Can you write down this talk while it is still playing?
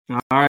All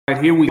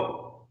right, here we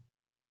go.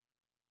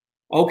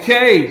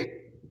 Okay,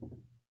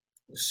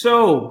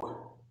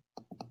 so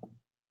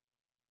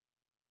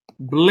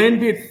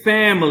blended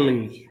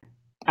family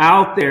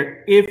out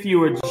there, if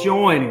you are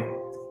joining,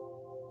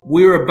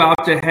 we're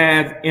about to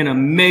have an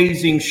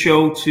amazing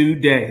show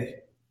today.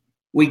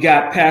 We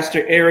got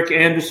Pastor Eric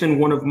Anderson,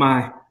 one of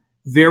my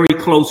very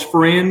close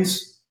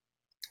friends,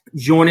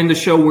 joining the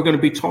show. We're going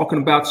to be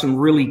talking about some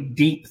really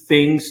deep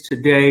things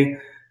today.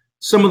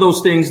 Some of those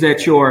things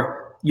that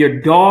your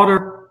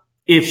daughter,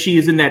 if she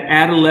is in that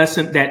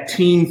adolescent, that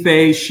teen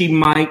phase, she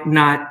might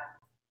not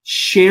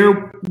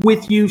share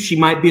with you. She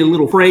might be a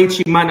little afraid.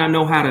 She might not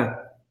know how to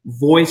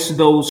voice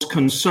those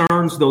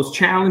concerns, those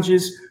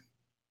challenges.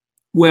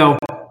 Well,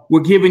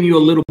 we're giving you a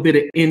little bit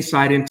of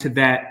insight into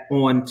that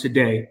on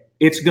today.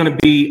 It's going to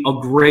be a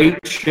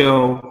great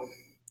show.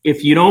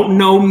 If you don't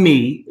know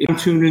me, I'm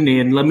tuning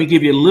in. Let me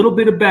give you a little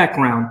bit of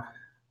background.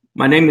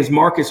 My name is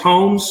Marcus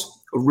Holmes,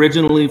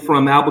 originally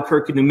from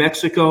Albuquerque, New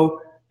Mexico.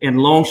 And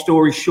long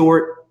story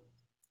short,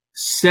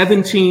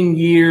 17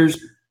 years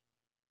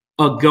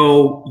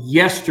ago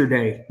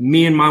yesterday,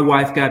 me and my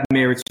wife got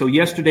married. So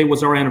yesterday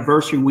was our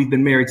anniversary. We've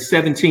been married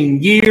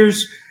 17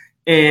 years.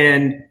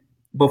 And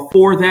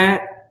before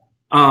that,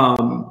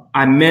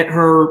 I met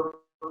her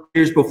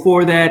years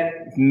before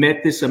that,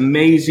 met this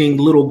amazing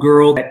little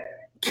girl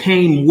that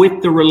came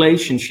with the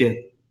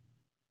relationship.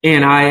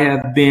 And I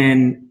have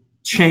been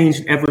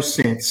changed ever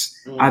since.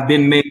 I've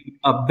been made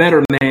a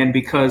better man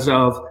because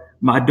of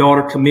my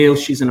daughter, Camille.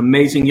 She's an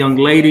amazing young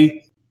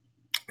lady.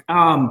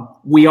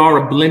 We are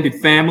a blended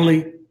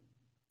family.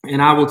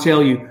 And I will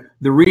tell you,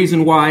 the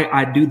reason why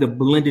I do the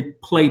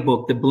blended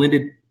playbook, the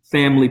blended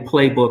family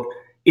playbook,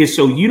 is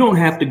so you don't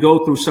have to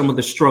go through some of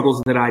the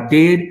struggles that I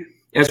did,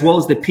 as well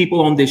as the people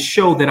on this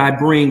show that I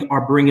bring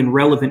are bringing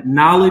relevant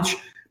knowledge.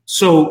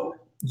 So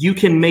you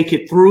can make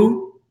it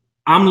through.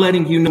 I'm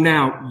letting you know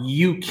now,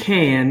 you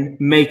can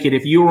make it.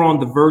 If you're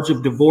on the verge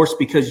of divorce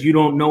because you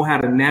don't know how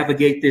to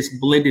navigate this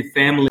blended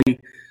family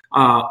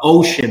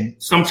ocean,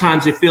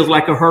 sometimes it feels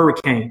like a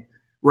hurricane,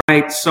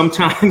 right?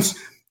 Sometimes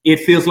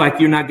it feels like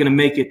you're not going to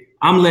make it.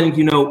 I'm letting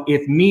you know,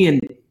 if me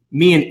and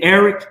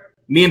Eric,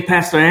 me and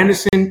Pastor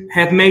Anderson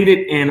have made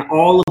it, and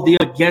all of the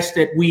other guests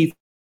that we've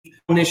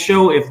on this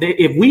show,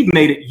 if we've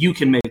made it, you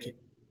can make it.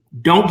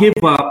 Don't give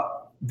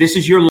up. This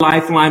is your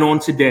lifeline on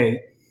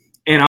today.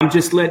 And I'm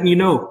just letting you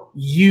know,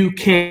 you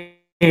can,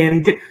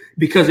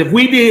 because if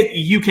we did,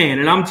 you can.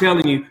 And I'm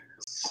telling you,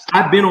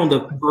 I've been on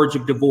the verge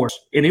of divorce,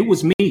 and it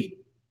was me.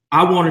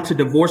 I wanted to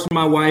divorce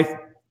my wife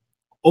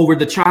over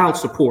the child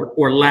support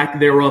or lack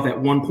thereof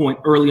at one point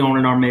early on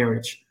in our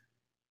marriage.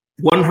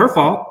 It wasn't her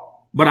fault,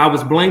 but I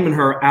was blaming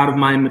her out of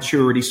my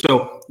immaturity.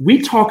 So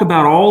we talk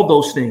about all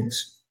those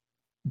things.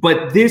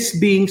 But this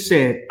being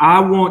said, I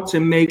want to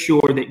make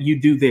sure that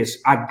you do this.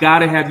 I've got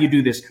to have you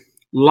do this.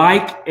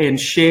 Like and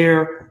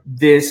share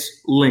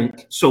this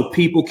link so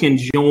people can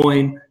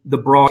join the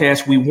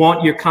broadcast. We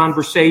want your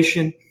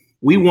conversation.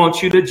 We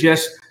want you to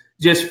just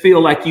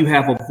feel like you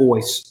have a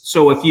voice.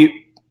 So if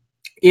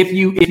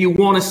you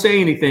want to say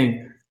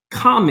anything,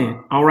 comment.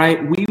 All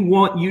right. We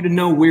want you to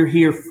know we're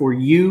here for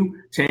you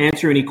to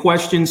answer any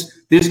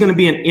questions. There's going to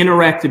be an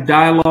interactive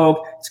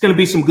dialogue. It's going to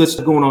be some good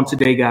stuff going on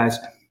today, guys.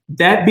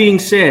 That being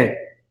said,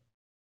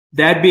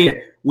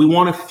 we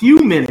want a few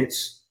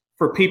minutes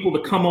for people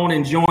to come on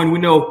and join. We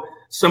know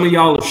some of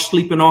y'all are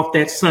sleeping off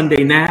that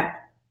Sunday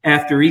nap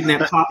after eating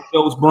that Papa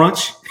Do's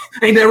brunch.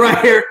 Ain't that right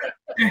here?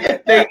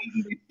 They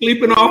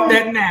sleeping off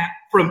that nap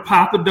from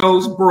Papa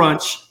Do's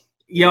brunch.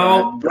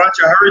 Y'all, brunch,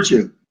 I heard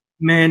you.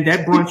 Man,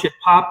 that brunch at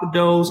Papa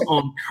Do's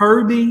on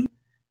Kirby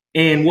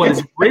and what is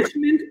it,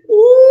 Richmond?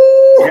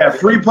 Ooh. Yeah,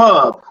 free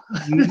pub.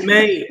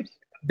 Man,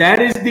 that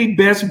is the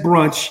best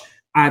brunch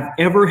I've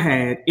ever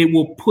had. It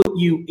will put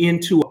you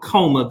into a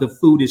coma. The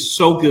food is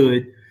so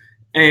good.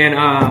 And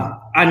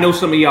I know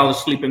some of y'all are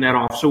sleeping that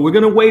off. So we're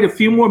going to wait a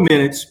few more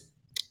minutes,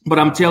 but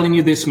I'm telling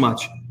you this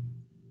much.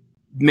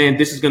 Man,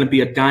 this is going to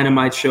be a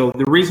dynamite show.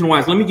 The reason why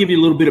is, let me give you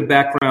a little bit of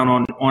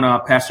background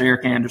on Pastor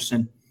Eric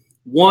Anderson.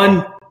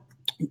 One,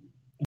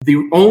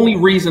 the only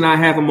reason I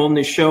have him on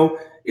this show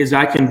is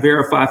I can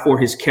verify for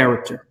his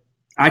character.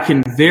 I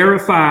can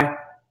verify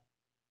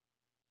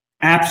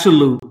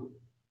absolute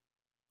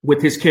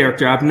with his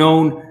character. I've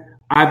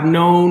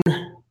known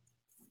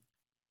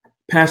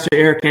Pastor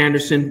Eric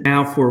Anderson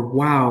now for,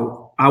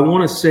 wow, I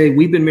want to say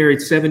we've been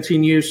married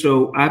 17 years,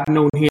 so I've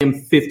known him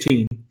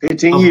 15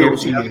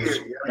 years.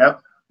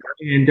 Yep.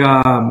 And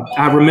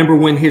I remember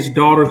when his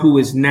daughter, who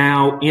is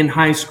now in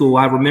high school,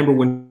 I remember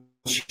when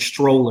she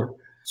stroller.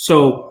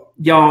 So,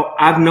 y'all,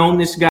 I've known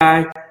this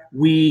guy.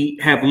 We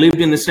have lived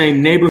in the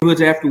same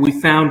neighborhoods after we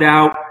found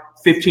out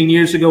 15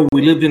 years ago.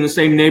 We lived in the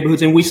same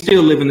neighborhoods, and we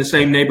still live in the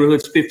same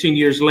neighborhoods 15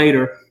 years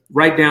later,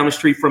 right down the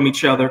street from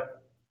each other.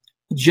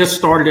 Just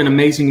started an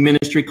amazing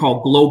ministry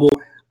called Global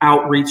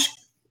Outreach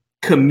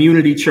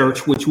Community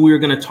Church, which we're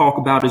going to talk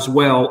about as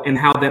well, and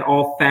how that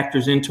all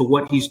factors into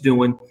what he's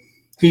doing.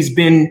 He's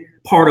been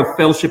part of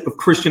Fellowship of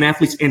Christian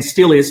Athletes and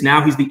still is.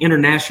 Now he's the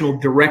international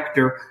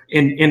director.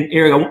 And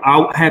Eric,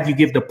 I'll have you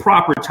give the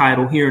proper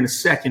title here in a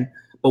second.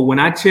 But when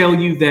I tell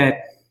you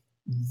that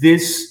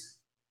this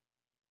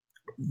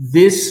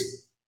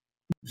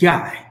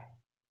guy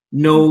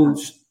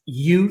knows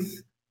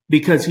youth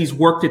because he's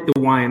worked at the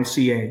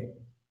YMCA.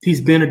 He's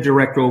been a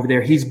director over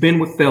there. He's been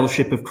with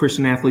Fellowship of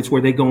Christian Athletes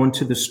where they go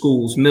into the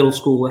schools, middle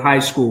school, high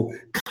school,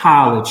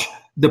 college,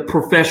 the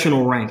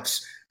professional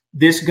ranks.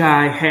 This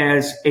guy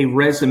has a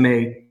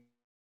resume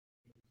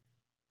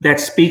that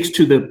speaks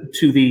to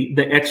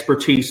the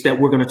expertise that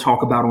we're going to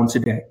talk about on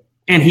today.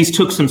 And he's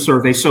took some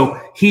surveys. So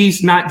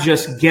he's not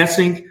just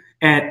guessing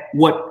at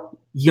what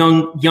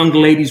young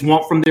ladies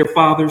want from their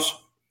fathers.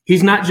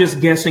 He's not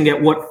just guessing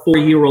at what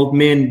 4-year-old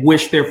men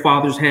wish their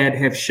fathers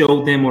have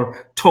showed them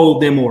or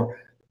told them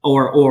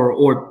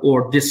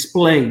or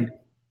displayed.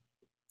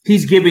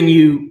 He's giving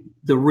you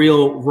the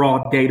real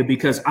raw data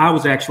because I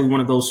was actually one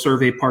of those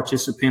survey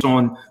participants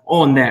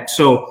on that.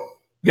 So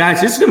guys,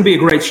 this is going to be a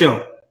great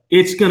show.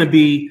 It's going to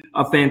be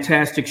a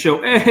fantastic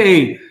show.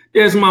 Hey,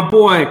 there's my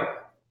boy,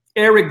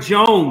 Eric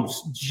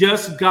Jones,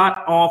 just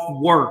got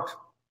off work.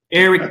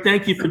 Eric,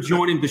 thank you for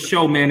joining the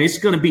show, man. It's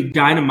going to be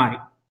dynamite.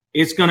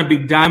 It's going to be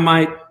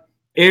dynamite.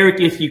 Eric,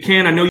 if you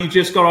can, I know you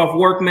just got off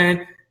work,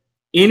 man.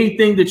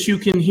 Anything that you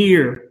can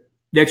hear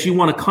that you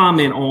want to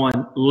comment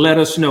on, let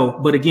us know.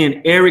 But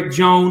again, Eric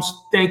Jones,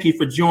 thank you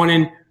for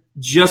joining.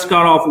 Just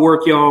got off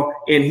work, y'all,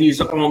 and he's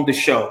on the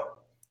show.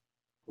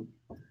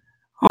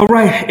 All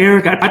right,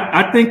 Eric,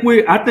 I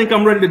think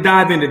I'm ready to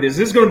dive into this.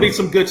 This is going to be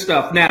some good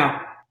stuff.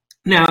 Now,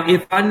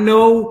 if I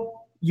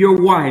know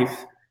your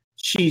wife,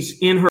 she's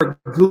in her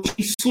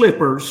Gucci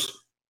slippers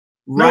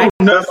right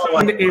in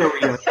the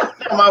area.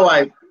 My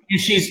wife.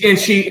 And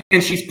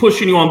she's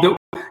pushing you on.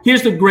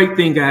 Here's the great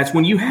thing, guys.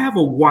 When you have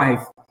a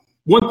wife,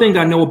 one thing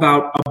I know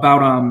about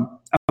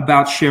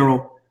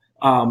Cheryl,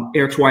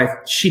 Eric's wife,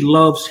 she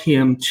loves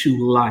him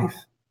to life.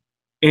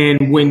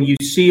 And when you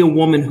see a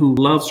woman who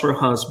loves her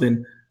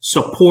husband,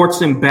 supports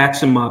him,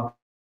 backs him up,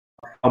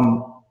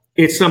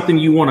 it's something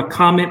you want to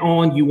comment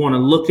on, you want to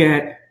look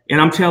at. And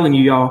I'm telling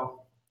you,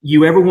 y'all,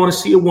 you ever want to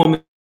see a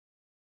woman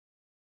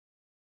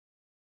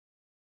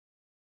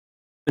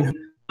who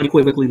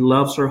unequivocally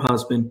loves her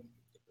husband,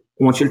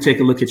 I want you to take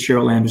a look at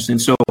Cheryl Anderson.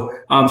 So,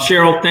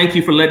 Cheryl, thank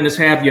you for letting us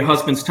have your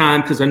husband's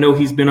time because I know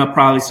he's been up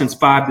probably since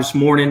 5 this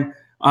morning.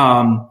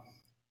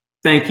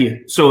 Thank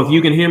you. So if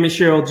you can hear me,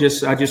 Cheryl,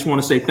 I just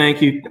want to say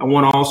thank you. I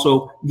want to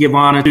also give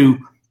honor to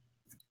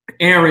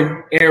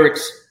Erin,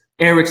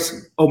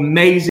 Eric's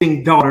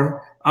amazing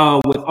daughter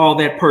with all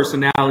that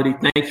personality.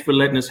 Thank you for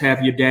letting us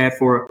have your dad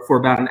for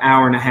about an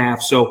hour and a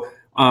half. So,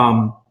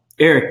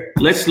 Eric,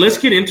 let's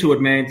get into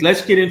it, man.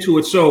 Let's get into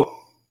it. So,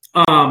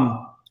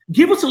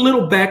 give us a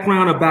little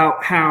background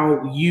about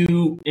how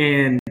you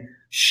and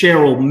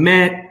Cheryl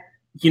met,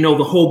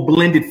 the whole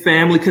blended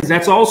family, because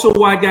that's also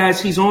why,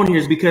 guys, he's on here,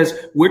 is because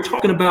we're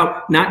talking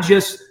about not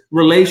just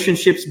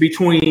relationships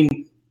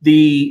between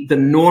the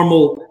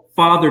normal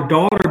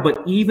father-daughter,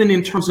 but even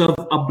in terms of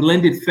a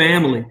blended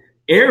family.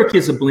 Eric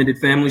is a blended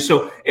family.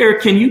 So,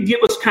 Eric, can you give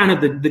us kind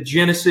of the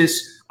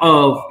genesis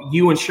of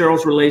you and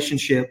Cheryl's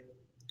relationship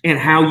and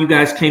how you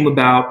guys came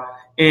about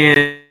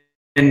and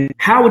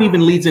how it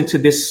even leads into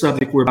this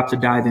subject we're about to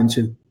dive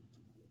into?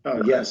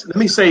 Oh, yes. Let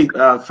me say,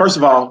 first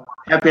of all,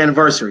 happy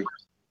anniversary.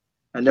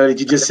 I know that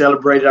you just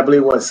celebrated, I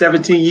believe,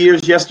 17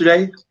 years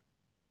yesterday?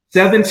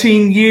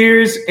 17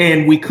 years,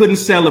 and we couldn't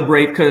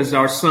celebrate because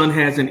our son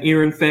has an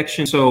ear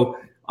infection. So,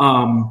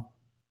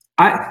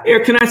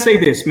 Eric, can I say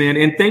this, man?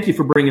 And thank you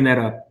for bringing that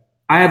up.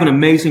 I have an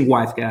amazing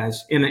wife,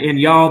 guys, and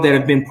y'all that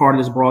have been part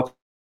of this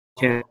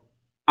broadcast.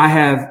 I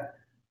have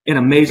an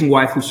amazing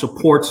wife who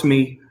supports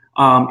me.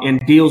 And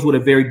deals with a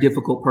very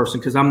difficult person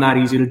because I'm not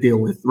easy to deal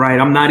with, right?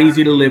 I'm not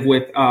easy to live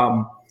with.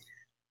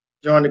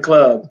 Join the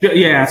club.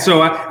 Yeah,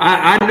 so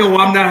I know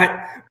I'm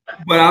not,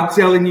 but I'm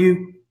telling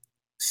you,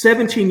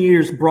 17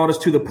 years brought us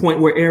to the point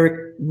where,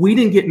 Eric, we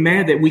didn't get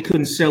mad that we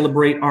couldn't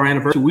celebrate our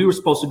anniversary. We were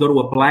supposed to go to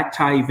a black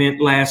tie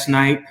event last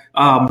night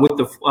with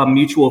a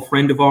mutual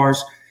friend of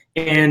ours,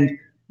 and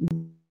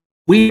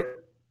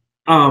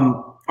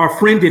our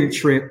friend didn't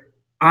trip.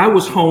 I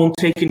was home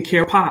taking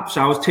care of Pops.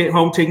 I was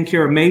home taking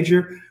care of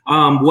Major.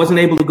 Wasn't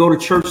able to go to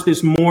church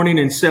this morning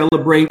and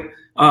celebrate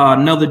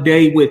another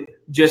day with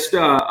just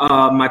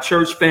my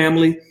church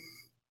family.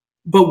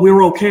 But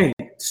we're okay.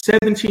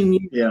 17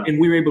 years, yeah. And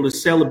we were able to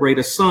celebrate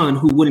a son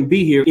who wouldn't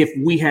be here if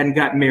we hadn't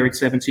gotten married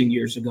 17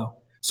 years ago.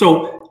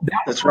 So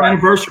that's our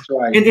anniversary. That's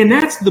right. And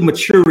that's the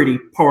maturity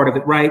part of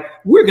it, right?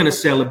 We're going to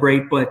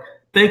celebrate, but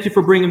thank you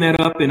for bringing that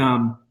up. And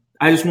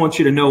I just want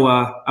you to know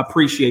I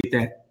appreciate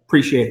that.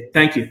 Appreciate it.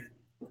 Thank you.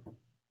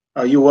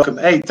 Oh, you're welcome.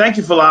 Hey, thank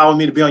you for allowing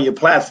me to be on your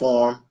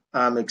platform.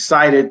 I'm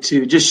excited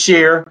to just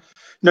share.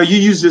 You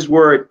use this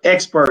word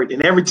expert,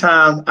 and every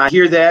time I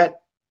hear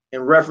that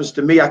in reference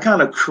to me, I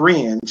kind of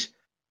cringe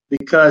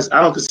because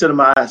I don't consider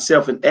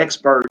myself an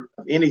expert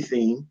of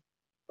anything,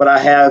 but I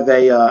have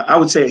I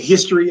would say a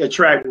history, a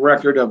track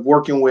record of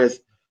working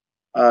with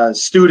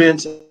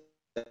students,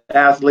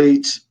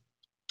 athletes,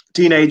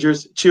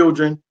 teenagers,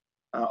 children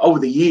over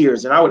the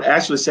years. And I would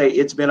actually say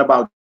it's been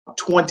about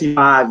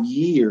 25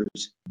 years.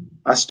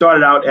 I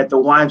started out at the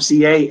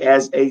YMCA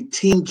as a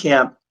teen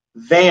camp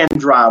van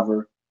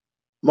driver.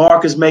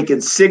 Mark is making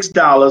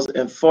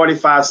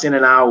 $6.45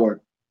 an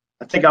hour.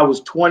 I think I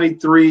was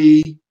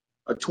 23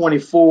 or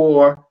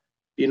 24.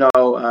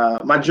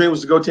 My dream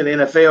was to go to the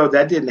NFL.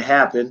 That didn't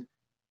happen.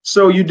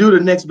 So you do the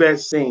next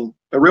best thing.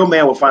 A real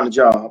man will find a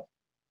job.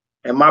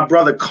 And my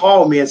brother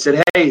called me and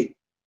said, hey,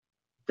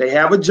 they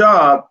have a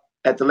job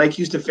at the Lake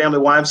Houston Family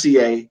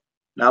YMCA.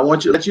 Now, I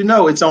want you to let you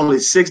know it's only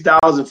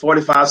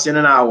 $6.45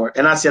 an hour.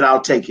 And I said,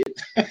 I'll take it.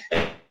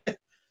 So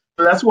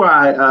that's where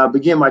I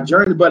began my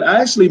journey. But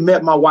I actually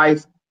met my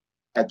wife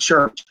at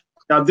church.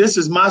 Now, this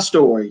is my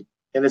story,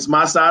 and it's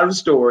my side of the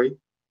story.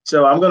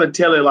 So I'm going to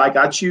tell it like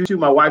I choose to.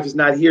 My wife is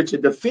not here to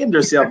defend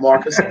herself,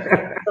 Marcus.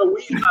 So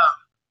we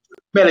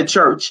met at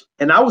church,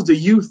 and I was the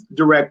youth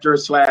director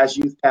 /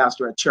 youth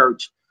pastor at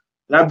church.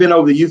 And I've been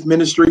over the youth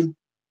ministry.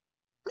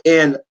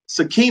 And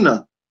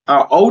Sakina,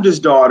 our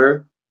oldest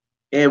daughter,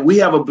 and we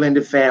have a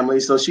blended family.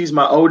 So she's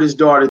my oldest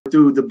daughter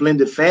through the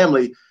blended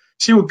family.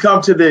 She would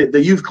come to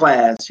the youth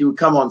class. She would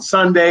come on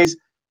Sundays,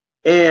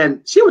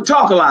 and she would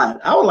talk a lot.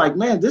 I was like,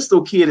 man, this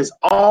little kid is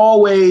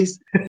always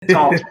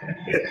talking.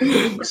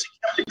 But she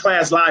kept the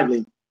class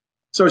lively.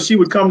 So she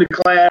would come to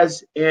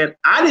class, and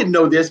I didn't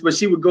know this, but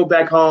she would go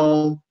back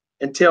home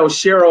and tell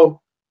Cheryl,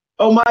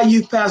 oh, my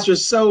youth pastor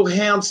is so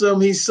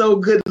handsome. He's so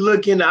good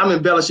looking. I'm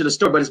embellishing the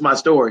story, but it's my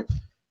story.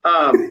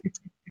 And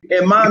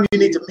Mom, you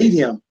need to meet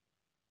him.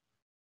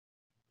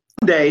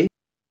 One day,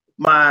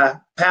 my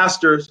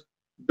pastor's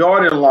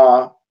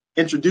daughter-in-law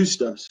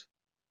introduced us.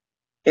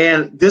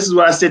 And this is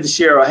what I said to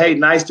Cheryl. Hey,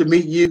 nice to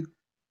meet you.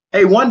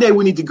 Hey, one day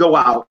we need to go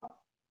out.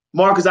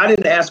 Marcus, I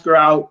didn't ask her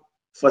out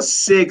for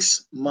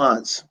 6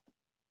 months.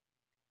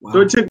 Wow.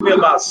 So it took me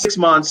about 6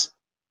 months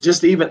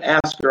just to even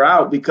ask her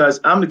out because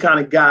I'm the kind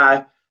of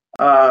guy,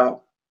 I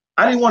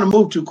didn't want to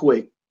move too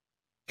quick.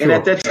 Sure. And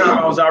at that time,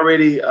 I was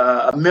already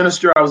a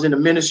minister. I was in the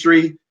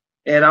ministry.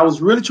 And I was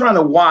really trying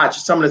to watch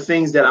some of the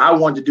things that I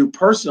wanted to do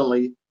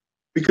personally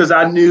because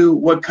I knew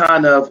what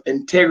kind of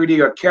integrity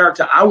or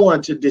character I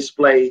wanted to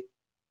display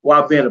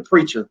while being a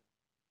preacher.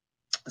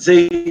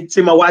 See,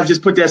 my wife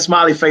just put that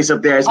smiley face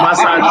up there. It's my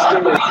side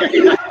of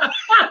the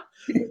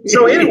story.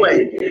 So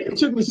anyway, it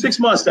took me 6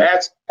 months to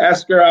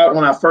ask her out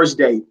on our first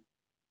date.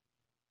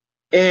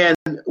 And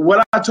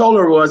what I told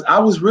her was I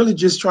was really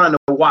just trying to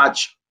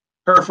watch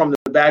her from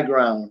the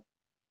background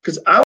because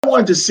I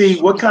wanted to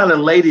see what kind of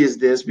lady is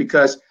this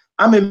because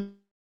I'm in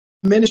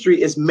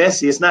ministry. It's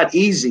messy. It's not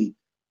easy.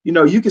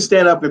 You can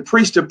stand up and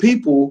preach to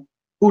people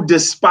who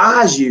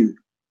despise you.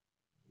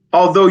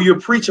 Although you're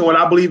preaching what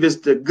I believe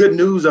is the good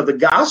news of the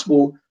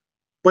gospel,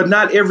 but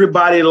not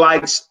everybody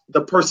likes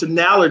the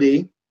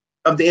personality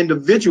of the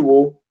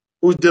individual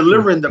who's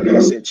delivering the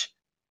message.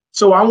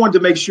 So I wanted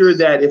to make sure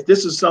that if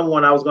this is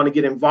someone I was going to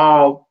get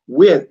involved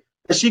with,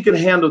 that she can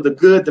handle the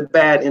good, the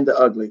bad, and the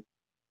ugly.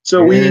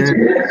 So we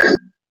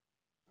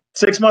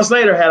 6 months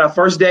later had our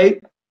first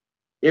date.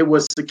 It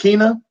was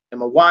Sakina and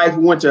my wife.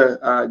 We went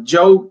to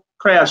Joe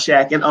Crab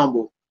Shack in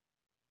Humble.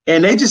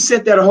 And they just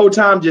sat there the whole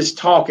time just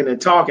talking and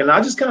talking. And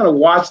I just kind of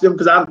watched them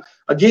because I'm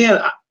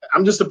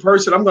just a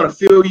person. I'm going to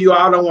feel you.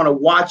 I don't want to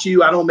watch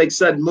you. I don't make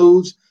sudden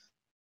moves.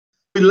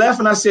 We left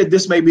and I said,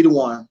 this may be the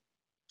one.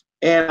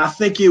 And I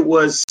think it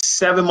was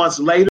 7 months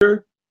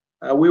later,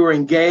 we were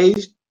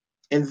engaged.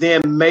 And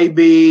then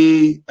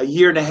maybe a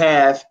year and a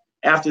half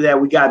after that,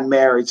 we got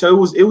married.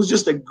 So it was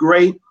just a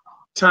great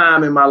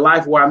time in my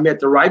life where I met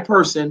the right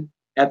person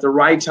at the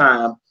right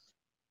time.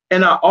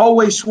 And I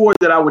always swore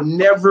that I would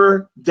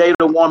never date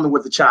a woman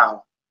with a child.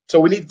 So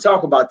we need to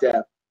talk about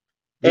that.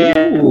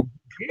 And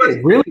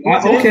really?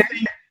 Okay.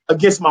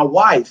 Against my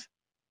wife.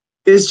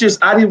 It's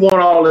just I didn't want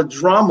all the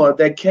drama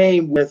that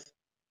came with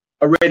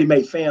a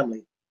ready-made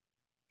family.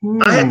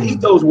 I had to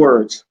eat those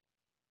words.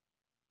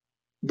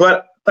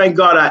 But thank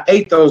God I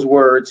ate those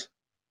words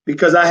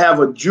because I have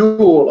a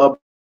jewel of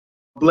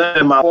blend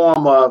in my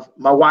form of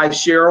my wife,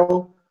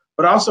 Cheryl,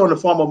 but also in the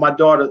form of my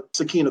daughter,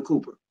 Sakina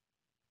Cooper.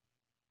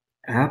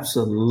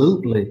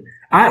 Absolutely.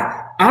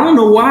 I don't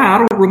know why I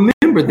don't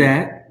remember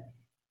that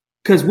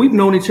because we've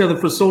known each other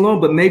for so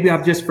long, but maybe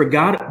I've just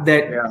forgot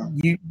that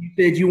you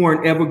said you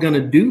weren't ever going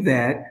to do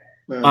that.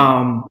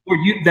 Or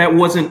that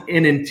wasn't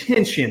an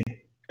intention.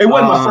 It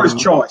wasn't my first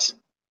choice.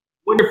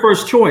 Wasn't your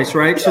first choice,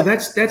 right? Yeah. So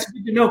that's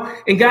good to know.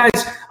 And guys,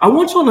 I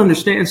want you all to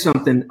understand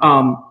something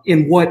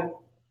in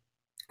what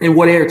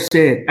Eric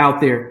said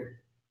out there.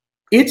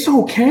 It's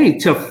okay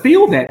to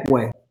feel that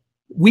way.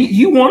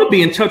 You want to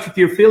be in touch with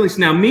your feelings.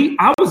 Now, me,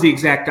 I was the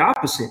exact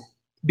opposite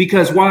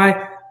because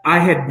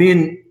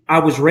I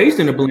was raised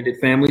in a blended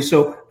family,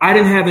 so I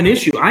didn't have an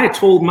issue. I had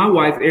told my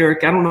wife,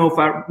 Eric, I don't know if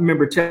I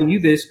remember telling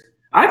you this.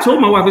 I told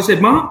my wife, I said,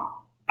 Mom,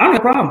 I don't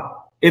have a problem.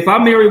 If I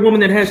marry a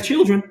woman that has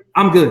children,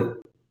 I'm good.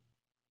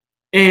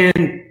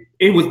 And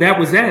that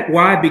was that.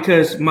 Why?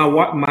 Because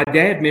my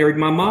dad married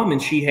my mom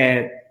and she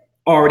had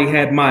already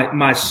had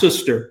my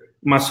sister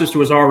my sister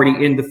was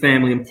already in the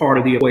family and part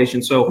of the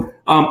equation. So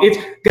it's,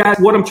 guys,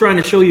 what I'm trying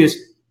to show you is,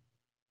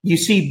 you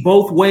see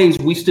both ways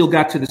we still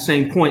got to the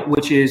same point,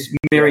 which is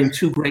marrying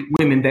two great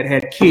women that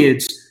had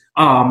kids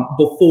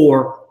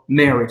before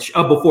marriage,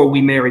 before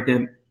we married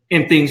them,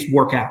 and things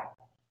work out.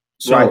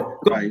 So right.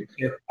 I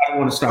don't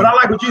want to stop. But I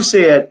like what you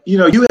said.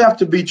 You have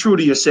to be true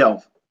to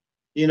yourself.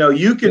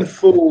 You can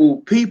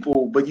fool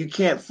people, but you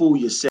can't fool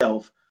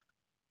yourself.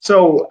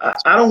 So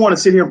I don't want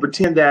to sit here and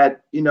pretend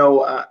that,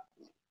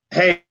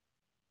 hey,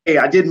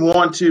 I didn't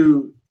want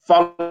to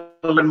follow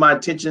my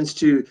intentions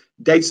to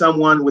date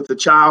someone with a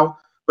child,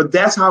 but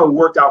that's how it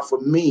worked out for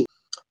me.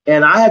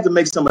 And I had to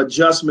make some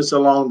adjustments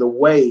along the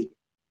way.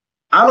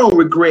 I don't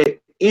regret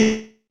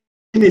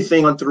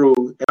anything on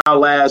through in our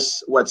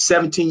last,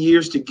 17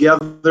 years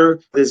together,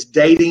 this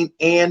dating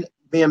and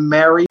being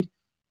married.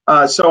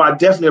 So I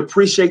definitely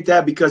appreciate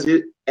that because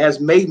it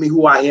has made me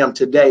who I am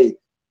today.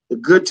 The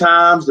good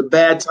times, the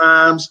bad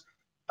times.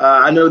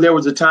 I know there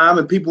was a time,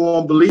 and people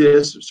won't believe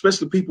this,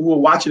 especially people who are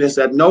watching this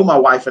that know my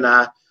wife and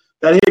I,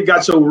 that it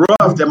got so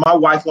rough that my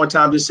wife one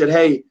time just said,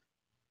 hey,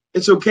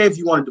 it's okay if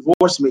you want to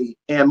divorce me.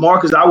 And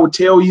Marcus, I will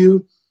tell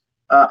you,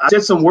 I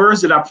said some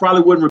words that I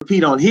probably wouldn't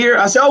repeat on here.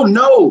 I said, oh,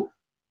 no,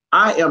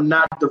 I am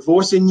not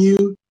divorcing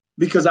you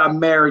because I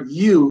married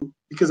you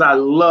because I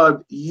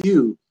love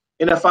you.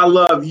 And if I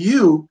love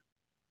you,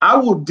 I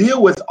will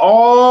deal with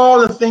all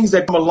the things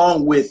that come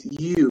along with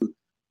you.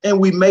 And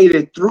we made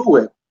it through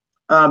it.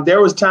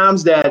 There was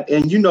times that,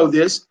 and you know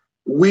this,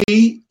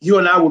 you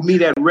and I would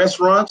meet at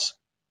restaurants.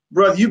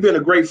 Brother, you've been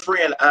a great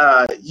friend.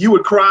 You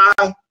would cry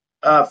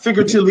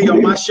figuratively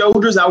on my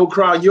shoulders. I would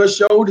cry on your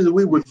shoulders. And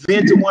we would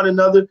vent to one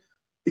another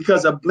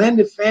because a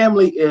blended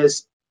family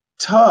is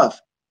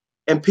tough.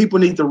 And people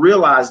need to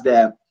realize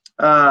that.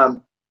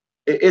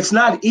 It's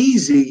not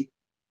easy,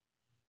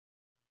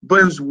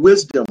 but it's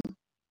wisdom.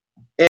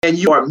 And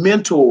you are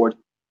mentored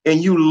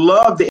and you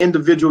love the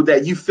individual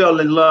that you fell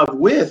in love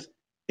with.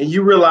 And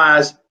you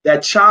realize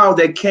that child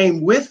that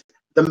came with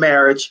the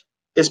marriage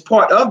is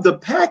part of the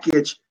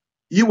package.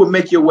 You will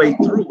make your way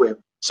through it.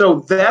 So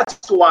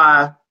that's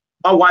why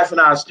my wife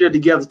and I are still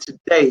together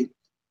today,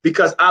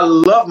 because I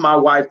love my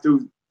wife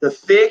through the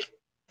thick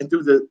and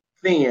through the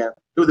thin,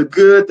 through the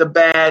good, the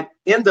bad,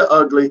 and the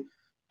ugly.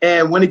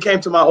 And when it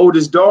came to my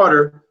oldest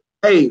daughter,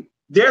 hey,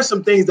 there's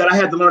some things that I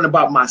had to learn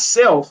about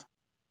myself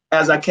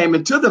as I came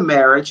into the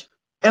marriage,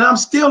 and I'm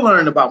still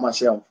learning about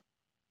myself.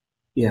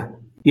 Yeah.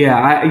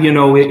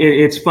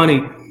 It's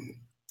funny,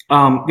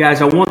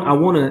 guys. I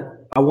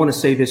want to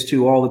say this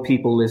to all the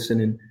people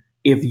listening.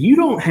 If you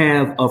don't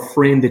have a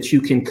friend that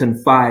you can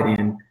confide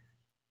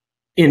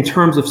in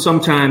terms of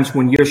sometimes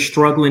when you're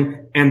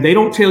struggling and they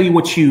don't tell you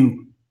what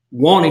you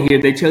want to hear,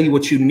 they tell you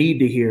what you need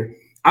to hear.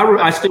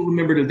 I still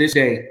remember to this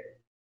day,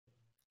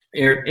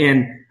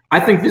 and I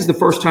think this is the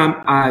first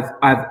time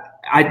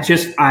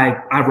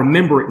I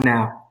remember it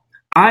now.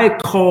 I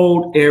had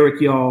called Eric,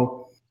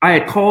 y'all. I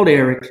had called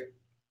Eric,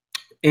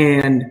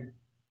 and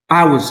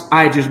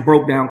I just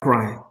broke down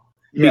crying.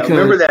 Yeah,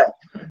 remember that.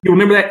 You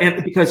remember that?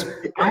 And because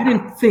I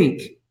didn't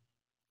think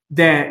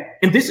that,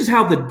 and this is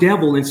how the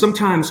devil, and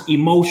sometimes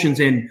emotions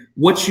and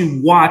what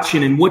you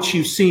watching and what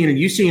you seeing, and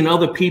you seeing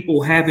other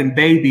people having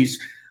babies.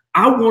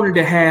 I wanted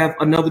to have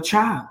another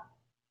child.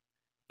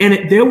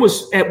 And there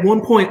was at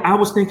one point I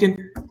was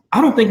thinking,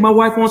 I don't think my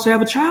wife wants to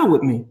have a child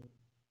with me.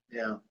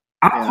 Yeah.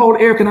 I called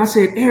Eric and I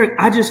said, Eric,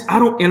 I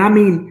don't, and I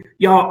mean,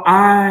 y'all,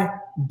 I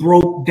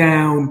broke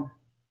down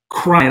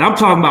crying. I'm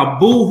talking about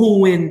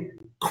boo-hooing,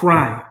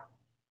 crying.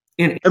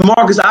 And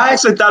Marcus, I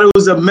actually thought it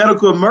was a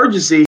medical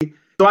emergency.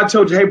 So I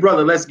told you, hey,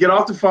 brother, let's get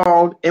off the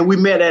phone. And we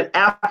met at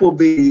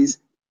Applebee's,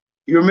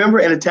 you remember,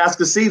 in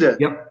Atascocita.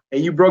 Yep.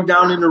 And you broke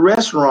down in the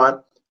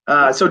restaurant.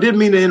 So didn't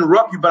mean to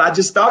interrupt you, but I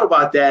just thought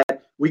about that.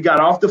 We got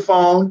off the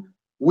phone.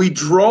 We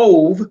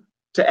drove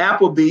to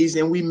Applebee's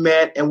and we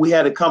met and we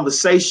had a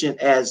conversation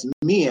as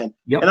men.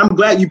 Yep. And I'm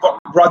glad you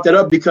brought that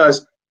up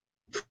because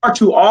far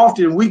too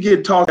often we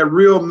get taught that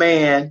real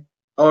man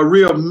or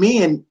real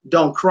men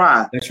don't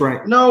cry. That's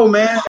right. No,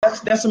 man,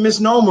 that's a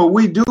misnomer.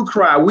 We do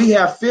cry. We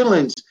have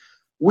feelings.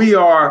 We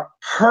are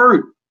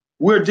hurt.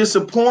 We're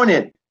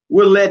disappointed.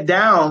 We're let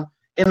down.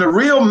 And a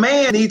real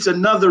man needs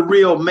another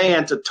real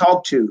man to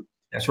talk to.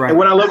 That's right. And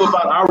what I love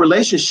about our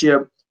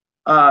relationship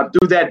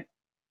through that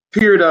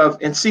period of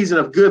and season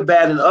of good,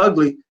 bad, and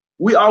ugly,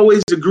 we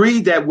always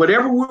agreed that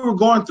whatever we were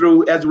going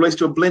through as it relates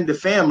to a blended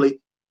family,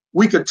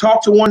 we could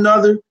talk to one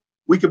another.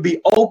 We could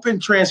be open,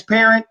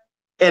 transparent,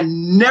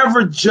 and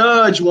never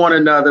judge one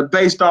another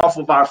based off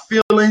of our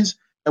feelings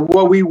and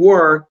what we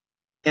were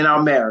in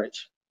our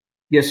marriage.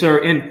 Yes,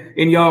 sir.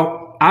 And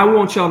y'all, I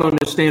want y'all to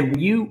understand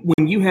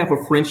when you have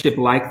a friendship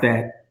like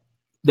that,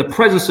 the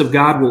presence of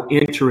God will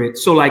enter it.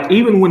 So like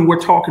even when we're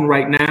talking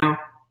right now,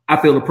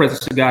 I feel the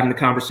presence of God in the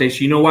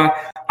conversation. You know why?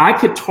 I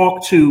could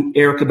talk to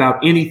Eric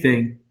about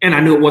anything and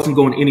I knew it wasn't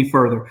going any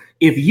further.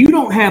 If you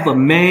don't have a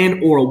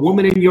man or a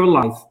woman in your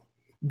life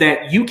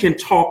that you can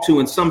talk to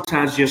and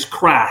sometimes just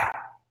cry,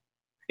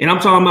 and I'm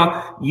talking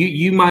about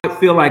you might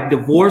feel like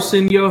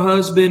divorcing your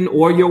husband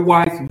or your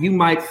wife. You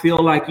might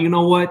feel like, you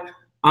know what?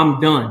 I'm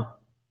done.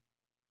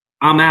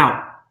 I'm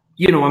out.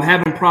 You know, I'm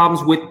having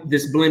problems with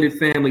this blended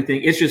family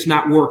thing. It's just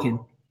not working.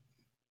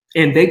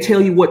 And they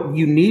tell you what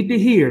you need to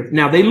hear.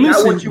 Now they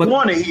listen, not what you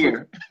want to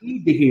hear.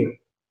 Need to hear,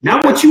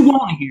 not what you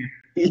want to hear.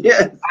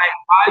 Yes.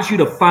 I advise you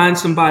to find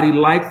somebody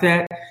like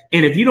that.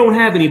 And if you don't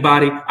have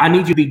anybody, I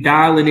need you to be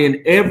dialing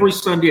in every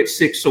Sunday at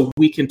 6 so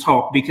we can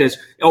talk,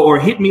 or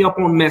hit me up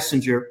on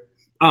Messenger.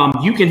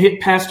 You can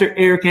hit Pastor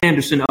Eric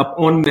Anderson up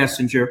on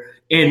Messenger,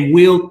 and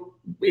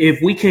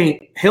if we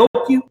can't help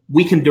you,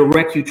 we can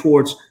direct you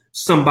towards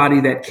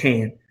somebody that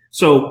can.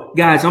 So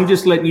guys, I'm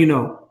just letting you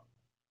know,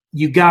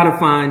 you got to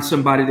find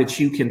somebody that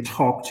you can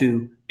talk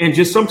to and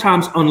just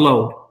sometimes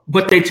unload,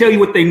 but they tell you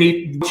what they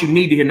need, what you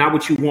need to hear, not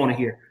what you want to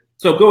hear.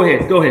 So go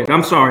ahead.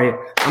 I'm sorry. Go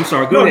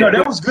ahead. No,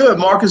 that was good,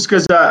 Marcus,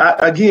 because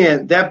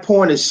again, that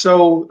point is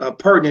so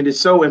pertinent. It's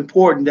so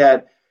important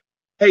that,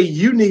 hey,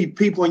 you need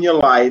people in your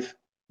life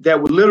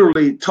that would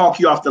literally talk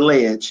you off the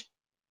ledge.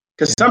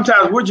 Because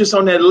sometimes we're just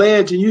on that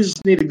ledge and you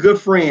just need a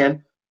good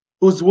friend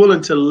who's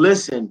willing to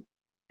listen.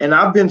 And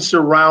I've been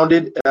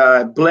surrounded,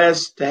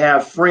 blessed to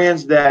have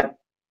friends that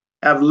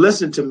have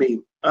listened to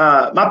me.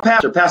 My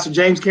Pastor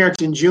James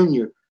Carrington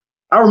Jr.,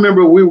 I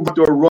remember we went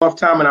through a rough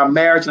time in our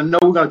marriage. I know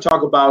we're going to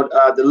talk about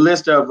the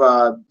list of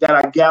that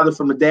I gathered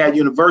from the Dad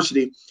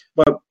University.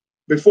 But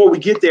before we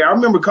get there, I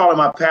remember calling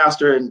my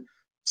pastor, and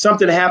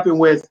something happened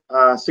with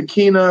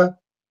Sakina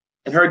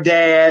and her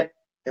dad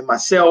and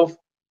myself.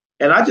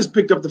 And I just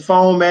picked up the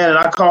phone, man, and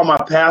I called my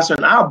pastor,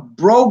 and I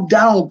broke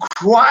down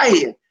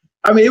crying.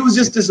 I mean, it was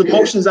just this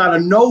emotions out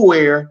of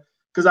nowhere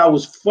because I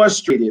was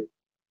frustrated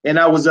and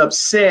I was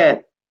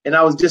upset and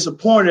I was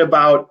disappointed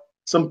about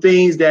some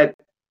things that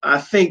I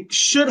think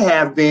should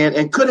have been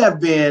and could have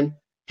been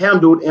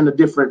handled in a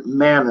different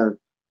manner.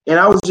 And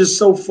I was just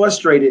so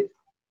frustrated.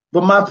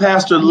 But my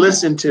pastor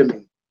listened to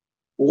me.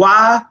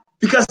 Why?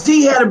 Because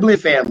he had a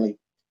blended family.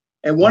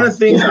 And one of the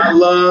things I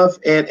love,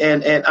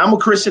 and I'm a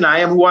Christian, I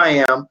am who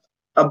I am,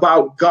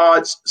 about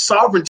God's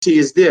sovereignty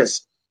is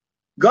this.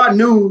 God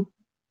knew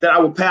that I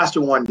would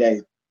pastor one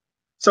day.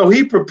 So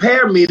he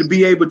prepared me to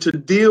be able to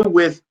deal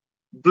with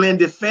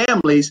blended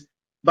families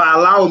by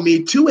allowing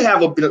me to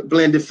have a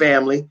blended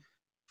family,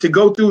 to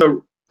go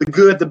through the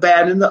good, the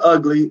bad, and the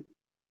ugly,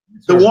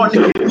 the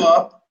wanting to give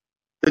up,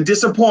 the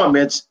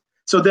disappointments,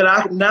 so that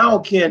I now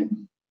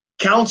can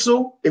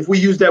counsel, if we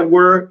use that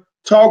word,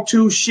 talk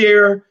to,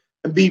 share,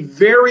 and be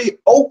very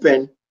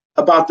open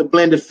about the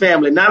blended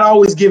family. Not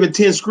always giving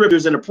 10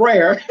 scriptures in a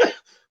prayer,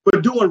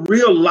 but doing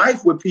real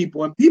life with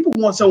people. And people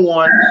want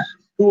someone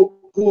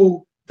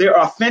who they're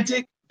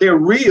authentic, they're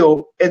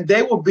real, and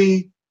they will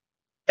be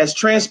as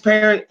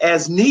transparent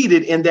as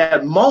needed in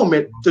that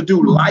moment to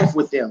do life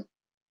with them.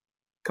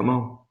 Come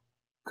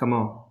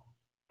on.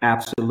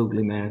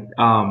 Absolutely, man.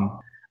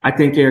 I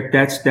think, Eric,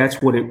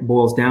 that's what it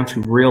boils down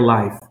to, real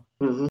life.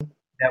 Mm-hmm.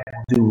 That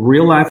do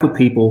real life with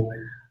people.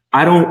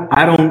 I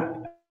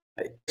don't,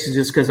 it's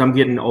just because I'm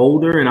getting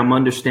older and I'm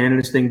understanding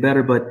this thing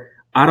better, but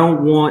I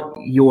don't want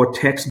your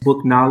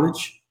textbook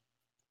knowledge.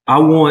 I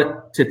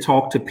want to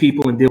talk to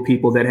people and deal with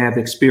people that have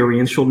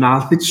experiential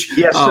knowledge.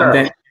 Yes, sir.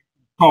 That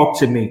talk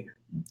to me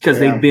because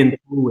they've been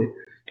through it.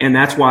 And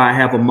that's why I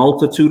have a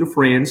multitude of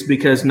friends,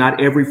 because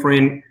not every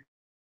friend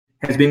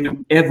has been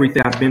through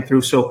everything I've been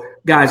through. So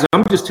guys,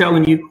 I'm just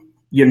telling you,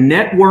 your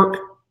network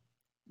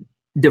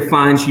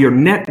defines your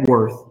net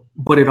worth,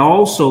 but it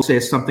also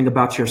says something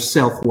about your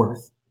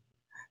self-worth.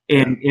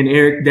 And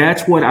Eric,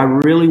 that's what I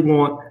really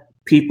want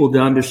people to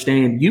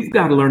understand. You've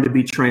got to learn to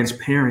be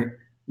transparent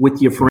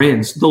with your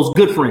friends, those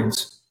good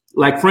friends,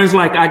 like friends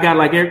like I got,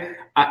 like Eric.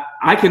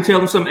 I can tell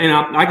them something,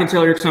 and I can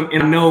tell Eric something,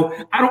 and I know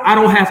I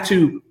don't have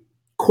to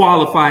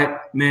qualify it.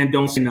 Man,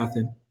 don't say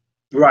nothing.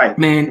 Right.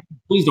 Man,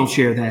 please don't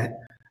share that.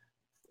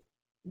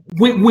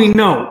 We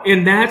know,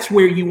 and that's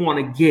where you want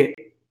to get,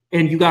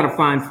 and you got to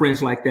find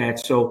friends like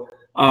that. So,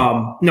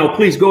 no,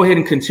 please go ahead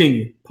and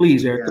continue.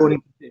 Please, Eric, go ahead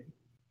and continue.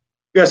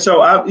 Yeah, so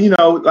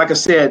like I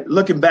said,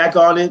 looking back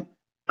on it,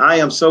 I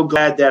am so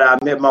glad that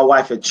I met my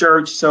wife at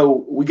church.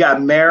 So we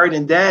got married,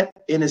 and that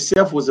in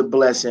itself was a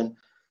blessing.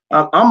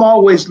 I'm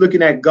always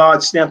looking at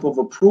God's stamp of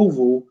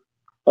approval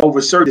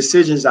over certain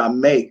decisions I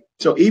make.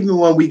 So even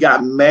when we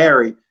got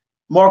married,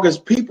 Marcus,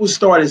 people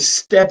started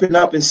stepping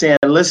up and saying,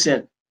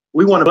 listen,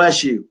 we want to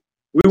bless you.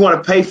 We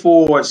want to pay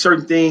for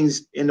certain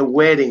things in the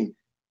wedding.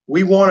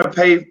 We want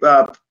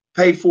to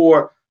pay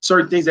for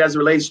certain things as it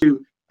relates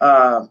to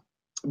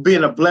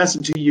being a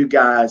blessing to you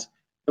guys.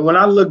 And when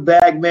I look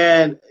back,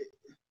 man,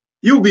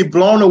 you would be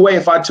blown away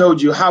if I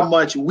told you how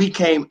much we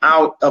came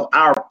out of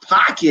our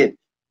pocket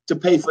to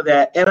pay for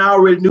that. And I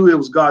already knew it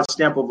was God's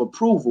stamp of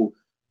approval.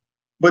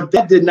 But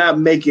that did not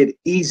make it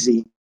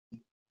easy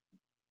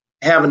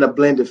having a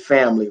blended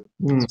family.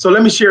 So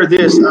let me share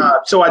this.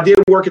 So I did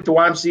work at the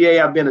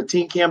YMCA. I've been a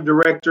teen camp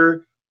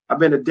director. I've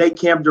been a day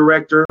camp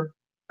director.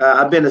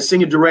 I've been a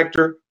senior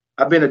director.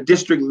 I've been a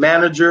district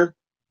manager.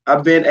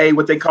 I've been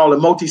what they call a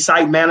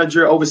multi-site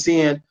manager,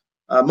 overseeing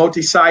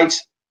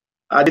multi-sites.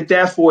 I did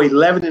that for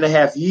 11 and a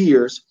half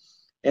years.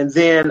 And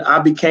then I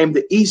became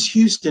the East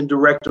Houston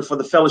director for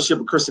the Fellowship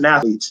of Christian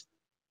Athletes.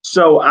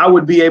 So I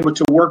would be able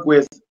to work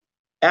with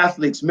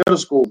athletes, middle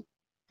school,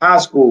 high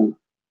school,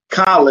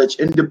 college,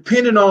 and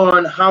depending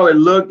on how it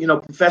looked,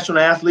 professional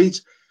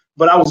athletes.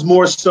 But I was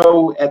more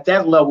so at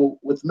that level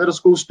with middle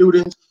school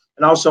students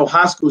and also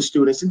high school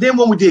students. And then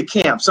when we did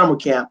summer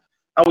camp,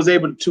 I was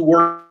able to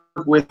work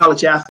with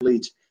college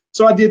athletes.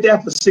 So I did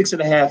that for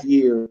 6.5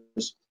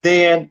 years.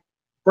 Then,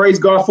 praise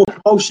God for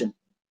promotion.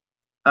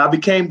 I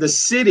became the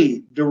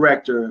city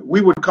director.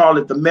 We would call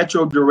it the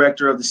metro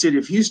director of the city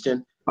of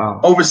Houston,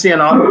 overseeing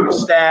all of the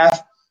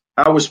staff.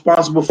 I was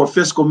responsible for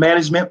fiscal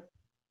management,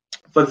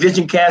 for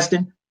vision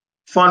casting,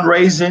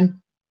 fundraising,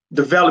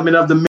 development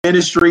of the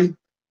ministry.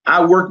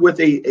 I worked with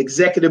a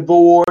executive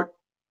board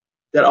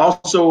that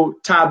also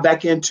tied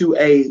back into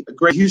a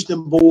Great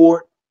Houston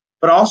board,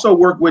 but I also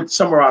worked with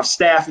some of our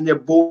staff and their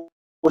boards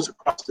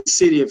across the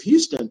city of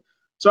Houston.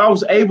 So I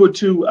was able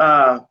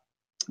to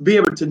be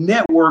able to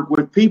network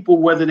with people,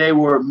 whether they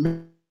were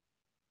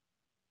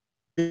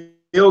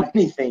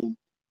anything.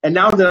 And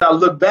now that I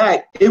look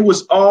back, it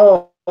was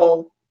all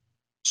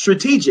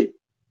strategic.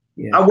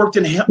 Yeah. I worked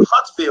in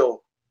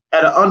Huntsville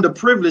at an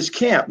underprivileged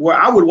camp where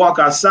I would walk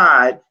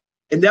outside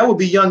and there would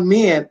be young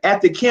men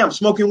at the camp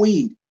smoking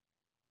weed.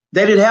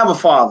 They didn't have a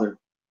father.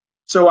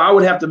 So I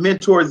would have to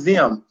mentor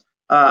them.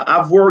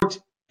 I've worked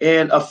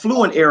in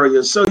affluent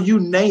areas, so you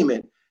name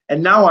it.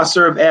 And now I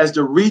serve as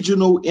the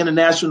regional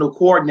international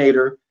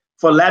coordinator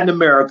for Latin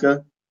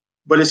America,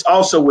 but it's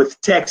also with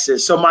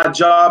Texas. So my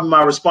job,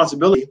 my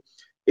responsibility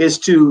is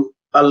to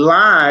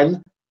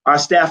align our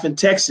staff in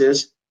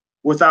Texas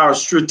with our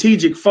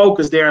strategic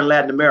focus there in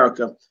Latin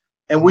America.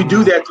 And we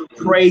do that through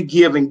pray,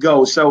 give, and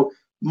go. So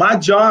my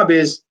job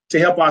is to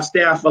help our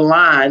staff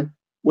align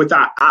with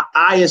our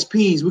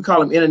ISPs. We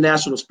call them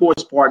international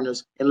sports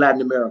partners in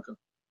Latin America.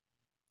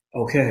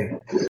 Okay.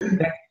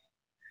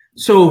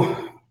 So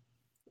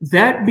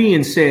that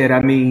being said,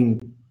 I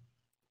mean,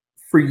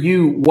 for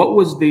you, what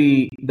was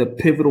the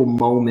pivotal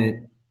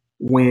moment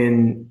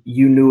when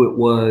you knew it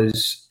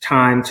was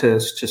time to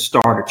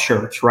start a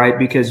church, right?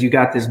 Because you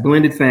got this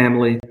blended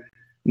family.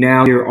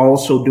 Now you're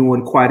also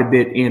doing quite a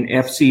bit in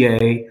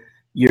FCA.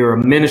 You're a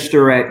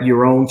minister at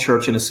your own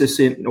church, an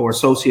assistant or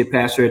associate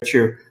pastor at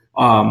your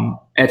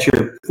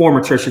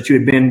former church that you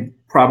had been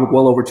probably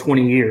well over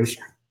 20 years.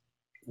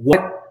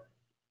 What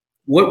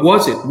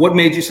was it? What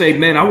made you say,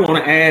 man, I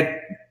want to add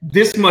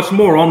this much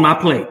more on my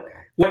plate?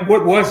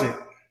 What was it?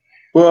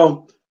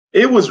 Well,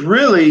 it was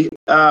really,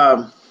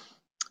 I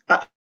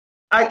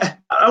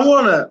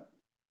want to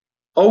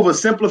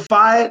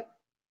oversimplify it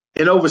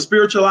and over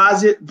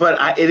spiritualize it,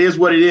 but it is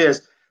what it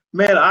is.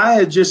 Man, I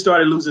had just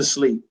started losing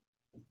sleep.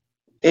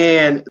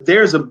 And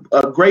there's a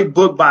great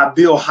book by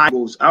Bill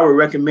Hybels. I would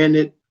recommend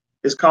it.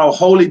 It's called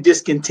Holy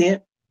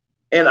Discontent.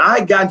 And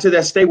I got into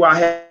that state where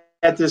I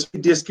had this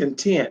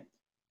discontent.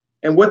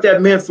 And what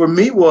that meant for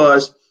me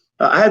was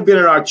I had been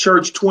in our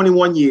church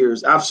 21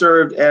 years. I've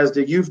served as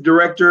the youth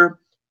director.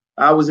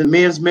 I was in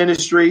men's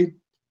ministry.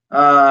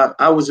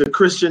 I was a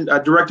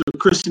director of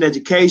Christian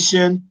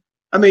education.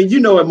 I mean, you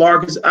know it,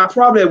 Marcus. I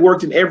probably had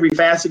worked in every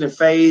facet and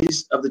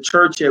phase of the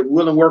church at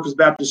Willing Workers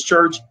Baptist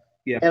Church.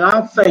 Yeah. And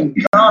I thank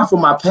God for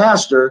my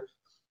pastor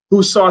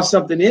who saw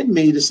something in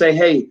me to say,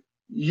 hey,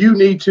 you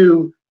need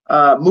to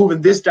move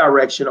in this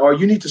direction, or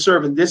you need to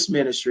serve in this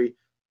ministry.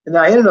 And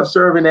I ended up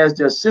serving as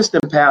the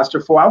assistant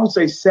pastor for, I would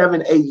say,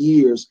 7-8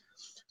 years.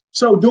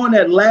 So during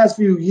that last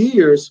few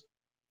years,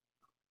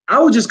 I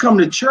would just come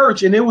to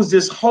church and it was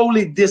this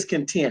holy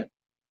discontent.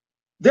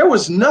 There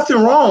was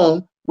nothing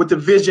wrong with the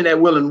vision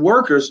at Willing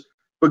Workers,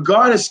 but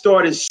God has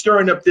started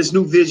stirring up this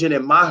new vision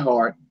in my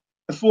heart.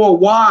 And for a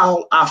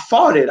while, I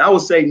fought it. I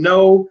would say,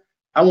 no,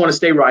 I want to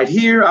stay right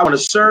here. I want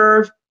to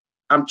serve.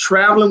 I'm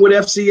traveling with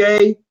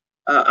FCA.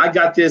 I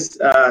got this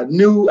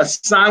new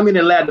assignment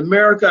in Latin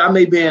America. I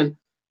may be in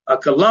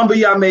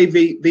Colombia. I may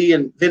be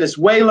in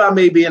Venezuela. I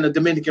may be in the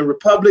Dominican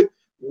Republic.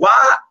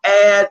 Why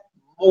add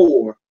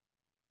more?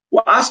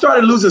 Well, I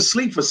started losing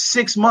sleep for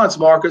 6 months,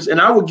 Marcus, and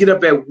I would get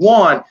up at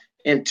 1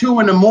 and 2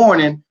 in the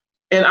morning,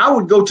 and I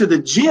would go to the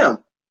gym,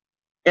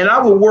 and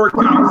I would work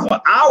out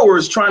for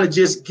hours trying to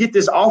just get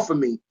this off of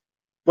me.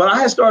 But I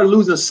had started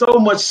losing so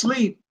much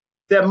sleep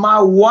that my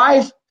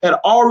wife had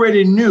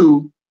already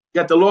knew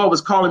that the Lord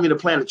was calling me to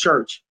plant a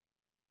church.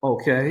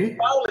 Okay.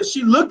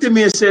 She looked at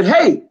me and said,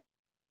 hey,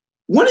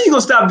 when are you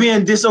going to stop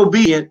being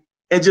disobedient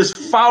and just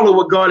follow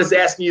what God is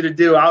asking you to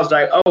do? I was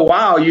like, oh,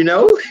 wow,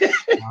 Wow.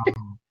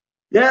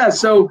 Yeah.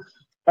 So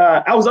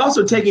I was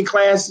also taking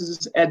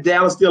classes at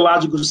Dallas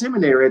Theological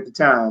Seminary at the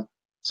time.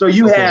 So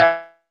you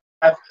have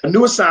a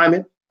new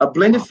assignment, a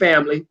blended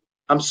family.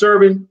 I'm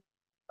serving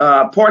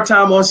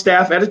part-time on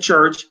staff at a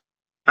church.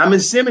 I'm in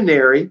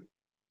seminary.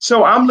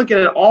 So I'm looking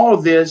at all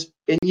of this,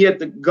 and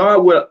yet God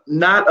will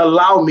not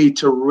allow me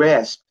to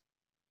rest.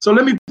 So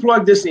let me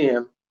plug this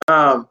in.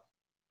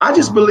 I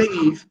just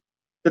believe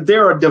that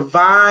there are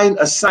divine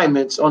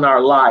assignments on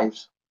our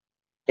lives.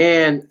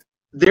 And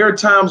there are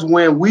times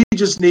when we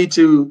just need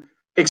to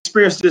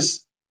experience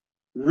this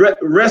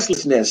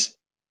restlessness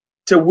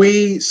till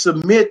we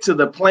submit to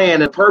the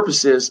plan and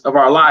purposes of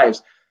our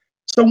lives.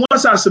 So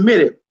once I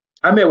submitted,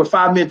 I met with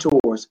 5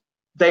 mentors.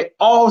 They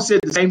all said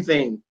the same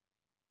thing.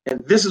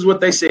 And this is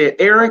what they said: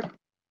 Eric,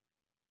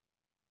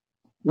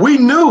 we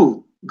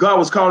knew God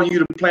was calling you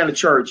to plant a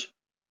church.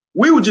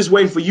 We were just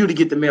waiting for you to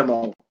get the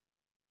memo.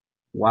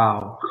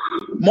 Wow.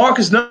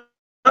 Marcus, none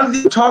of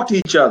them talk to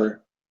each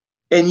other.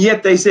 And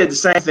yet they said the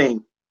same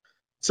thing.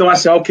 So I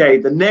said, okay,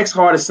 the next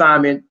hard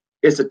assignment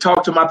is to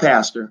talk to my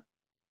pastor.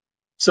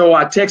 So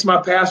I text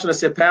my pastor and I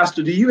said,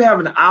 Pastor, do you have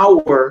an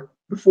hour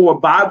before a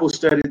Bible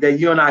study that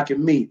you and I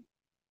can meet?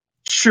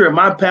 Sure.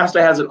 My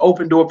pastor has an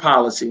open door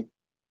policy.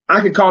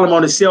 I can call him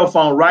on his cell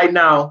phone right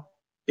now.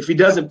 If he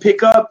doesn't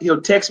pick up,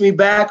 he'll text me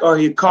back or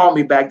he'll call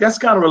me back. That's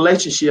the kind of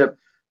relationship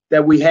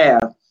that we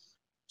have.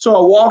 So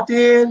I walked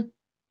in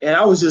and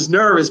I was just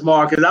nervous,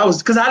 Mark,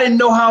 because I didn't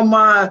know how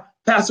my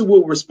pastor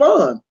would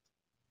respond.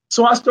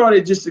 So I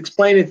started just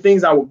explaining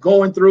things I was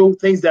going through,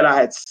 things that I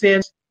had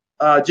sensed,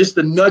 just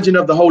the nudging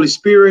of the Holy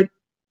Spirit,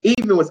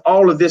 even with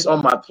all of this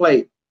on my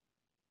plate.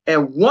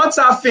 And once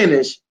I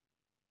finished,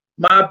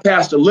 my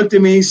pastor looked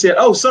at me and he said,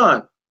 oh,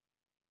 son,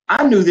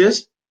 I knew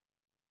this.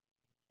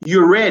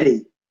 You're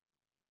ready.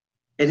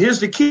 And here's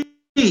the key.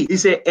 He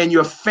said, and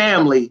your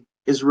family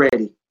is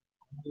ready.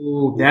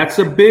 Ooh, that's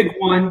a big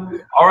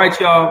one. All right,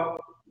 y'all.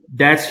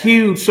 That's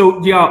huge.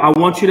 So,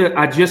 y'all,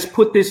 I just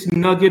put this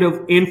nugget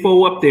of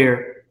info up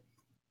there.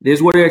 This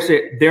is what I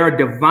said. There are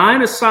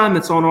divine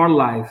assignments on our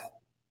life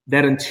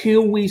that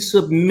until we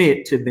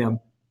submit to them,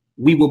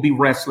 we will be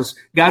restless.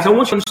 Guys, I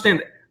want you to understand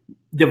that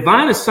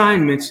divine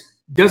assignments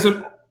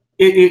doesn't,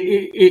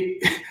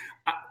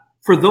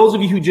 for those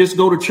of you who just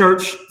go to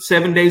church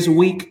 7 days a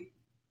week,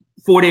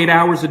 48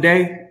 hours a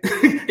day,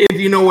 if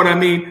you know what I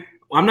mean.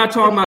 I'm not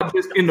talking about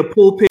just in the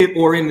pulpit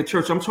or in the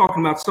church. I'm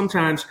talking about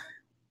sometimes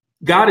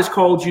God has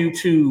called you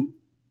to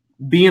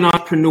be an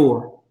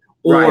entrepreneur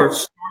or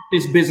start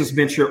this business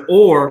venture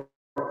or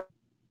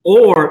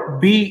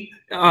be,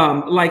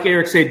 like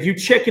Eric said, you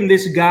checking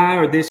this guy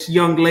or this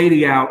young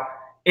lady out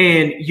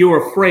and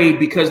you're afraid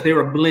because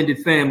they're a blended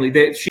family,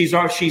 that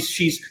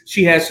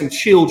she has some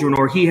children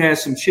or he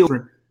has some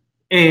children.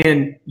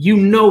 And you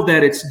know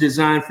that it's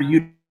designed for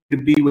you to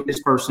be with this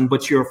person,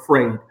 but you're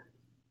afraid.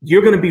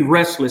 You're going to be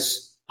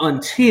restless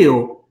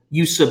until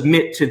you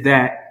submit to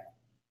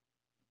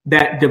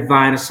that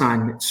divine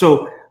assignment.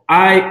 So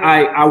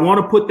I want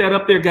to put that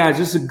up there, guys.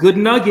 This is a good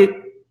nugget.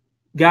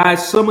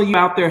 Guys, some of you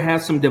out there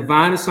have some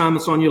divine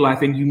assignments on your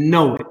life and you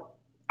know it.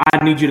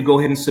 I need you to go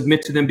ahead and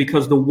submit to them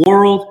because the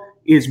world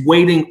is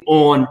waiting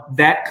on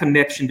that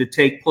connection to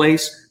take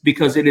place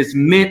because it is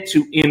meant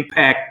to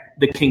impact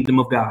the kingdom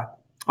of God.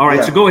 All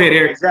right, so go ahead,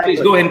 Eric. Exactly.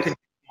 Please go ahead and continue.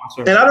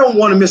 And I don't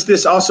want to miss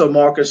this also,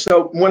 Marcus.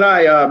 So when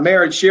I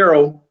married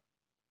Cheryl,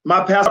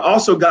 my pastor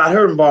also got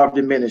her involved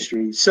in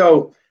ministry.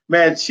 So,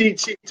 man, she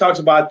talks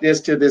about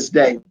this to this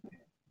day.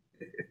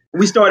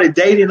 We started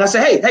dating. I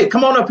said, hey,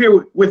 come on up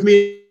here with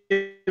me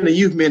in the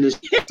youth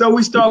ministry. So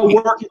we started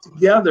working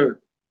together.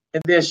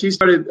 And then she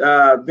started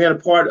being a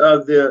part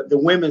of the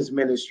women's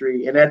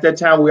ministry. And at that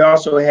time, we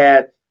also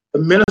had the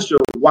minister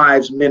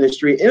wives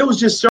ministry. And it was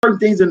just certain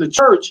things in the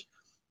church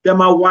that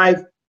my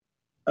wife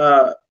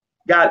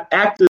got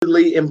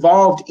actively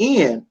involved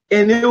in.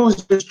 And it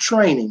was just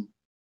training,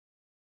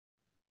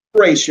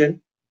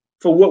 preparation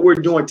for what we're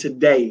doing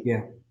today.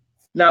 Yeah.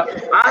 Now,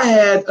 if I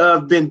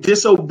had been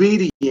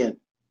disobedient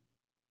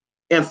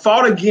and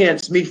fought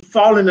against me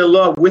falling in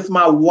love with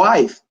my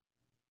wife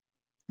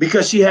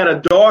because she had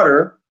a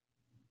daughter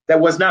that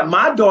was not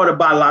my daughter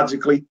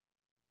biologically,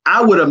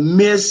 I would have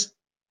missed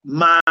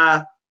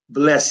my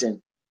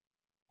blessing.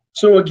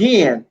 So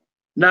again,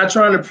 not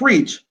trying to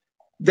preach.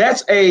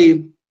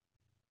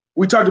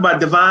 We talked about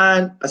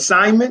divine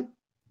assignment,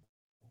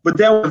 but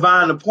that was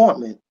divine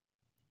appointment.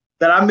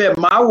 That I met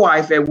my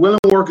wife at Willing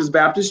Workers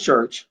Baptist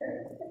Church.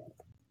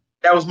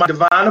 That was my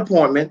divine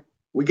appointment.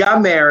 We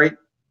got married.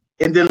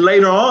 And then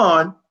later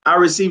on, I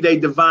received a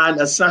divine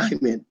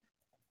assignment.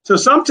 So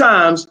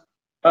sometimes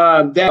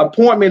that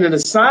appointment and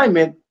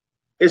assignment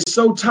is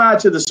so tied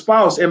to the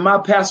spouse. And my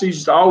pastor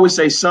used to always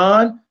say,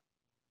 son,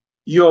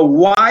 your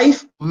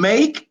wife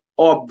make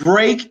or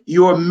break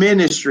your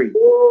ministry.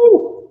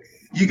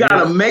 You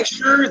got to make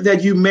sure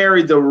that you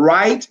marry the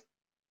right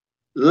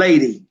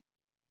lady.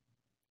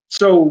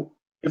 So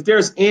if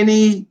there's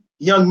any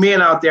young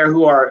men out there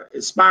who are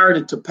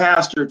aspiring to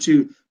pastor,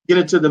 to get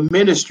into the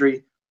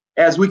ministry,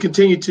 as we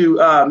continue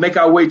to make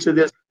our way to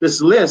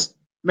this list,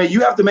 man,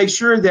 you have to make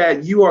sure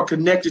that you are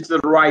connected to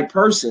the right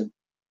person,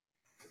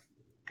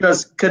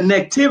 because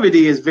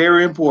connectivity is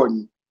very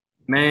important.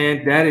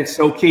 Man, that is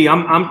so key.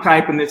 I'm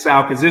typing this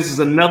out because this is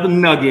another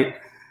nugget.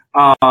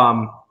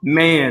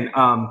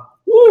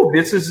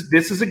 This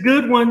is a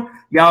good one.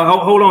 Y'all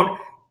hold on.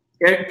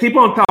 Keep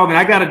on talking.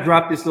 I got to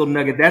drop this little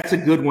nugget. That's a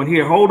good one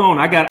here. Hold on.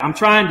 I'm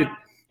trying to,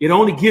 it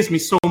only gives me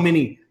so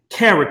many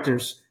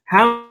characters.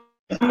 How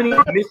many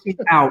are missing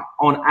out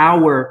on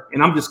our,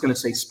 and I'm just going to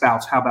say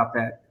spouse. How about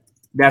that?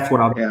 That's what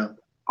I'll do.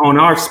 On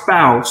our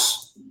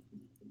spouse,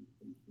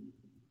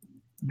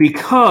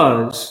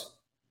 because,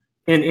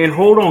 And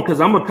hold on, because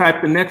I'm gonna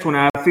type the next one.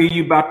 I feel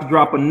you about to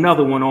drop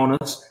another one on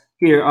us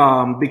here,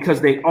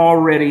 because they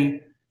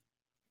already.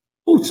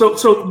 Oh,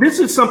 so this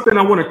is something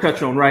I want to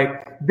touch on,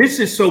 right? This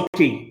is so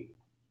key.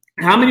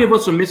 How many of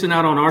us are missing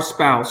out on our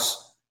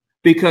spouse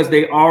because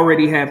they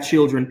already have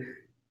children?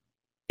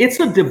 It's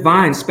a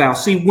divine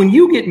spouse. See, when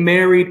you get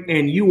married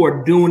and you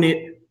are doing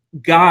it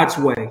God's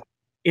way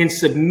and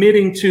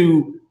submitting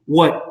to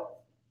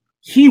what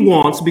he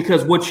wants,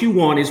 because what you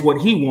want is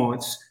what he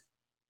wants,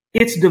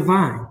 it's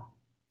divine.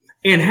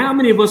 And how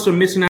many of us are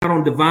missing out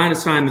on divine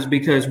assignments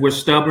because we're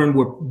stubborn,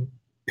 we're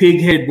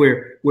pig-headed,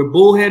 we're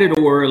bullheaded,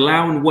 or we're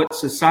allowing what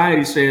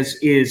society says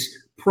is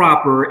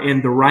proper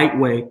and the right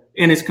way,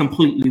 and it's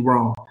completely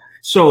wrong.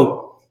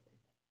 So,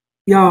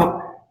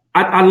 y'all,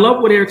 I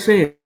love what Eric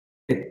said.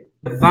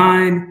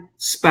 Divine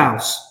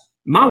spouse.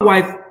 My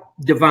wife,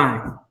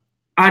 divine.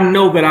 I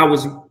know that I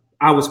was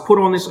put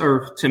on this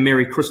earth to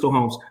marry Crystal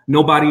Holmes,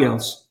 nobody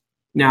else.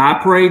 Now,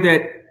 I pray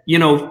that,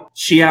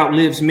 she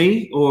outlives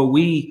me, or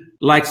we,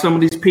 like some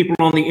of these people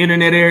on the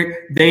internet,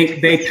 Eric,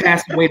 they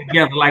pass away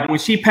together. Like when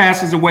she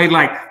passes away,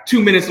 like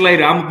 2 minutes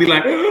later, I'm gonna be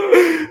like,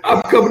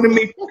 I'm coming to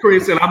meet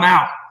Chris and I'm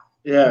out.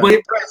 Yeah.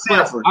 But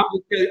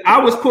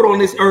I was put on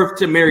this earth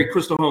to marry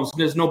Crystal Holmes.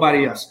 There's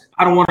nobody else.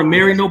 I don't want to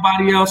marry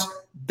nobody else.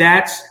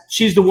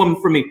 She's the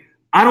woman for me.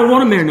 I don't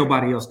want to marry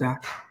nobody else,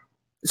 Doc.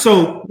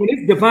 So when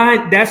it's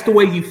divine, that's the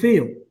way you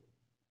feel.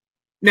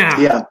 Now,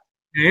 yeah.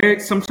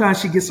 Eric, sometimes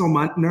she gets on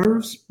my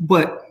nerves,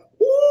 but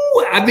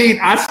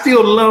I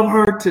still love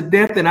her to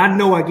death, and I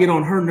know I get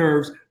on her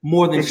nerves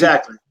more than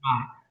exactly.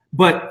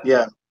 But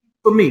yeah,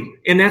 for me,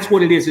 and that's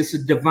what it is. It's a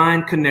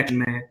divine connection,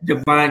 man.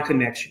 Divine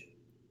connection.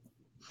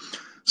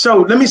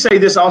 So let me say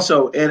this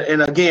also,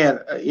 and again,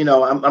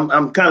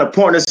 I'm kind of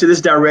pointing us to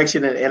this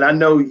direction, and I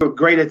know you're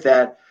great at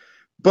that.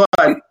 But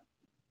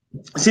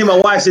see, my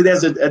wife said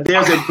there's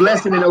a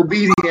blessing in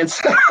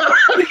obedience.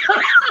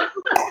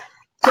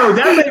 So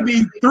that may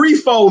be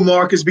threefold,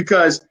 Marcus,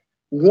 because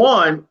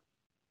one,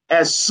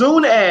 as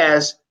soon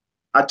as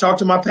I talked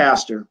to my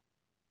pastor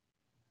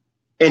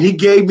and he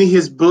gave me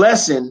his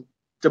blessing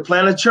to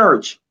plant a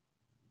church,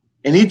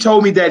 and he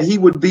told me that he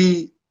would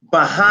be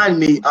behind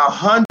me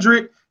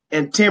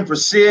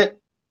 110%.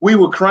 We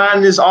were crying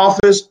in his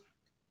office.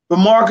 But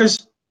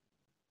Marcus,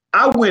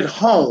 I went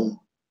home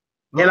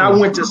and I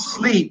went to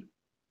sleep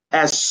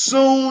as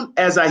soon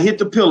as I hit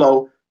the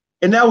pillow.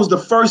 And that was the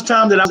first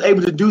time that I was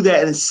able to do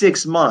that in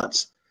 6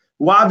 months.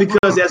 Why?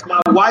 Because as my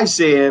wife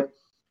said,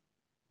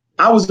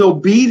 I was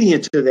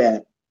obedient to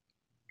that.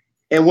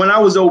 And when I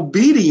was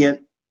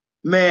obedient,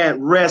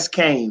 man, rest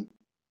came.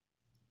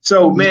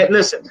 So, man,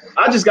 listen,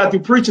 I just got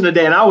through preaching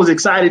today and I was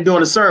excited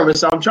doing a sermon.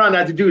 So I'm trying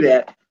not to do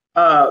that.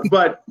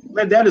 But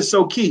man, that is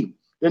so key.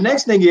 The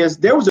next thing is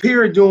there was a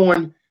period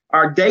during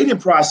our dating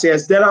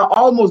process that I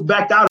almost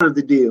backed out of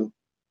the deal.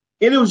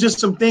 And it was just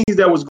some things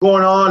that was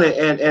going on,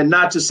 and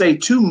not to say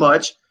too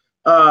much,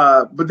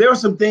 but there were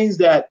some things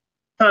that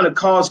kind of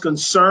caused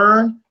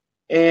concern,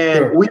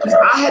 and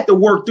I had to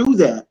work through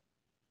that.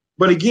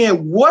 But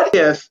again, what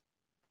if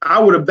I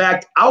would have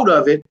backed out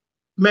of it?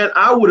 Man,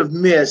 I would have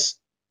missed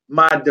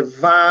my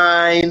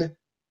divine,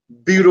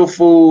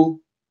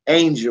 beautiful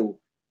angel.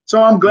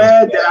 So I'm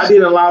glad that I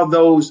didn't allow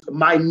those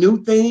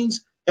minute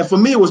things. And for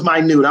me, it was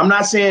minute. I'm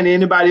not saying to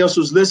anybody else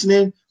who's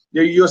listening,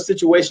 your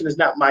situation is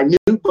not minute,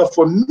 but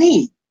for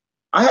me,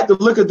 I had to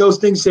look at those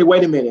things and say,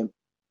 wait a minute,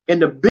 in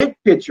the big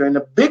picture, in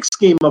the big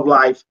scheme of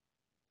life,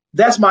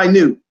 that's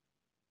minute,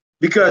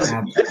 because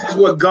this is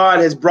what God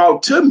has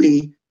brought to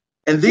me.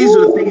 And these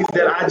are the things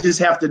that I just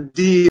have to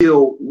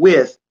deal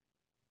with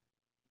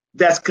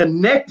that's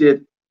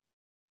connected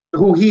to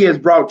who he has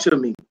brought to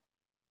me.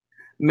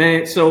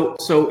 Man, so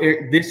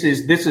Eric, this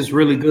is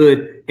really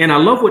good. And I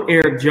love what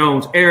Eric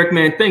Jones, Eric,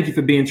 man, thank you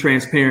for being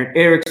transparent.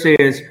 Eric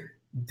says,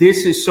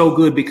 this is so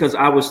good because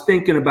I was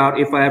thinking about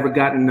if I ever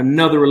got in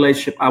another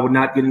relationship, I would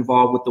not get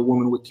involved with the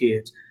woman with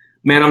kids.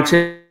 Man, I'm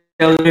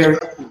telling you,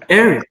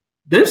 Eric,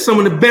 there's some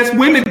of the best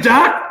women,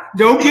 Doc.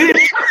 Don't get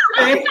it.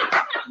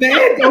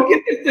 Man, don't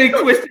get this thing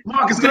twisted.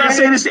 Marcus, can I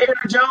say this to Eric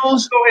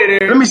Jones? Go ahead,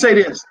 Eric. Let me say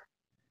this.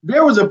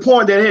 There was a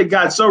point that it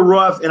got so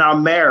rough in our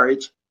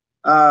marriage.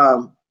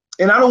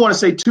 And I don't want to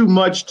say too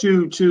much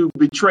to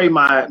betray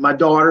my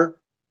daughter,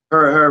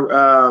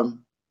 her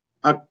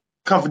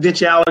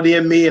confidentiality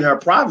in me and her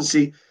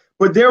privacy.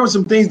 But there were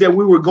some things that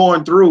we were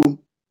going through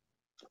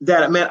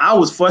that, man, I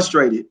was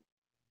frustrated.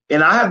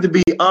 And I have to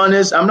be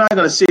honest. I'm not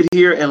going to sit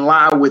here and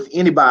lie with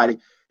anybody.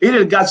 It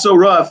had got so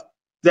rough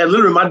that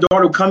literally my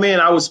daughter would come in,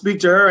 I would speak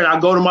to her, and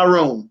I'd go to my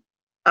room.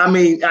 I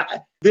mean,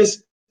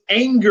 this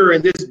anger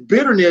and this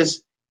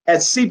bitterness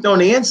had seeped on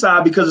the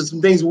inside because of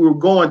some things we were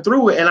going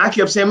through. And I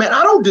kept saying, man,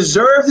 I don't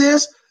deserve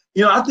this.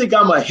 I think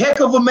I'm a heck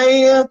of a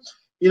man.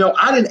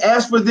 I didn't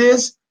ask for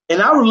this. And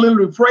I would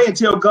literally pray and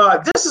tell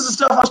God, this is the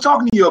stuff I was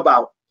talking to you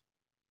about.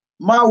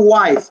 My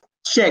wife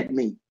checked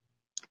me.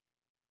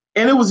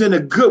 And it was in a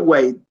good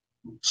way.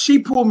 She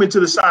pulled me to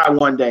the side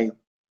one day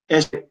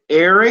and said,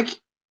 Eric,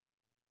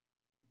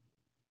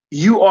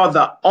 you are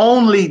the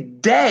only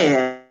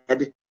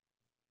dad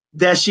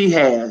that she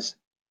has.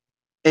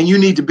 and you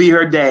need to be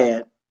her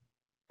dad.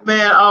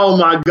 Man, oh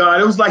my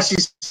God. It was like she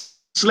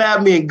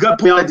slapped me and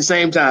gut me at the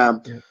same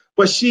time. Yeah.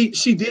 But she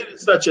did it in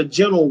such a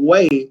gentle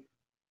way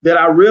that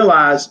I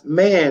realized,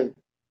 man,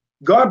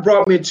 God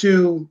brought me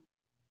to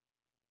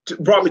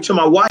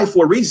my wife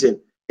for a reason.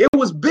 It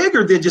was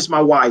bigger than just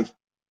my wife.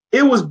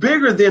 It was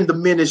bigger than the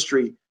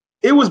ministry.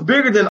 It was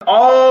bigger than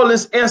all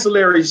this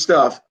ancillary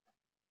stuff.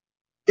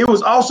 It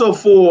was also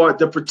for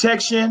the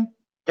protection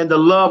and the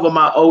love of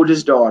my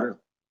oldest daughter.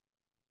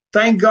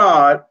 Thank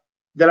God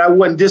that I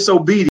wasn't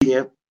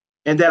disobedient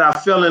and that I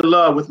fell in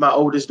love with my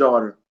oldest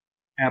daughter.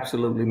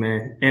 Absolutely,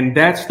 man. And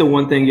that's the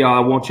one thing, y'all, I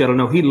want y'all to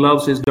know. He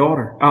loves his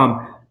daughter.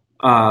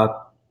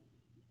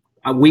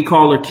 We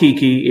call her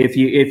Kiki. If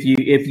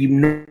you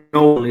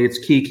know, it's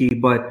Kiki,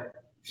 but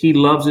he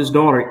loves his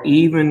daughter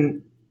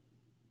even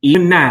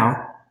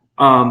now.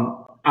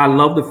 I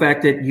love the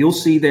fact that you'll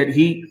see that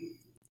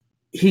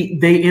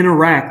they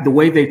interact, the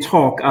way they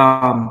talk,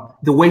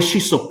 the way she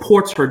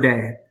supports her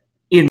dad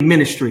in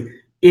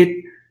ministry.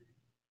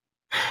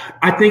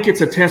 I think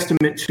it's a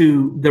testament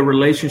to the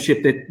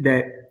relationship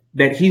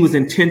that he was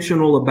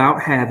intentional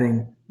about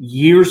having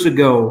years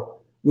ago.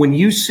 When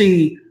you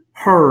see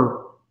her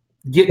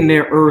getting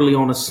there early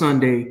on a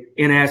Sunday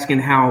and asking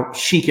how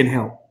she can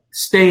help,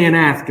 staying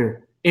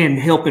after and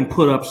helping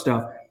put up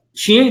stuff.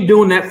 She ain't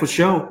doing that for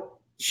show.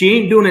 She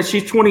ain't doing that.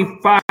 She's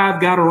 25,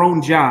 got her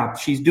own job.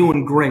 She's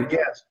doing great.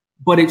 Yes.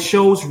 But it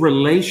shows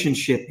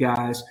relationship,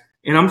 guys.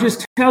 And I'm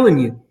just telling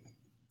you,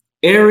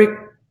 Eric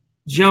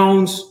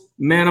Jones,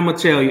 man, I'm going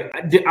to tell you,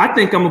 I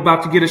think I'm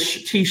about to get a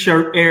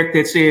T-shirt, Eric,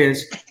 that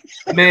says,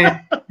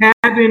 man,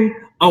 having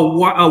a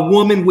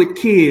woman with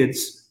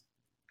kids.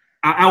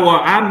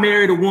 I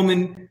married a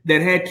woman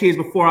that had kids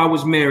before I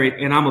was married,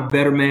 and I'm a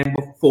better man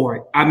for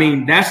it. I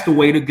mean, that's the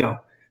way to go.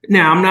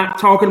 Now, I'm not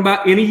talking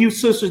about any of you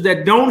sisters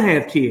that don't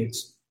have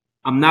kids.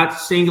 I'm not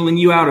singling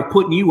you out or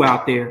putting you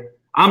out there.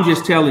 I'm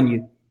just telling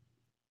you,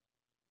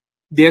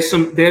 there's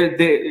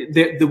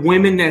the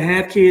women that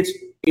have kids.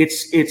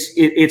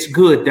 It's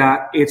good,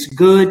 Doc. It's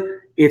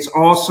good. It's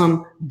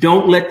awesome.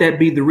 Don't let that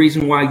be the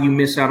reason why you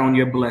miss out on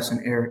your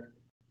blessing, Eric.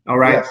 All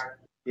right.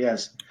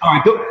 Yes. All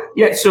right.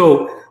 Yeah.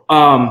 So,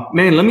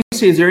 man, let me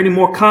see. Is there any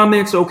more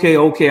comments?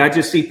 Okay. I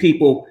just see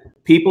people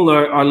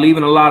are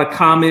leaving a lot of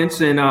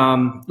comments, and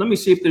let me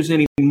see if there's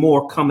any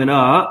more coming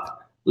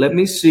up. Let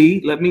me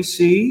see.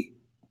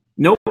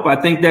 Nope. I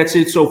think that's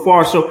it so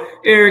far. So,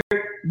 Eric,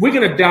 we're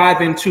going to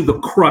dive into the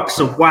crux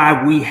of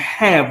why we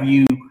have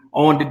you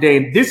on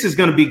today. This is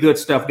going to be good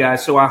stuff,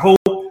 guys. So I hope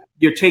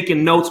you're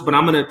taking notes, but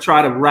I'm going to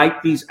try to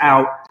write these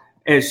out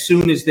as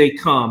soon as they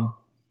come.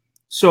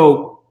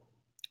 So,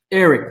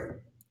 Eric,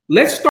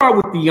 let's start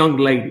with the young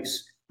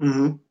ladies.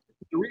 Mm-hmm.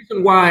 The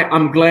reason why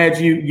I'm glad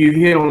you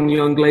hit on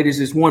young ladies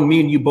is, one,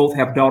 me and you both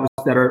have daughters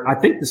that are, I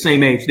think, the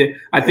same age.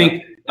 I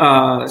think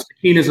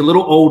Sakina's a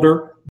little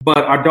older,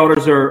 but our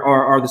daughters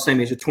are the same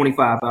age, at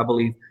 25, I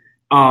believe.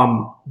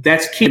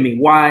 That's key to me.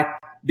 Why?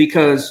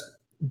 Because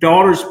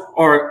daughters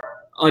are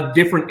a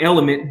different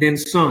element than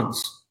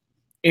sons.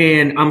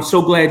 And I'm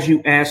so glad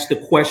you asked the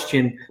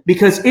question,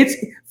 because it's,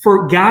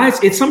 for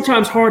guys, it's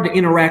sometimes hard to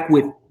interact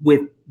with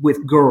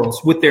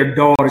girls, with their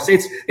daughters.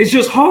 It's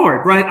just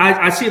hard, right?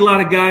 I see a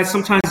lot of guys,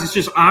 sometimes it's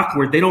just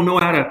awkward. They don't know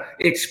how to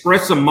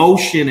express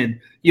emotion. And,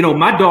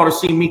 my daughter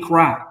seen me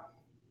cry.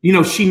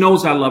 She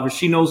knows I love her.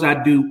 She knows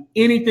I'd do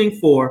anything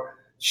for her.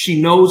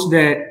 She knows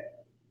that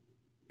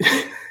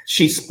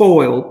she's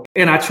spoiled,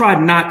 and I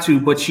tried not to,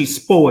 but she's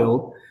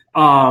spoiled.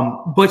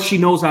 But she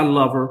knows I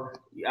love her,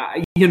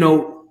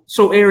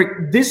 So,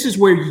 Eric, this is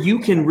where you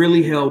can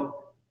really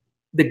help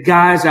the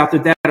guys out there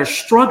that are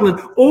struggling,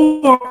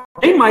 or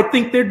they might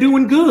think they're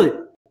doing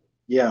good.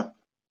 Yeah.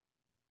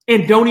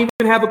 And don't even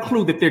have a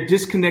clue that they're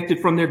disconnected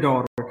from their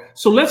daughter.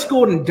 So let's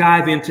go ahead and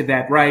dive into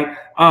that, right?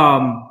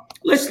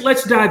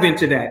 Let's dive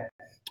into that.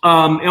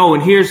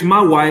 And here's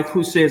my wife,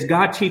 who says,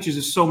 God teaches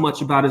us so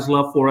much about his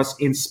love for us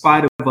in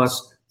spite of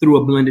us through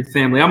a blended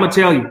family. I'm going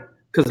to tell you,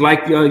 because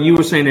like you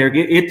were saying, Eric,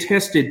 it's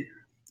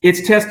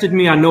tested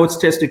me. I know it's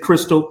tested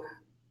Crystal.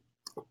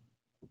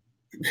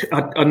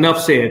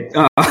 Enough said.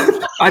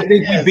 I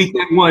think you beat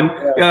that one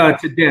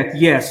to death.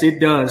 Yes, it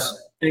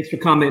does. Thanks for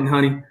commenting,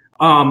 honey.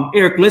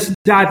 Eric, let's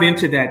dive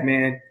into that,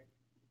 man.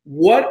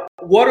 What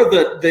are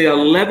the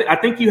 11? I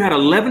think you had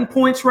 11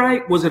 points,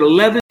 right? Was it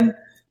 11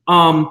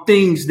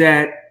 things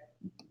that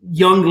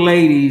young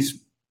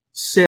ladies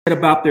said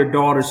about their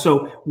daughters?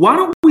 So why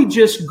don't we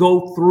just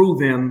go through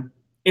them,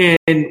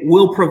 and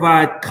we'll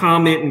provide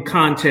comment and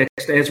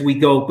context as we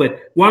go. But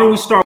why don't we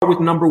start with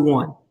number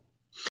one?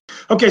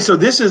 Okay, so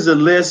this is a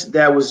list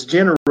that was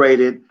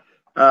generated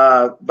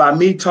by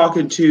me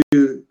talking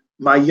to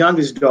my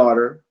youngest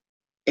daughter,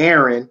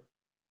 Erin,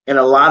 and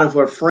a lot of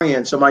her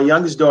friends. So my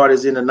youngest daughter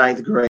is in the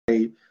 9th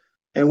grade.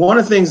 And one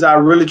of the things I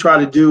really try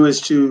to do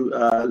is to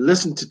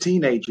listen to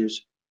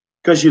teenagers,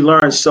 because you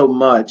learn so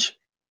much.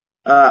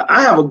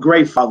 I have a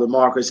great father,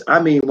 Marcus.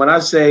 I mean, when I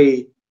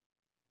say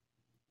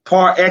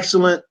par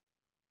excellent,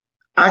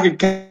 I could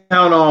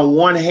count on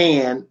one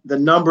hand the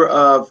number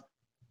of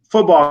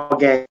football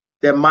games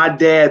that my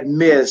dad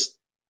missed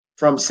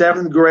from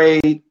 7th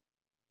grade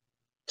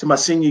to my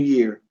senior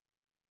year.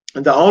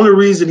 And the only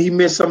reason he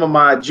missed some of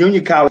my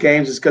junior college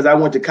games is because I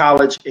went to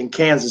college in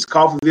Kansas,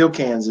 Coffeyville,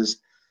 Kansas.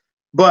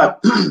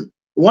 But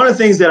one of the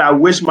things that I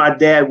wish my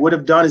dad would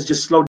have done is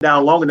just slow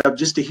down long enough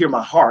just to hear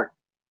my heart.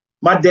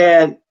 My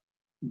dad,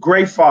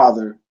 great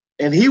father,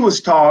 and he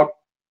was taught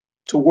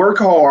to work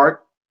hard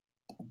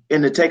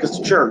and to take us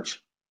to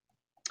church.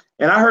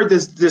 And I heard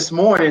this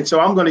morning,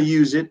 so I'm going to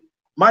use it.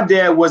 My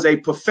dad was a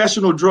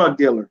professional drug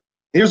dealer.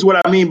 Here's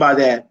what I mean by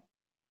that.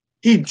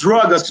 He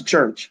drug us to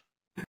church.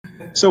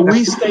 So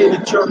we stayed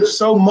at church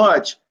so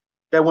much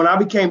that when I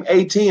became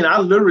 18, I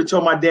literally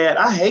told my dad,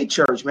 I hate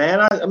church,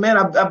 man.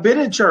 I've been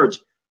in church.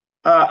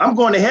 I'm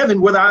going to heaven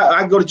whether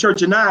I go to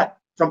church or not,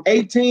 from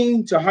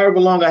 18 to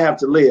however long I have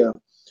to live.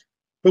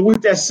 But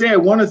with that said,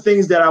 one of the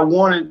things that I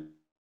wanted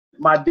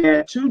my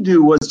dad to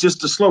do was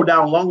just to slow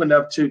down long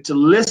enough to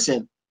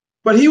listen.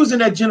 But he was in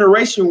that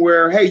generation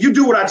where, hey, you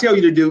do what I tell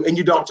you to do and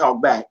you don't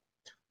talk back.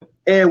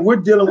 And we're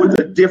dealing with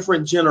a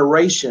different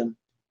generation.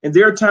 And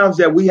there are times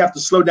that we have to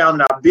slow down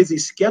in our busy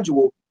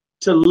schedule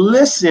to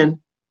listen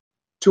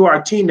to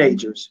our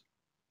teenagers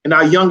and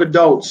our young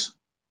adults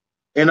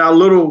and our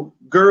little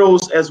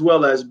girls as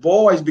well as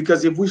boys,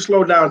 because if we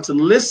slow down to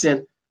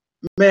listen,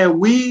 man,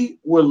 we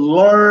will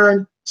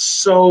learn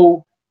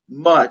so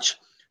much.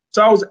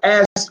 So I was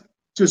asked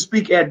to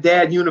speak at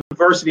Dad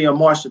University on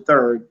March the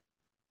 3rd.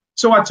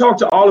 So I talked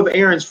to all of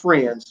Aaron's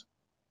friends.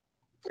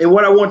 And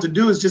what I want to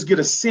do is just get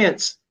a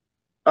sense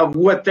of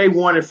what they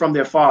wanted from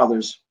their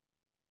fathers.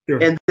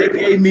 Sure. And they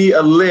gave me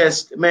a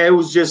list. Man, it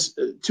was just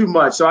too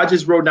much. So I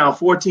just wrote down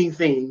 14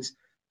 things,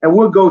 and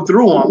we'll go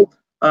through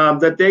them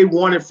that they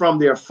wanted from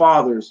their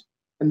fathers.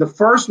 And the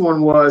first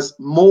one was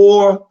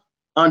more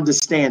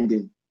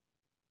understanding.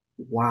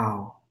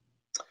 Wow.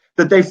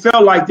 That they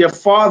felt like their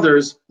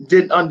fathers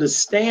didn't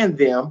understand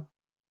them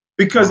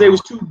because they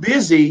was too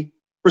busy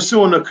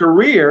pursuing a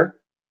career,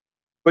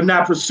 but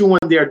not pursuing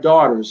their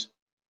daughters.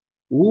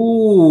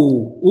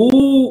 Ooh,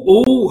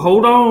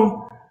 hold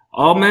on.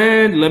 Oh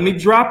man, let me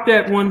drop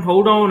that one.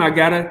 Hold on. I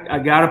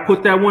gotta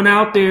put that one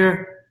out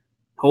there.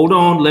 Hold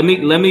on. Let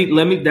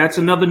me, that's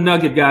another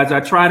nugget, guys. I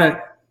try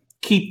to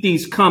keep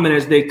these coming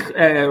as they,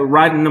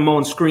 writing them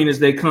on screen as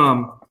they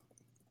come.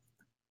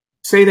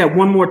 Say that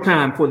one more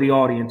time for the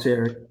audience,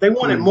 Eric. They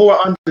wanted more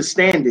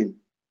understanding,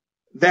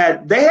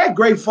 that they had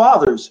great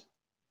fathers,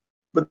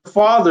 but the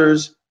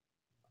fathers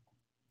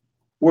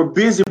were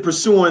busy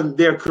pursuing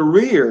their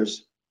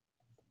careers,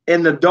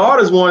 and the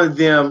daughters wanted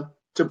them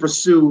to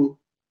pursue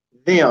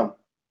them.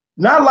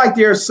 Not like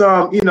there's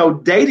some,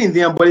 dating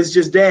them, but it's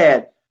just,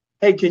 Dad,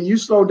 hey, can you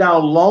slow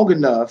down long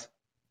enough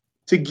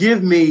to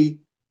give me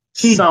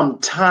some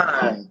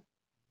time,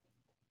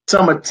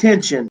 some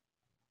attention?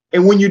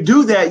 And when you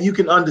do that, you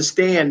can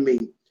understand me.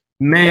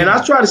 Man. And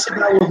I try to sit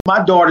down with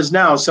my daughters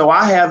now. So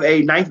I have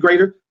a 9th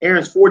grader.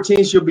 Aaron's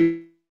 14. She'll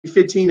be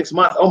 15 next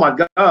month. Oh, my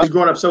God. She's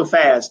growing up so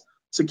fast.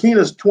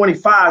 Sakina's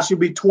 25. She'll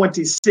be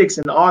 26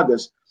 in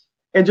August.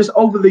 And just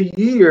over the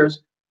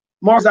years,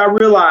 Marcus, I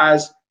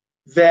realized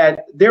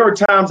that there were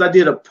times I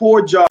did a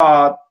poor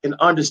job in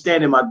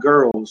understanding my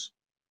girls.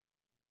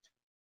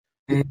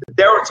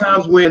 There were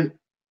times when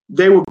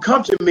they would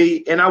come to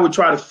me and I would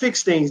try to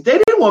fix things. They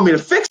didn't want me to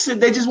fix it.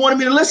 They just wanted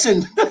me to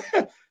listen.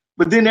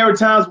 But then there were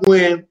times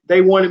when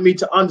they wanted me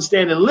to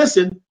understand and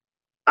listen.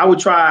 I would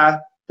try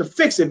to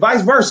fix it,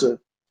 vice versa.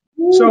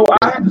 So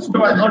I had to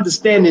start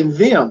understanding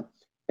them.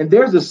 And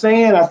there's a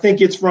saying, I think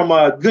it's from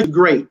Good to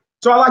Great.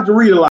 So I like to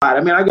read a lot. I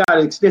mean, I got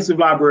an extensive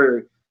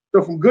library.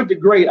 So from Good to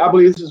Great, I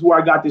believe this is where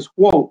I got this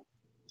quote: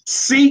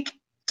 seek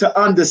to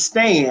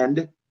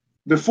understand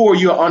before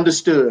you're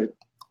understood.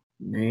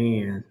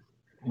 Man.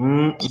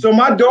 So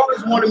my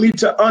daughters wanted me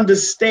to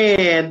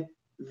understand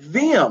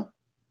them.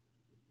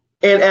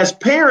 And as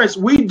parents,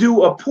 we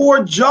do a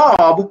poor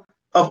job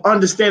of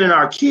understanding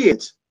our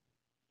kids.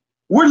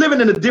 We're living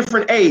in a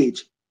different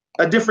age,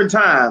 a different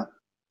time,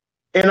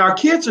 and our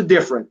kids are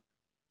different.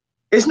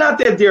 It's not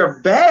that they're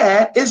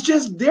bad, it's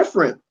just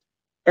different.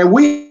 And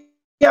we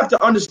have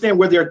to understand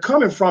where they're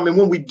coming from. And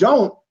when we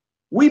don't,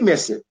 we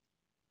miss it.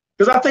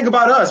 Because I think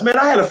about us, man,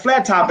 I had a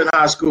flat top in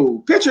high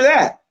school. Picture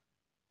that.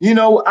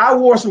 I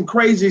wore some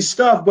crazy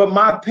stuff, but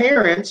my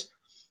parents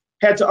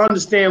had to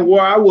understand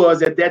where I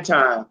was at that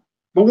time.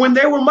 But when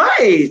they were my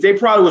age, they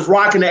probably was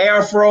rocking the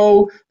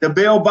afro, the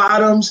bell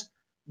bottoms.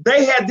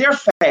 They had their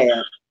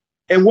fad.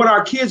 And what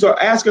our kids are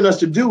asking us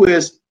to do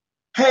is,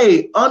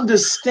 hey,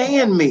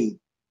 understand me.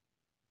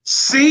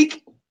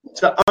 Seek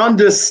to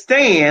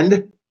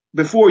understand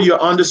before you're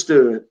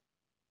understood.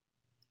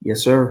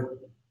 Yes, sir.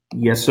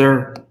 Yes,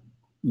 sir.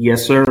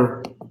 Yes,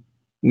 sir.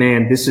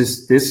 Man, this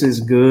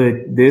is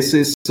good. This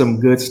is some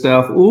good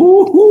stuff.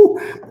 Ooh.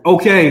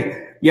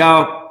 Okay,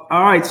 y'all.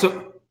 All right.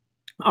 So,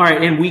 all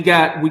right. And we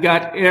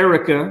got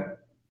Erica.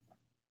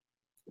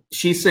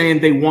 She's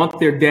saying they want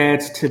their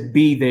dads to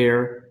be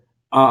there.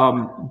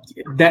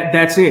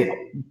 That's it.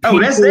 Oh,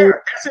 that's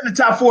there. That's in the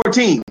top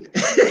 14.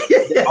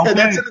 Okay.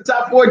 That's in the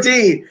top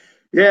 14.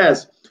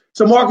 Yes.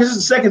 So, Marcus, this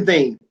is the second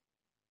thing.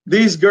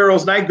 these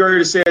girls, ninth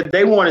graders, said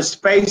they wanted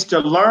space to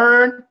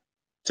learn,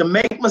 to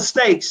make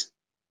mistakes,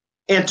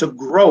 and to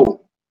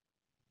grow.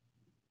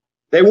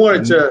 They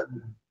wanted to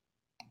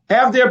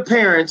have their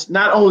parents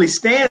not only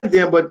stand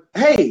them, but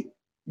hey,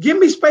 give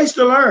me space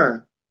to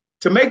learn,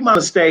 to make my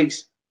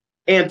mistakes,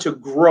 and to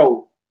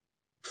grow.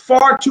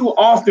 Far too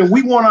often,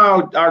 we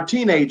want our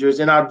teenagers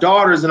and our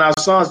daughters and our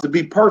sons to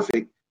be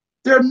perfect.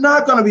 They're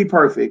not going to be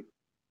perfect.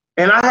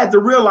 And I had to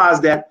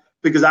realize that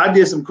because I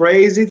did some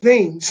crazy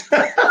things.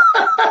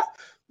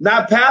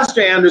 Not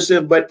Pastor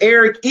Anderson, but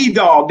Eric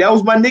E-Dog. That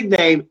was my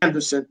nickname,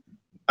 Anderson.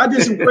 I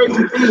did some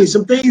crazy things,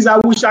 some things I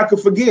wish I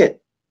could forget.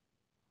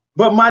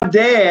 But my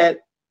dad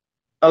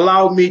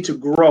allowed me to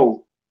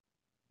grow.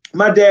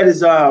 My dad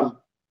is, so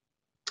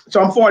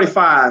I'm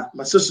 45.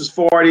 My sister's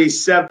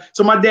 47.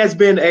 So my dad's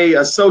been an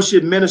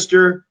associate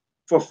minister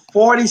for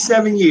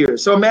 47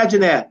 years. So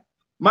imagine that.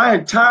 My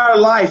entire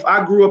life,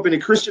 I grew up in a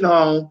Christian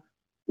home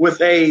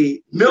with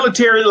a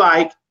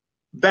military-like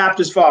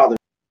Baptist father.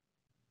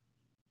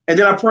 And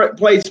then I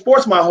played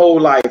sports my whole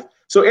life.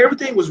 So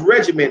everything was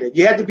regimented.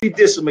 You had to be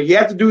disciplined. You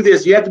had to do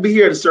this. You had to be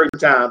here at a certain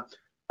time.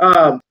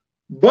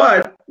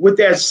 But with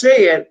that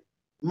said,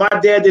 my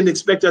dad didn't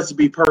expect us to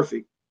be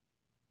perfect.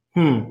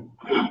 And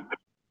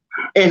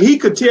he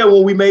could tell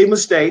when we made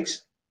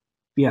mistakes.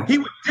 Yeah. He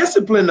would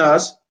discipline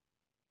us,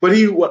 but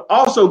he would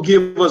also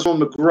give us room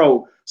to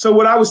grow. So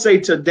what I would say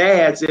to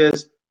dads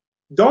is,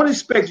 don't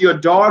expect your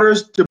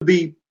daughters to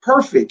be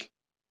perfect.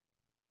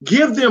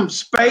 Give them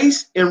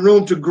space and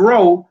room to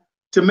grow,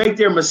 to make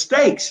their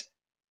mistakes,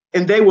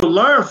 and they will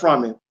learn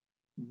from it.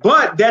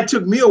 But that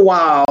took me a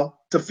while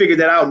to figure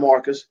that out,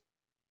 Marcus.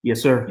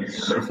 Yes, sir. Yes,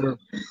 sir.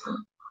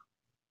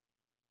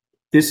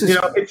 This is,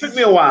 it took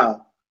me a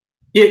while.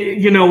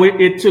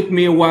 It took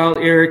me a while,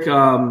 Eric.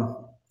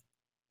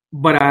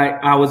 But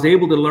I was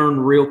able to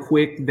learn real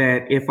quick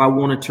that if I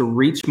wanted to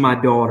reach my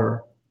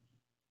daughter,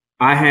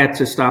 I had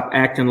to stop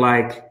acting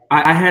like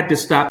I had to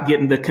stop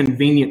getting the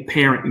convenient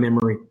parent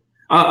memory.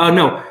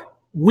 No,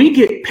 we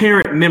get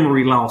parent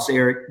memory loss,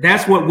 Eric.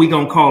 That's what we're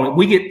going to call it.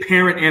 We get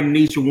parent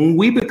amnesia. When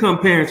we become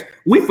parents,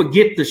 we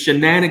forget the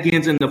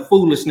shenanigans and the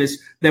foolishness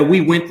that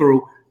we went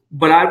through.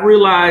 But I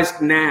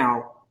realized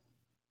now,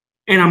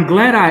 and I'm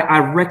glad I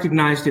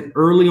recognized it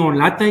early on.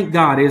 And I thank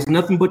God, it's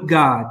nothing but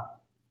God.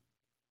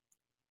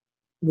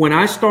 When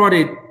I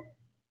started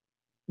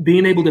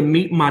being able to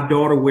meet my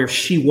daughter where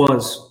she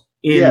was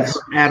in her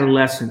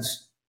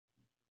adolescence,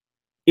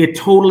 it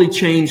totally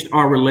changed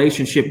our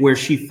relationship, where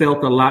she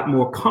felt a lot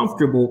more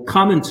comfortable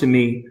coming to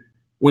me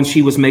when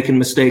she was making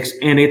mistakes.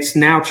 And it's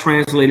now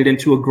translated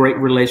into a great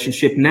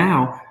relationship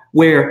now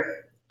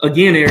where,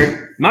 again,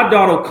 Eric, my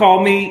daughter will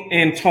call me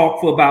and talk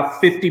for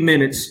about 50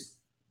 minutes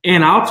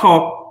and I'll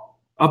talk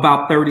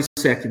about 30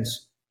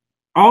 seconds.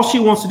 All she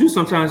wants to do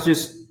sometimes is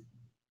just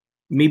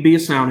me be a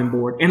sounding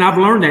board. And I've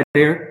learned that,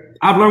 Eric.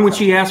 I've learned when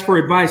she asks for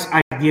advice,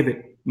 I give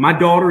it. My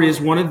daughter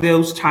is one of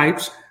those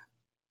types.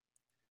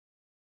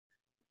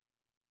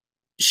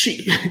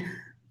 She'll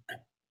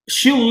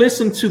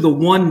listen to the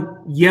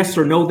one yes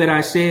or no that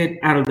I said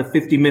out of the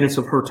 50 minutes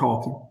of her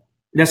talking.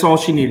 That's all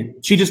she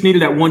needed. She just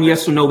needed that one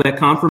yes or no, that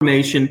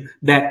confirmation,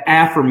 that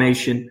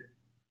affirmation.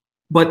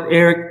 But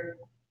Eric,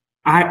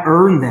 I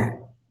earned that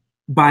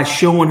by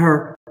showing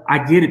her, I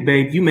get it,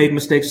 babe. You made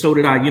mistakes. So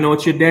did I. You know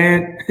what, your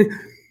dad?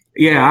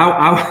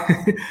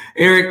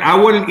 Eric, I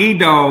wasn't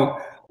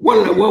E-Dog.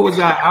 What was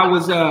I? I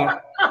was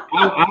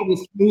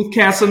Smooth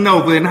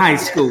Casanova in high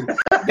school.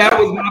 That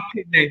was my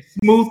nickname,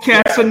 Smooth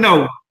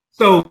Casanova.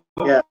 So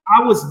I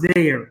was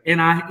there,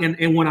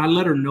 and when I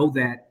let her know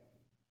that,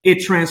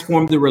 it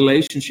transformed the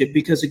relationship,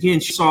 because again,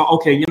 she saw,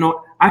 okay,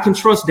 I can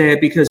trust Dad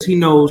because he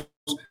knows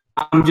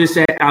I'm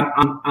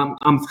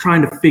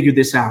trying to figure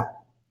this out.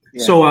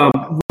 Yeah. So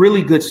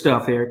really good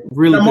stuff, Eric.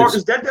 Really now, good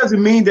Marcus, that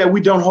doesn't mean that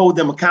we don't hold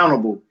them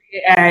accountable.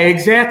 Yeah,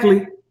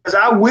 exactly. Because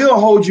I will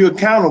hold you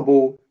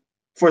accountable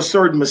for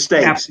certain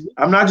mistakes. Absolutely.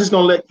 I'm not just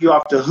going to let you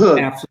off the hook.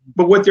 Absolutely.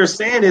 But what they're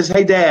saying is,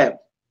 hey, Dad,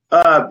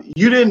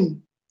 you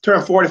didn't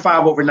turn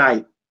 45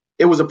 overnight.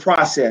 It was a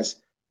process.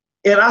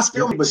 And I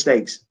still make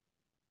mistakes.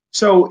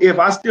 So if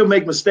I still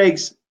make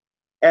mistakes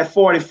at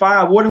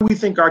 45, what do we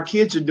think our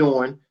kids are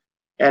doing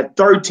at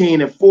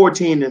 13 and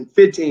 14 and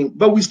 15?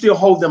 But we still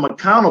hold them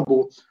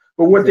accountable.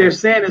 But what they're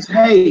saying is,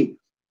 hey,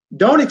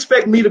 don't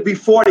expect me to be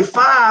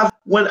 45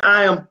 when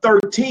I am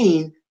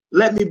 13.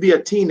 Let me be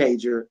a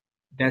teenager.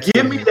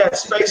 Give me that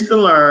space to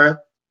learn.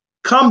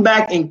 Come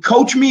back and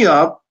coach me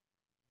up.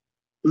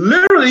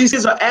 Literally, these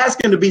kids are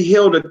asking to be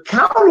held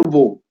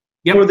accountable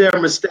for their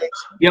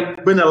mistakes.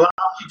 But allow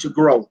me to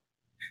grow.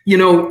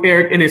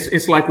 Eric, and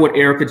it's like what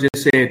Erica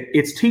just said.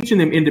 It's teaching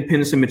them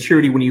independence and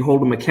maturity when you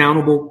hold them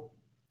accountable.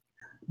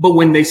 But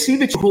when they see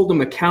that you hold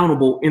them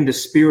accountable in the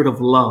spirit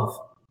of love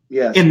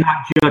and not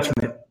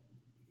judgment,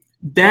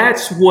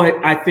 that's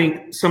what I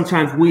think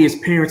sometimes we as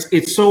parents,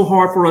 it's so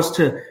hard for us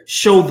to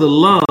show the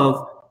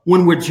love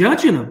when we're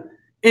judging them.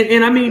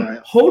 And I mean,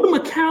 hold them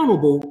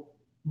accountable,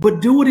 but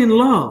do it in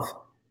love.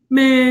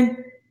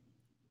 Man,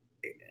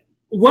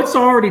 what's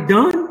already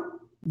done,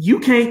 you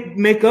can't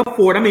make up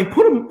for it. I mean,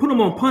 put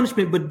them on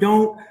punishment, but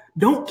don't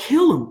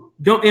kill them.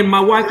 Don't. And my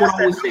wife would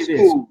always say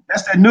this.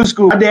 That's that new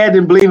school. My dad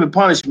didn't believe in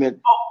punishment.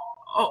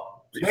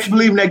 They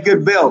believe in that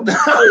good belt.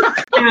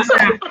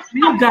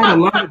 Camille got a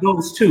lot of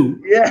those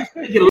too. Yeah,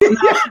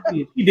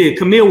 she did.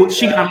 Camille,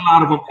 she got a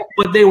lot of them,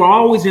 but they were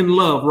always in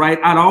love, right?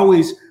 I'd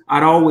always.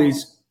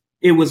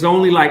 It was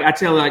only like I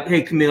tell her, like,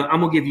 "Hey, Camille,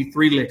 I'm gonna give you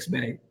 3 licks,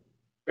 babe."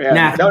 Yeah.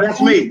 Now, no,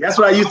 that's me. That's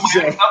what I used to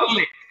say.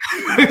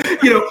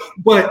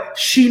 But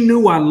she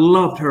knew I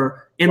loved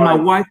her, and my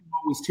wife would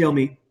always tell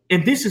me,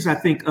 and this is, I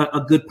think,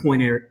 a good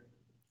point, Eric.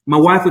 My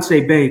wife would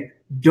say, "Babe,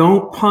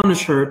 don't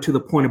punish her to the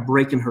point of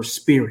breaking her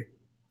spirit.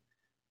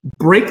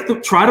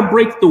 Try to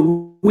break the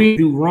we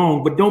do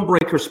wrong, but don't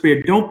break her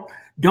spirit. Don't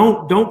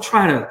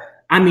try to,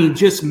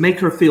 just make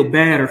her feel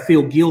bad or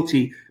feel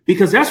guilty,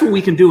 because that's what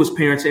we can do as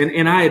parents.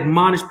 And I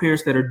admonish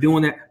parents that are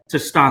doing that to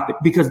stop it,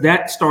 because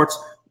that starts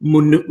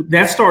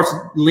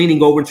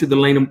leaning over into the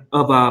lane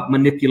of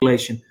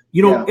manipulation.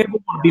 You don't ever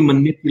want to be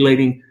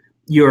manipulating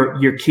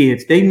your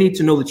kids. They need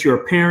to know that you're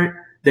a parent,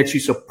 that you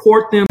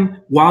support them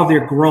while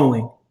they're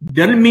growing.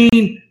 Doesn't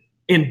mean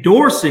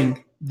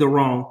endorsing the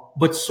wrong,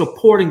 but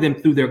supporting them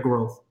through their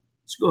growth.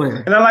 So go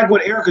ahead. And I like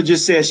what Erica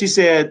just said. She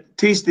said,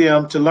 teach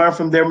them to learn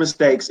from their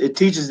mistakes. It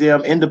teaches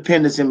them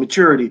independence and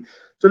maturity.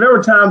 So there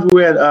were times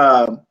when,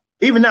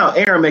 even now,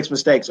 Aaron makes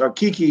mistakes, or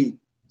Kiki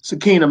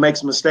Sakina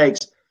makes mistakes.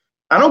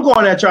 I don't go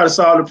in there and try to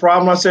solve the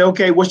problem. I say,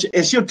 okay,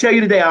 and she'll tell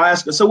you today. I'll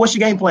ask her, so what's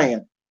your game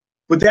plan?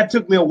 But that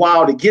took me a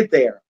while to get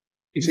there.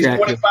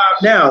 Exactly. She's 25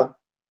 now,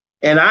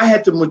 and I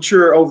had to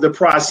mature over the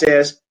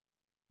process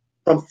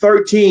from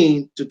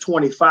 13 to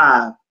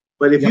 25.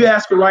 But if you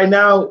ask her right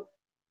now,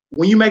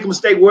 when you make a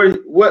mistake,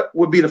 what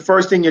would be the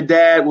first thing your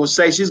dad will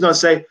say? She's going to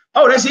say,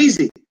 oh, that's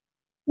easy.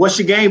 What's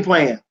your game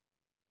plan?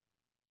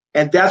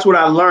 And that's what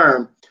I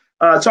learned.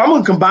 So I'm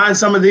going to combine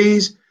some of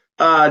these.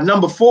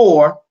 Number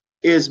 4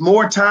 is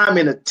more time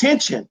and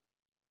attention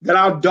that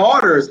our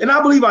daughters, and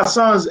I believe our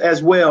sons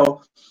as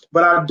well,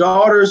 but our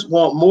daughters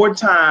want more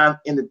time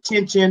and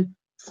attention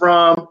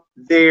from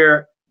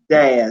their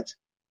dads.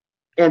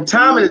 And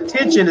time and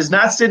attention is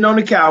not sitting on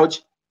the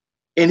couch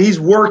and he's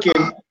working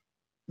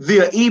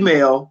via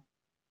email,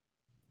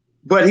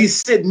 but he's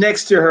sitting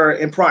next to her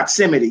in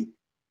proximity.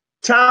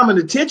 Time and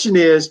attention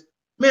is,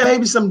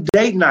 maybe some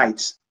date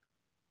nights,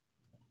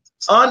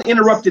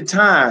 uninterrupted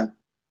time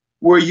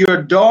where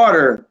your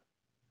daughter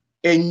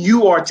and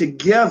you are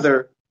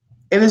together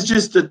and it's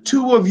just the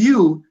two of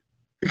you,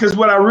 because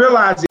what I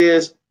realize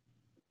is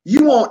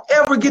you won't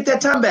ever get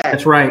that time back.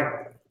 That's right.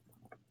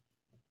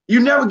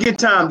 You never get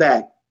time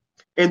back.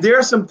 And there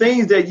are some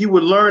things that you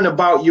would learn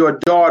about your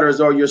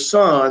daughters or your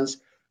sons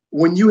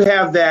when you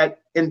have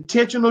that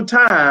intentional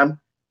time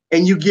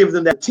and you give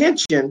them that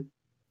attention.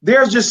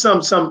 There's just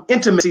some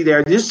intimacy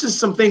there. There's just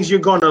some things you're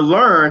going to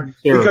learn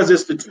because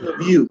it's the two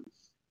of you.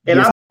 And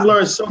I've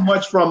learned so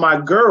much from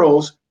my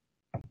girls,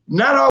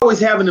 not always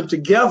having them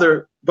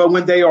together, but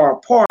when they are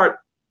apart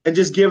and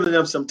just giving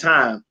them some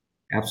time.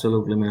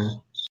 Absolutely,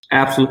 man.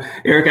 Absolutely.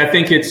 Eric, I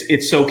think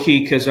it's so key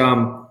because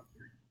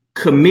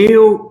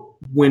Camille,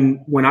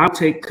 when I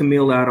take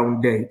Camille out on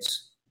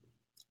dates,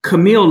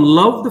 Camille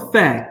loved the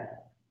fact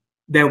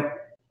that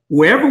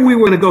wherever we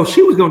were going to go,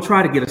 she was going to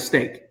try to get a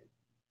steak.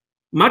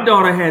 My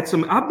daughter had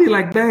some, I'd be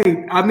like,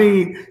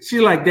 babe, she's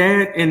like,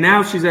 Dad. And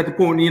now she's at the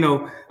point,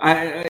 and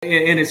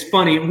it's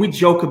funny, we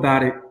joke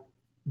about it,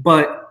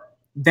 but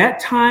that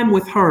time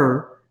with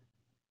her,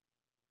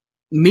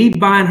 me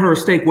buying her a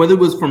steak, whether it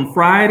was from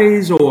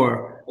Fridays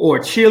or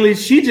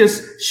Chili's,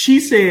 she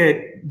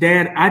said,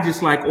 Dad, I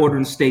just like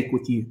ordering steak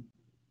with you.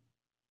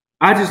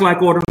 I just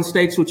like ordering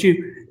steaks with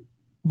you.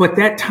 But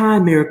that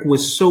time, Eric,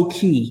 was so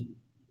key,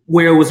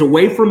 where it was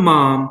away from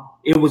mom,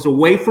 it was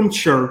away from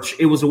church,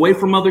 it was away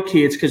from other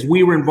kids, because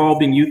we were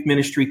involved in youth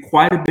ministry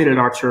quite a bit at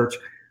our church.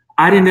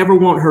 I didn't ever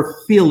want her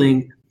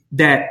feeling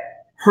that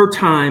her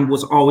time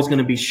was always going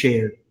to be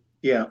shared.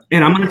 Yeah.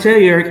 And I'm going to tell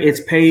you, Eric,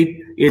 it's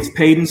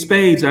paid in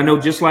spades. I know,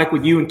 just like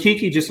with you and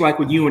Kiki, just like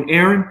with you and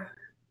Aaron,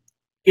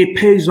 it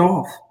pays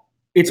off.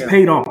 It's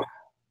paid off.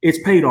 It's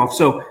paid off.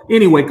 So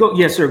anyway,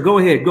 yes, sir. Go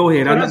ahead.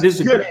 I know this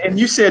is good. And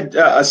you said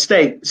a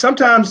steak.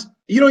 Sometimes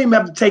you don't even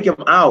have to take him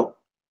out.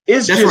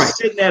 It's just right.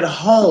 Sitting at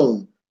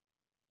home.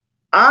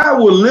 I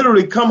will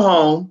literally come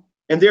home,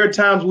 and there are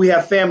times we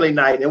have family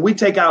night, and we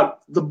take out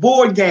the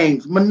board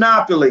games,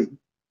 Monopoly,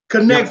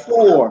 Connect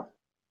Four,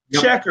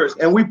 checkers,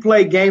 and we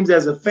play games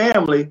as a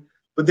family.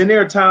 But then there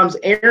are times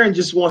Aaron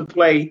just wants to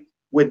play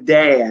with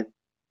Dad.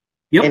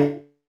 Yep.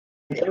 And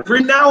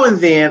every now and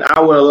then I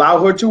will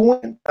allow her to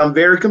win. I'm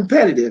very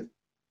competitive,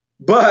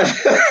 but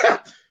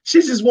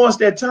she just wants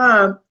that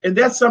time. And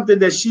that's something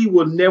that she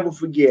will never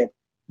forget.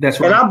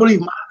 That's right. And I believe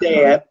my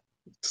dad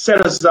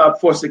set us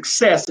up for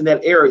success in that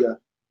area,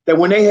 that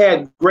when they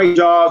had great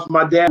jobs,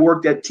 my dad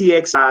worked at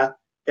TXI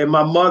and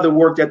my mother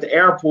worked at the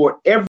airport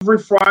every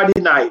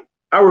Friday night.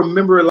 I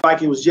remember it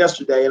like it was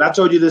yesterday. And I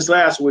told you this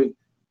last week.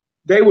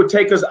 They would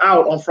take us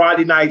out on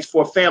Friday nights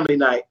for family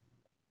night.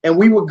 And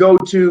we would go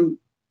to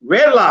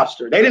Red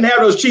Lobster. They didn't have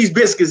those cheese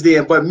biscuits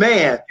then, but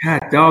man,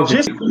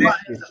 just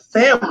as a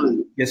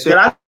family, yes, sir.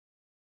 that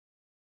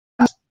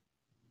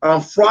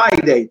on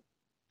Friday,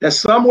 that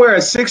somewhere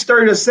at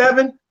 6:30 to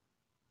 7,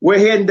 we're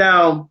heading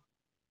down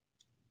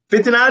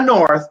 59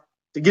 North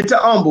to get to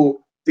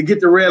Humble to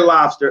get the Red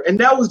Lobster. And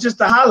that was just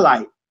the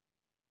highlight.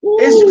 Ooh.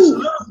 It's just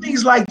little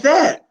things like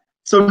that.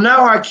 So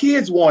now our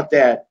kids want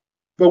that.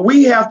 But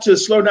we have to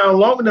slow down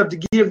long enough to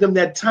give them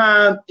that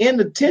time and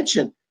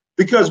attention,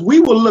 because we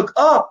will look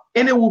up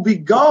and it will be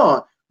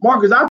gone.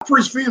 Marcus, I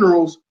preached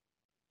funerals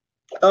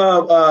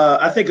of,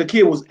 I think a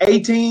kid was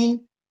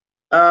 18.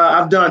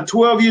 I've done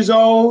 12 years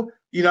old.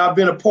 You know, I've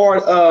been a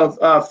part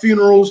of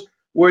funerals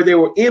where there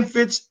were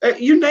infants,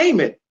 you name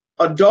it,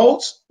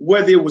 adults,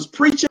 whether it was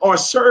preaching or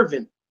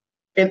serving.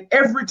 And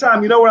every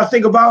time, you know what I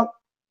think about?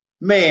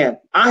 Man,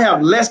 I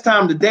have less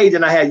time today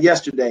than I had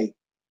yesterday.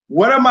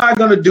 What am I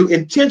going to do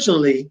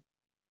intentionally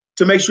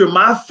to make sure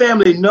my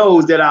family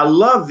knows that I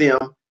love them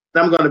and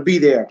I'm going to be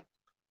there?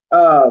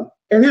 And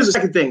here's the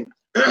second thing.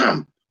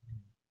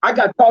 I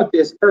got taught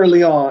this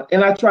early on,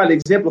 and I try to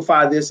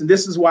exemplify this, and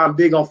this is why I'm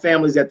big on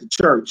families at the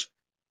church.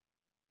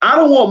 I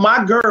don't want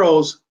my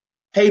girls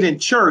hating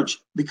church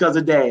because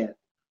of dad.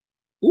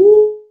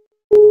 Ooh.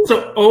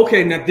 So,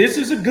 okay, now this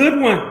is a good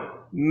one,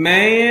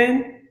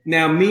 man.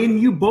 Now, me and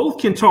you both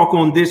can talk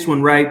on this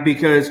one, right?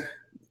 Because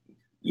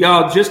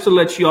y'all, just to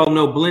let you all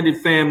know,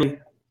 Blended Family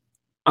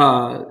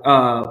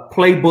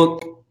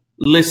Playbook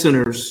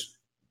listeners,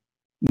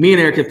 me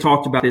and Eric have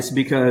talked about this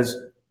because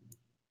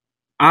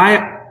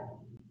I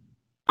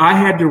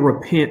had to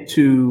repent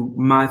to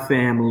my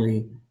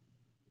family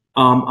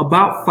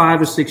about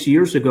 5 or 6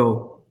 years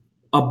ago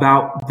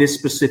about this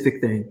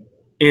specific thing.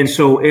 And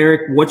so,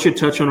 Eric, what you're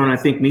touching on, I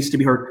think, needs to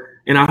be heard.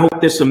 And I hope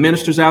there's some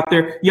ministers out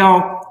there.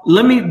 Y'all,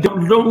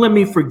 don't let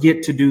me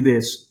forget to do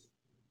this.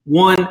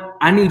 One,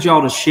 I need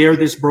y'all to share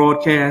this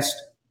broadcast.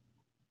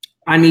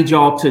 I need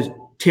y'all to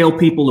tell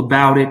people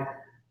about it.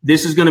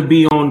 This is going to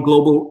be on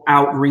Global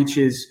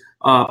Outreach's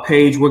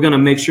page. We're going to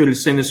make sure to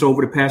send this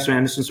over to Pastor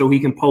Anderson so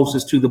he can post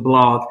this to the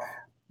blog.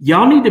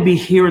 Y'all need to be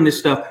hearing this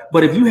stuff.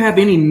 But if you have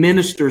any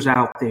ministers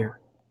out there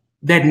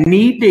that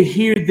need to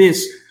hear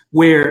this,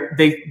 where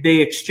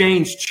they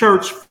exchange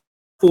church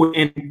for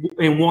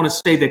and want to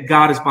say that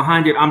God is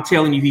behind it, I'm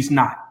telling you, he's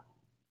not.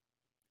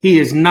 He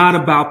is not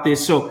about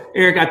this. So,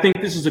 Eric, I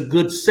think this is a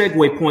good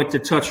segue point to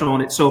touch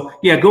on it. So,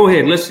 yeah, go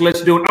ahead. Let's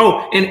do it.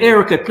 Oh, and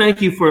Erica, thank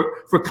you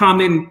for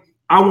commenting.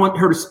 I want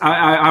her to.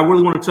 I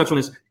really want to touch on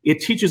this.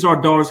 It teaches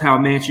our daughters how a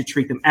man should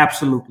treat them.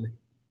 Absolutely.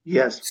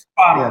 Yes.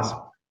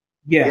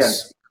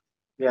 Yes.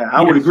 Yeah,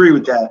 I would agree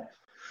with that.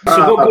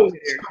 So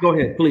go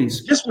ahead,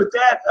 please. Just with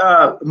that,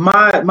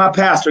 my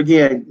pastor,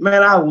 again,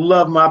 man, I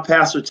love my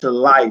pastor to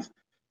life.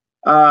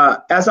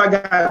 As I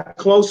got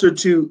closer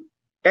to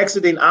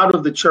exiting out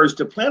of the church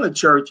to plant a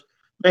church,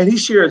 man, he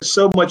shared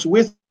so much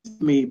with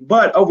me.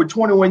 But over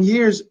 21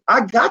 years,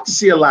 I got to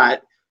see a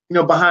lot,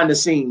 behind the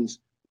scenes.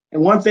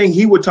 And one thing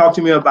he would talk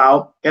to me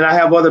about, and I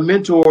have other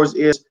mentors,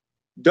 is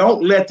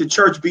don't let the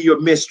church be your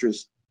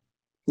mistress.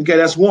 Okay,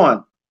 that's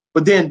one.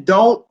 But then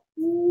don't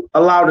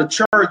allow the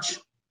church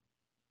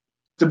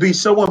to be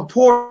so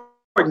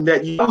important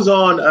that I was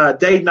on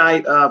date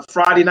night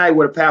Friday night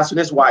with a pastor and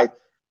his wife.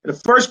 And the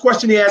first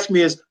question he asked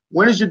me is,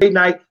 when is your date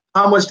night?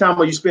 How much time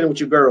are you spending with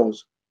your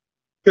girls?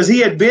 Because he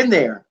had been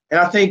there. And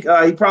I think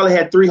he probably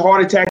had 3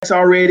 heart attacks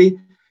already. And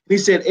he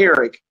said,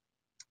 Eric,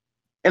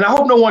 and I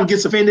hope no one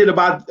gets offended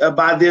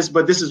about this,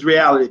 but this is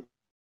reality.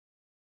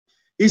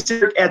 He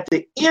said, at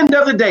the end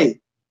of the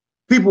day,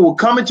 people will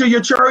come into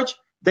your church.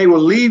 They will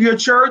leave your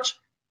church.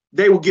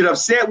 They will get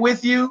upset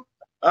with you.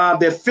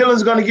 Their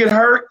feelings are going to get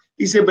hurt.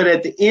 He said, but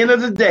at the end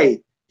of the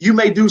day, you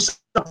may do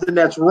something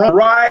that's wrong,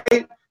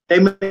 right? They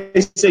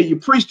may say you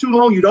preach too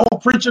long, you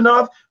don't preach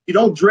enough, you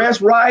don't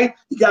dress right,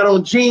 you got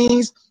on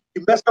jeans,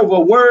 you messed over a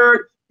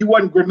word, you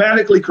wasn't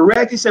grammatically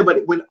correct. He said,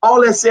 but when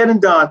all that's said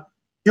and done,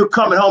 you're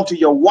coming home to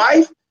your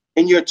wife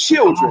and your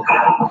children.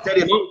 That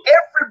if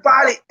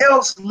everybody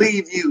else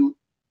leave you,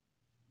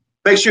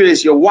 make sure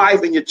it's your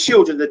wife and your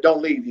children that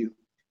don't leave you.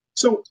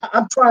 So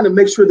I'm trying to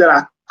make sure that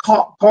I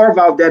carve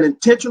out that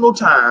intentional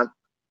time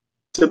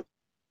to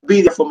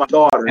be there for my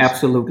daughters.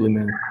 Absolutely,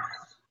 man.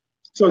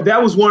 So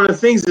that was one of the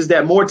things, is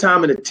that more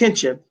time and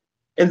attention.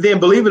 And then,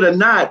 believe it or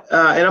not,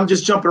 and I'm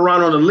just jumping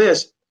around on the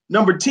list,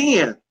 number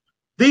 10,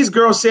 these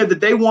girls said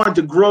that they wanted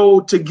to grow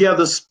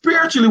together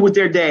spiritually with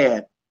their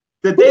dad,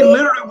 that they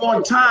literally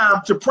want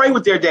time to pray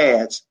with their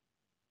dads.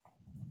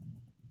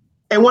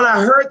 And when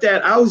I heard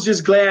that, I was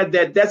just glad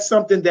that that's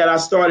something that I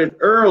started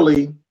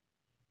early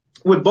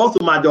with both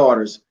of my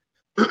daughters.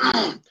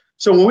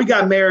 So when we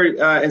got married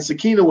and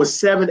Sakina was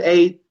 7,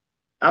 8,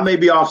 I may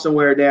be off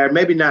somewhere there,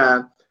 maybe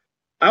 9.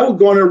 I would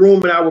go in her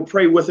room and I would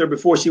pray with her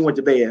before she went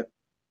to bed.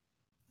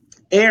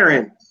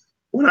 Aaron,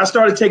 when I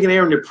started taking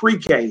Aaron to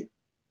pre-K,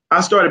 I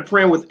started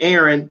praying with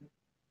Aaron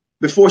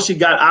before she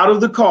got out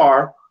of the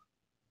car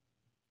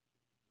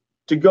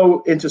to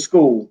go into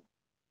school.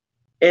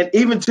 And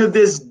even to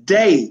this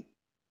day,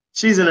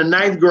 she's in the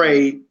 9th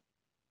grade.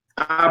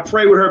 I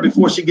pray with her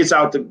before she gets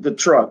out the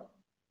truck.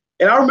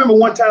 And I remember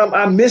one time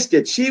I missed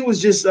it. She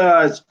was just,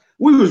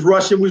 we was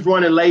rushing, we was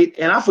running late,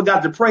 and I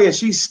forgot to pray, and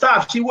she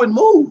stopped. She wouldn't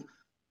move.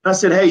 I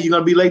said, hey, you're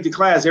going to be late to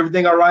class.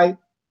 Everything all right?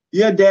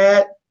 Yeah,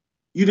 Dad,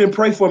 you didn't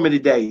pray for me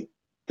today.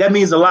 That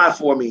means a lot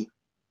for me.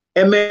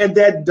 And man,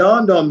 that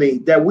dawned on me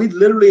that we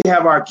literally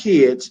have our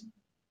kids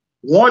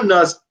wanting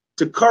us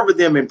to cover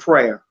them in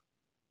prayer.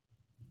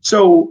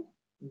 So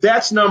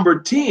that's number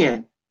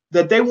 10,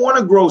 that they want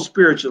to grow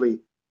spiritually.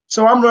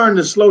 So I'm learning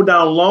to slow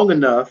down long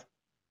enough,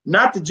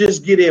 not to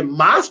just get in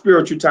my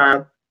spiritual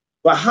time,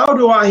 but how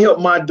do I help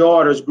my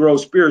daughters grow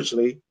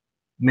spiritually?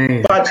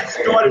 Man. By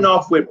starting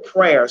off with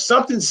prayer,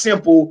 something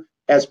simple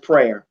as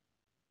prayer.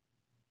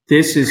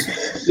 This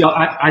is,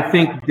 I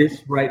think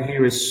this right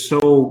here is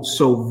so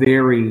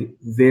very,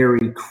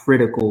 very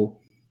critical.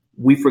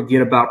 We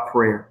forget about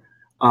prayer.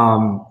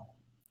 One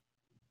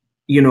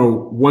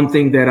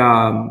thing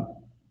that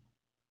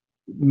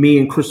me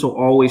and Crystal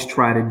always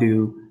try to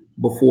do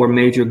before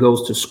Major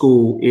goes to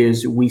school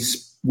is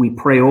we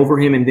pray over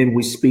him and then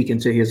we speak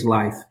into his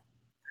life.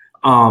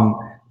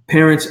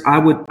 Parents, I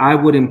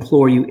would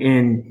implore you,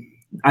 and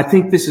I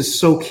think this is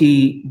so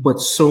key,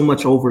 but so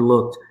much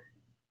overlooked.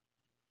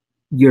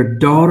 Your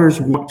daughters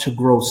want to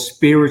grow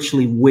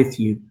spiritually with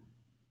you,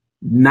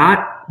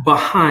 not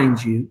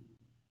behind you,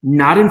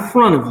 not in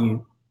front of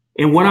you.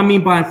 And what I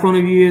mean by in front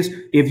of you is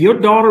if your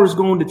daughter is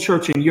going to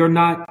church and you're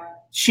not,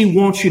 she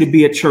wants you to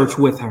be at church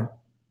with her.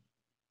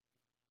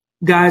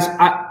 Guys,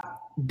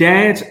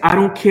 dads, I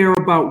don't care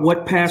about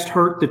what past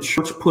hurt the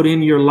church put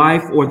in your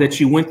life or that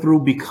you went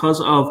through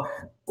because of,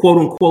 quote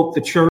unquote,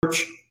 the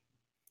church.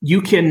 You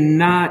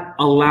cannot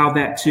allow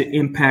that to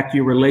impact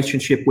your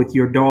relationship with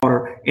your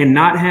daughter, and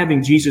not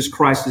having Jesus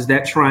Christ as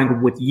that triangle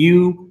with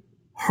you,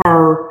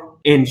 her,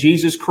 and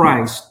Jesus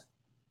Christ.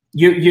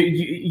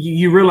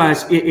 You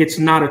realize it's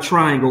not a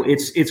triangle.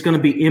 It's going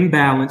to be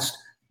imbalanced,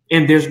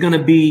 and there's going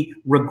to be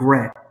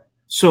regret.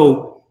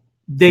 So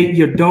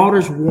your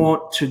daughters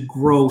want to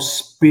grow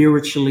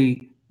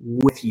spiritually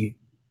with you.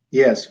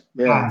 Yes.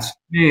 Yeah.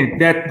 Man,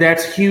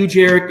 that's huge,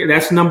 Eric.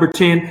 That's number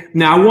 10.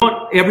 Now, I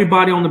want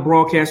everybody on the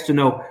broadcast to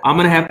know I'm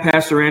going to have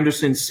Pastor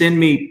Anderson send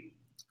me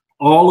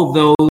all of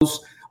those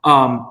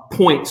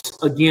points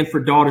again for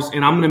daughters,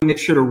 and I'm going to make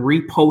sure to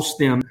repost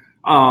them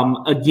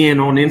again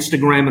on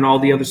Instagram and all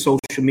the other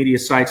social media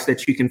sites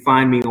that you can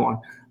find me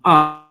on.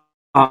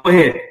 Go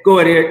ahead,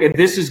 Eric.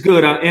 This is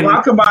good.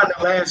 I'll combine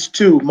the last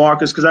two,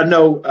 Marcus, because I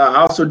know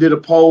I also did a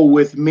poll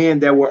with men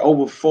that were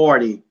over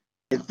 40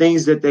 and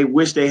things that they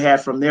wish they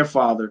had from their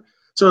father.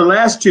 So the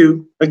last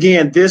two,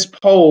 again, this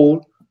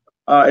poll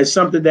is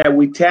something that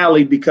we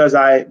tallied because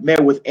I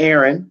met with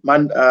Erin, my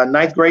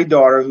ninth grade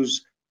daughter,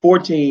 who's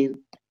 14,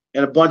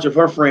 and a bunch of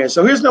her friends.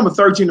 So here's number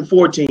 13 and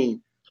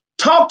 14.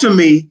 Talk to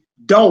me,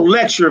 don't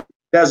lecture.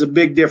 That's a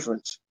big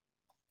difference.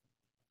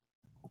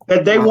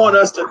 That they want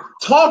us to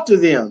talk to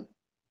them.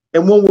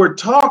 And when we're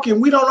talking,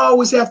 we don't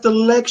always have to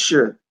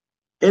lecture.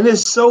 And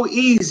it's so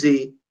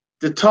easy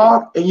to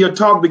talk, and your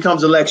talk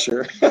becomes a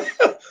lecture.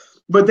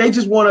 But they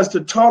just want us to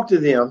talk to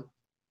them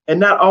and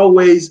not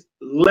always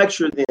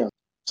lecture them.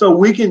 So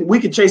we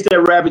can chase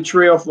that rabbit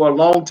trail for a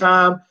long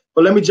time.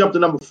 But let me jump to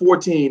number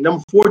 14.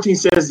 Number 14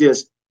 says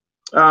this.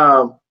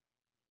 Don't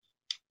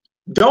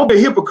be a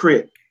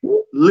hypocrite.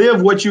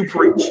 Live what you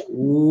preach.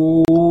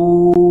 Ooh.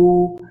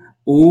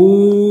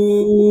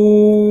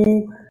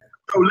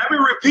 So let me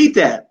repeat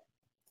that.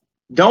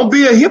 Don't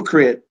be a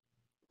hypocrite.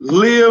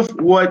 Live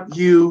what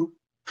you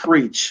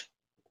preach.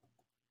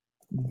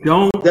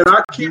 That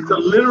our kids are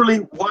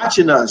literally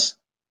watching us.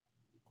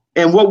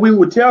 And what we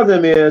would tell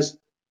them is,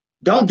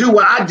 don't do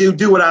what I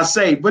do what I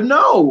say. But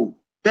no,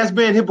 that's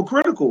being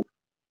hypocritical.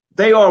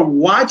 They are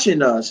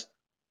watching us,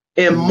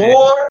 and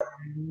more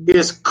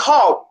is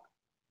caught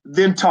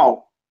than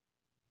taught.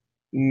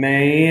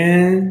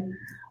 Man.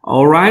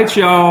 All right,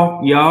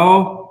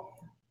 y'all,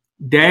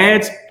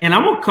 dads, and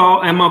I'm gonna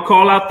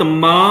call out the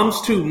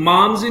moms too,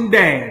 moms and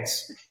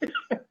dads.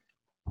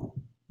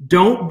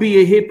 Don't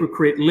be a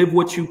hypocrite. Live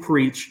what you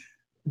preach.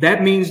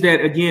 That means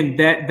that, again,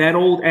 that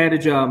old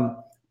adage of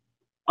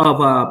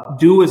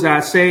do as I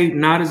say,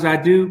 not as I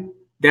do,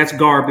 that's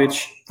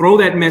garbage. Throw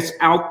that mess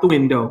out the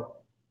window.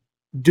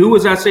 Do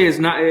as I say is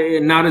not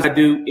as I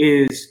do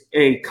is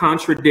a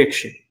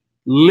contradiction.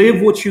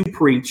 Live what you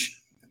preach.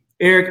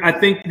 Eric, I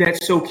think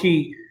that's so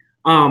key,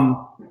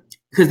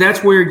 because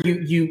that's where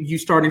you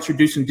start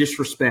introducing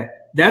disrespect.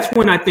 That's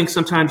when I think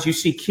sometimes you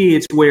see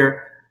kids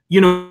where,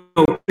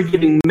 they're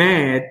getting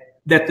mad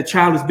that the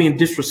child is being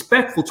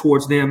disrespectful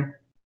towards them.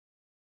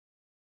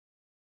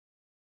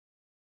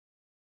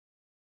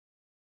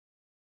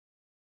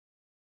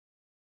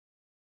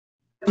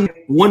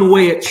 One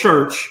way at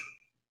church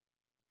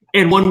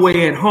and one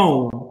way at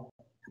home,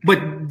 but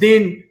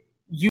then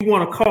you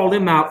want to call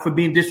them out for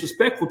being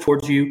disrespectful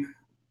towards you,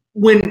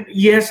 when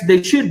yes,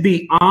 they should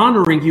be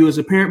honoring you as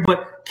a parent,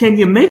 but can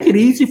you make it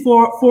easy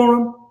for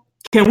them?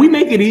 Can we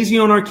make it easy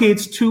on our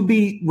kids to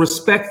be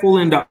respectful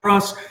and to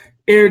us?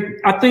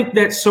 Eric, I think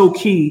that's so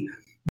key,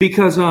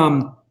 because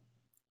how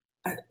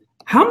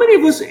How many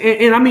of us,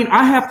 and I mean,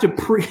 I have to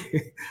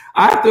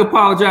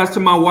apologize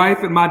to my wife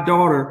and my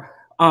daughter,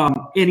 and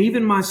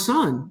even my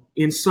son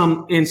in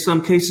some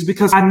cases,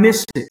 because I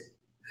missed it.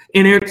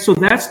 And Eric, so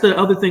that's the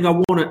other thing I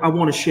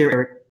want to share,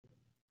 Eric.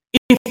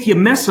 If you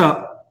mess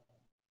up,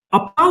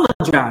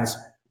 apologize.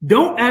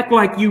 Don't act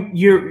like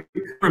you're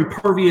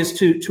impervious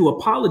to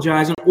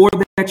apologizing or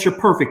that you're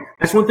perfect.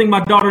 That's one thing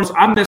my daughter is.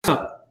 I mess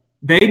up,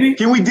 baby.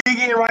 Can we dig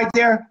in right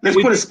there?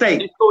 Let's put a stake.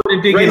 Let's go ahead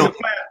and dig Raise in a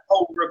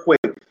flag real quick.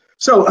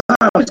 So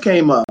this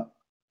came up.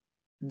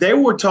 They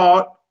were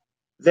taught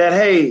that,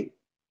 hey,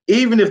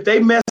 even if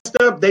they messed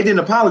up, they didn't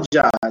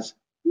apologize.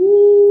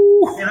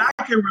 Ooh. And I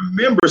can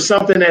remember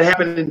something that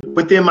happened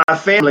within my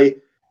family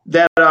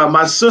that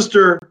my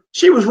sister,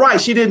 she was right.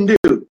 She didn't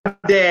do. My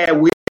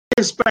dad, we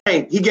didn't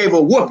spank. He gave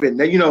a whooping.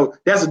 You know,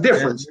 that's a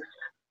difference.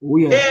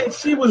 Yeah. And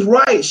she was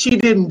right. She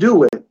didn't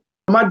do it.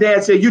 My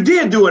dad said, you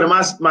did do it.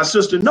 And my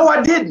sister, no,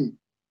 I didn't.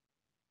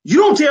 You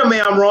don't tell me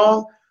I'm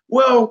wrong.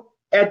 Well,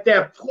 at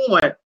that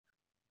point,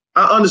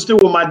 I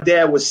understood what my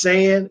dad was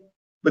saying.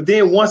 But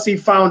then once he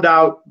found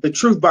out the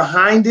truth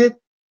behind it,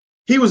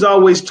 he was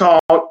always taught,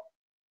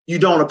 you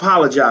don't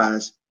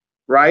apologize,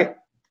 right?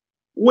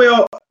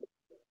 Well,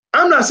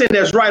 I'm not saying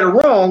that's right or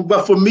wrong,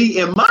 but for me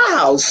in my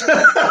house,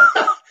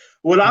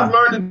 what I've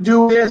learned to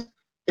do is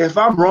if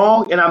I'm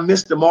wrong and I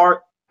missed the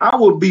mark, I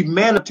will be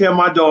man to tell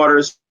my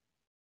daughters,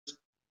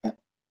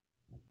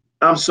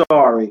 I'm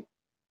sorry,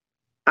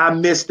 I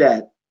missed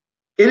that.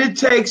 And it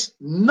takes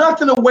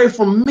nothing away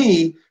from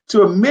me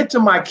to admit to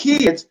my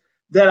kids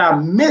that I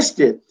missed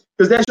it,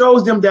 because that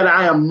shows them that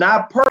I am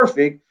not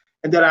perfect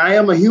and that I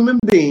am a human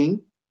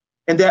being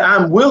and that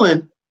I'm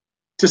willing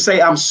to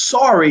say I'm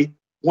sorry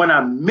when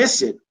I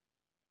miss it.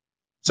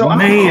 So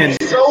I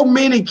have so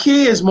many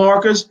kids,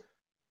 Marcus,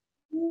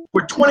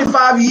 for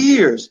 25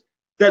 years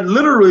that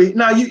literally,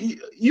 now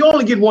you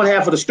only get one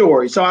half of the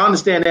story, so I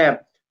understand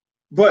that,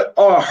 but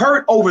are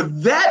hurt over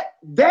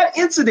that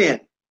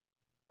incident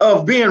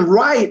of being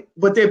right,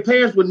 but their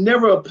parents would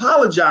never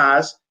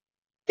apologize.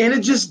 And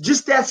it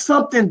just that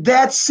something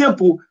that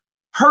simple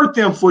hurt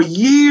them for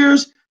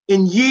years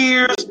and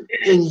years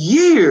and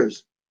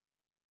years.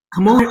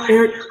 Come on,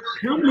 Eric.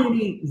 How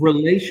many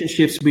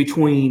relationships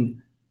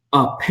between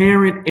a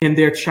parent and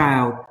their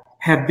child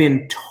have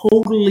been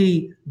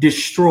totally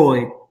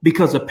destroyed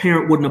because a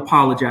parent wouldn't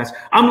apologize?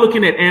 I'm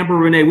looking at Amber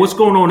Renee. What's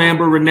going on,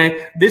 Amber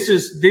Renee? This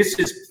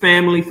is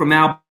family from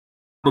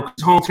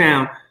Albuquerque's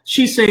hometown.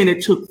 She's saying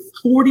it took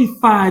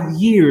 45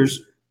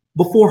 years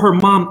before her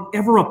mom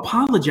ever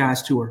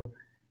apologized to her.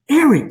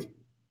 Eric,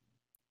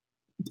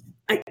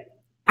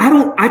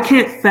 I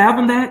can't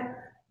fathom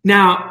that.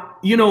 Now,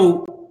 you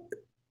know,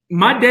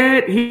 my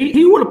dad,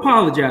 he would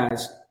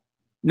apologize.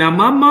 Now,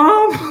 my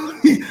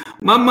mom,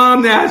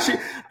 mom now,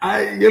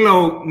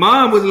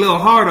 mom was a little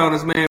hard on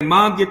us, man.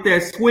 Mom get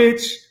that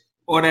switch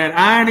or that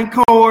ironing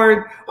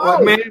cord. You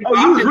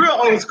was real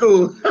old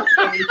school.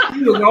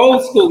 She was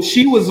old school.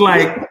 She was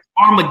like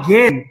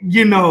Armageddon,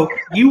 you know,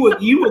 you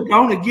were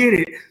gonna get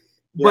it.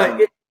 Yeah.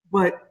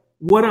 But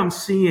what I'm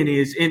seeing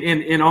is,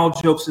 and all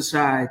jokes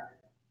aside,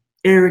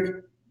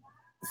 Eric,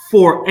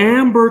 for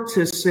Amber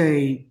to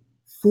say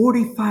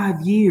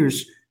 45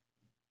 years,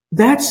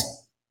 that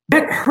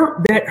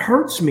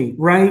hurts me,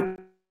 right?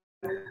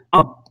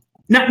 Not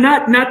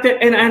that,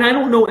 and I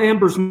don't know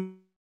Amber's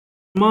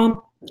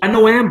mom. I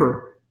know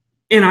Amber,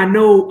 and I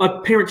know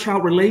a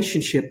parent-child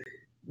relationship.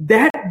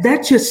 That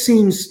just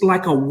seems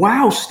like a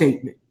wow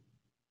statement.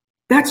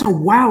 That's a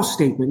wow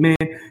statement, man.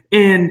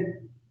 And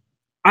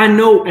I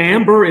know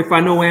Amber. If I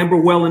know Amber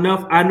well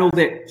enough, I know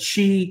that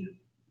she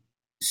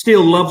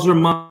still loves her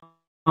mom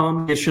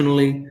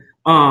unconditionally.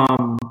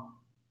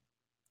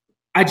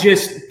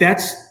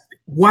 That's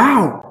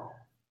wow.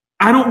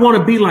 I don't want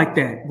to be like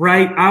that,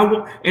 right?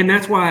 And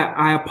that's why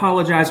I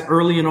apologize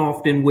early and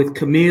often with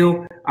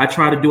Camille. I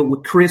try to do it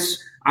with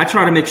Chris. I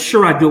try to make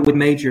sure I do it with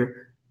Major.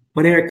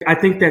 But Eric, I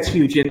think that's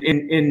huge.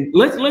 And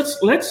let's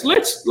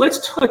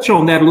touch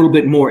on that a little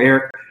bit more,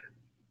 Eric.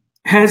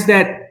 How has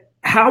that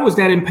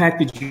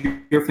impacted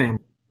your family?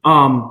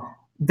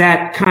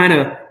 That kind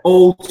of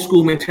old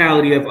school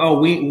mentality of,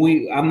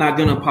 I'm not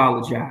gonna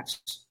apologize.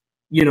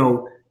 You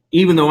know,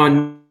 even though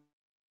I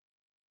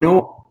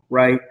know,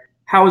 right?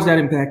 How has that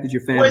impacted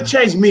your family? Well, it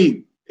changed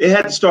me. It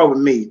had to start with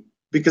me,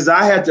 because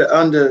I had to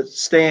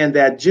understand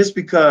that just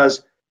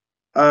because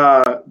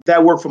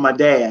that worked for my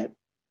dad,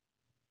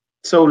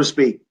 so to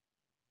speak,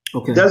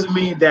 doesn't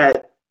mean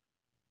that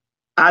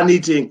I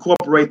need to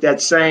incorporate that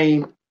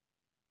same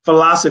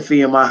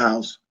philosophy in my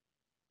house.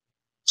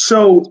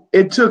 So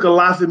it took a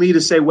lot for me to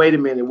say, wait a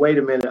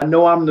minute. I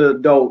know I'm the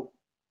adult,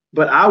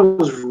 but I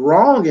was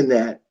wrong in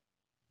that.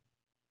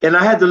 And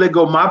I had to let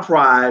go of my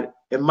pride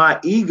and my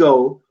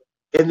ego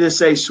and then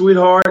say,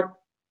 sweetheart,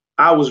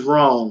 I was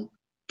wrong.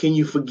 Can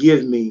you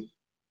forgive me?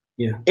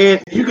 Yeah.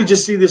 And you could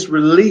just see this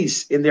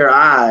release in their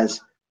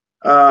eyes,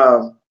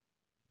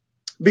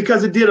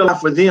 because it did a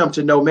lot for them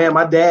to know, man,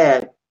 my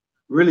dad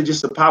really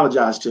just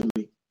apologized to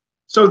me.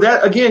 So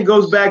that, again,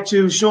 goes back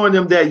to showing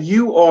them that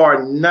you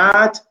are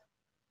not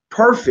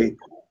perfect.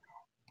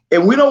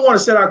 And we don't want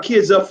to set our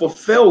kids up for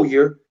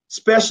failure,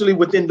 especially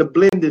within the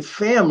blended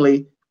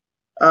family,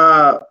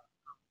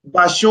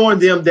 by showing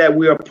them that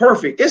we are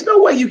perfect. There's no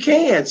way you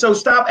can. So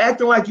stop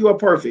acting like you are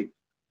perfect.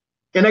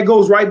 And that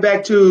goes right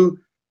back to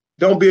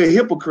don't be a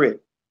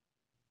hypocrite.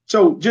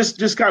 So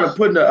just kind of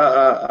putting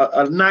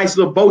a nice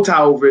little bow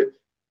tie over it.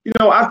 You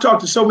know, I've talked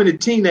to so many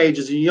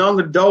teenagers and young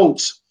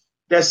adults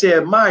that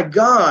said, my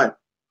God,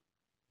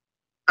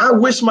 I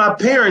wish my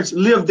parents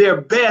lived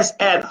their best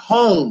at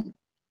home.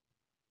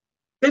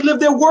 They live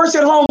their worst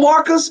at home,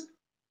 Marcus,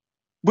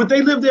 but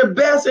they live their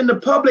best in the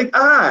public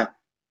eye.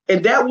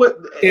 And that would,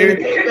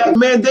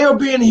 man, they are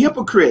being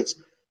hypocrites.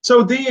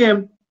 So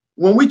then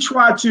when we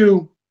try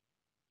to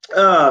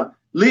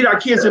lead our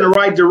kids in the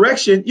right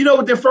direction, you know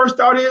what their first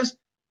thought is?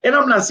 And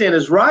I'm not saying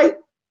it's right.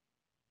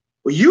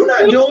 Well, you're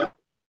not doing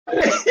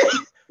it.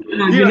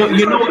 You're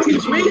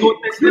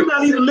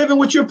not even living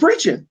what you're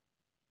preaching.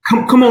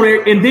 Come on,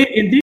 Eric. And then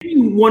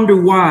you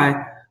wonder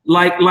why,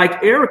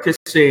 like Erica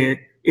said,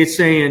 it's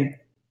saying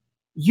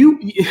you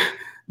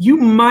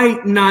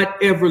might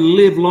not ever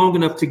live long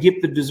enough to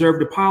get the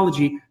deserved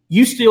apology.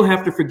 You still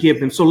have to forgive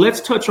them. So let's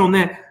touch on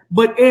that.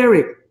 But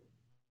Eric,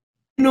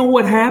 you know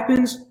what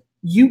happens?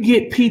 You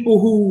get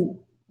people who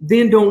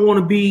then don't want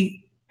to be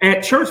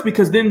at church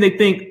because then they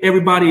think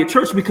everybody at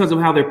church, because of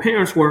how their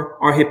parents were,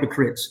 are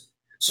hypocrites.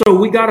 So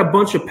we got a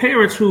bunch of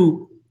parents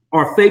who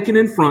are faking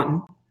and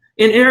fronting.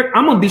 And Eric,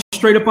 I'm going to be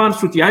straight up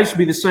honest with you. I used to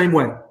be the same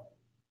way.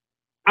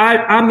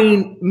 I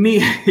mean,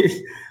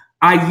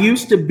 I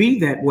used to be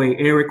that way,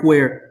 Eric,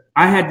 where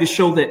I had to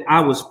show that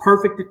I was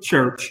perfect at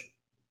church,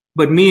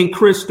 but me and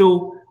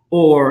Crystal,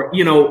 or,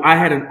 you know, I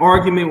had an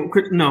argument with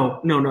Crystal.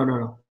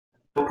 No.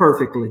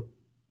 Perfectly.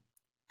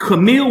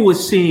 Camille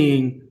was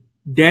seeing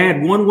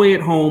dad one way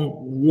at home,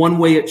 one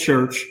way at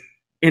church,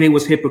 and it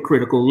was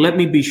hypocritical. Let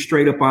me be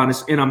straight up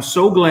honest. And I'm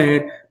so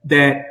glad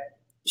that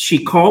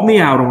she called me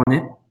out on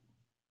it.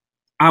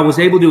 I was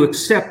able to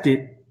accept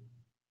it.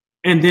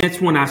 And that's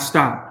when I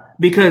stopped,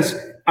 because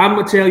I'm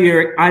going to tell you,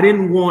 Eric, I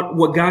didn't want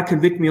what God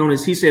convicted me on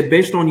is he said,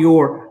 based on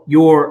your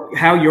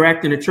how you're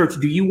acting at church,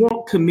 do you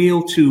want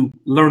Camille to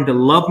learn to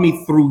love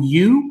me through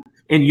you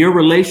and your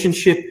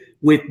relationship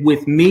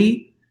with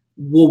me?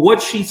 Well,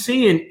 what she's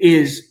seeing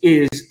is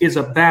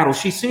a battle.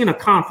 She's seeing a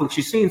conflict.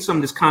 She's seeing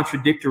something that's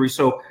contradictory.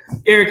 So,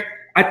 Eric,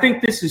 I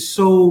think this is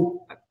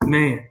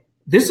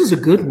this is a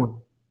good one.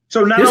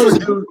 So not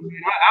only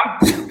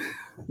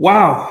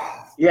wow.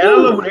 Yeah, I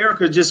love what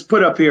Erica just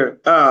put up here.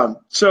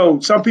 So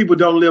some people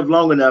don't live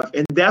long enough.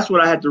 And that's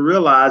what I had to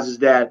realize is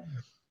that,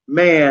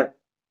 man,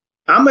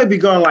 I may be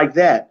going like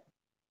that.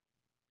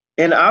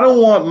 And I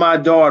don't want my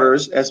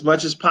daughters, as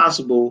much as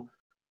possible,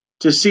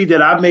 to see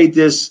that I made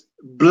this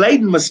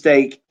blatant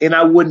mistake and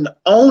I wouldn't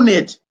own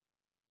it.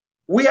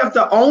 We have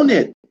to own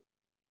it.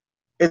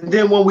 And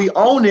then when we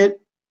own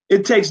it,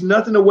 it takes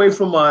nothing away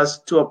from us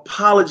to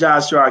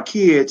apologize to our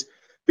kids,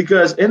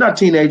 because in our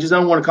teenagers, I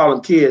don't want to call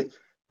them kids,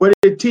 but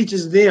it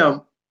teaches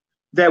them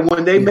that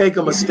when they make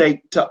a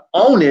mistake, to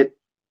own it,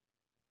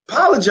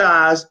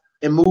 apologize,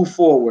 and move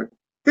forward.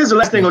 Here's the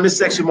last thing on this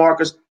section,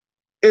 Marcus,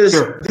 is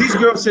these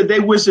girls said they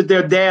wish that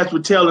their dads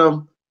would tell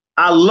them,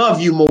 I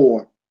love you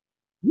more.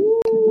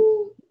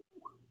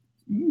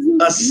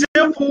 A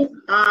simple,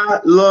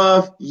 I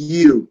love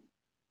you.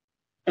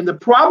 And the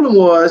problem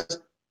was,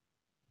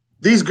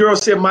 these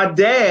girls said, my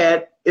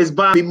dad is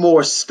buying me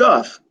more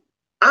stuff.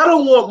 I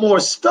don't want more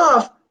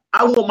stuff.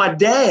 I want my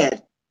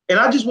dad. And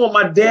I just want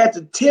my dad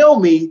to tell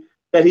me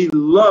that he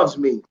loves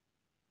me.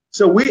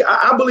 So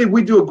I believe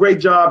we do a great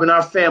job in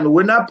our family.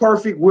 We're not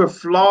perfect. We're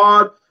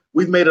flawed.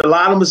 We've made a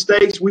lot of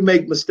mistakes. We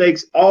make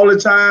mistakes all the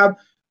time.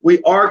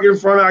 We argue in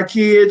front of our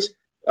kids.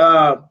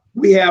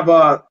 We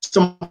have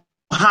some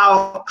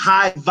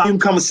high volume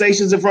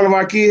conversations in front of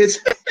our kids.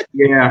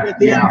 They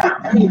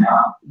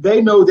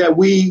know that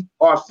we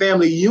are a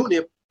family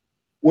unit.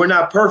 We're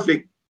not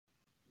perfect,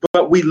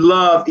 but we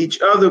love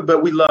each other,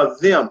 but we love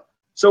them.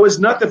 So it's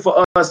nothing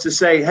for us to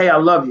say, hey, I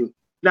love you.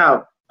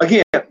 Now,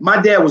 again,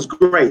 my dad was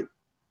great.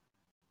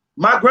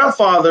 My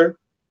grandfather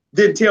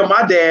didn't tell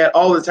my dad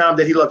all the time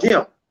that he loved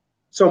him.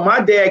 So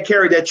my dad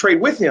carried that trait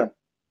with him.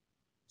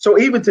 So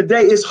even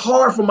today, it's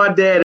hard for my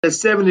dad at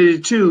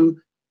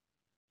 72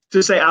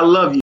 to say, I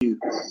love you.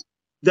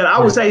 That I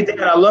would say, Dad,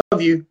 I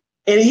love you.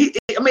 And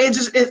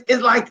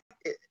it's like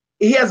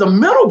he has a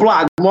mental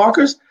block,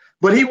 Marcus,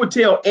 but he would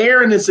tell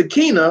Aaron and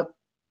Sakina,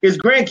 his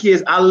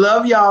grandkids, I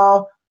love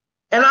y'all.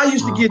 And I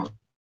used to get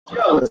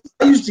jealous.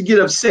 I used to get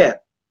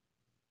upset.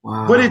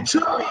 Wow. But it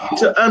took me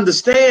to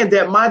understand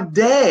that my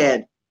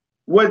dad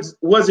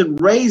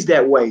wasn't raised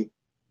that way.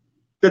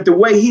 That the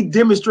way he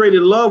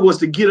demonstrated love was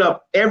to get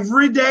up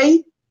every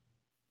day,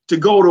 to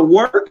go to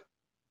work,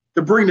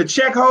 to bring the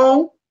check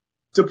home,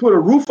 to put a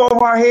roof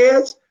over our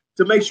heads,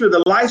 to make sure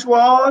the lights were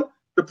on,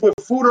 to put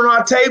food on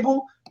our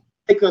table,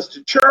 take us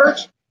to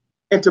church,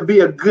 and to be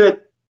a good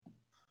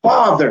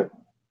father.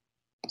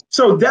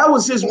 So that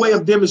was his way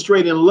of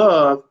demonstrating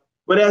love.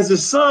 But as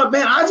his son,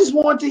 man, I just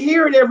want to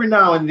hear it every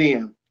now and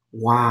then.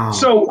 Wow.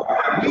 So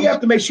we have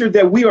to make sure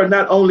that we are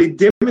not only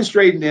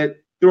demonstrating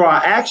it through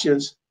our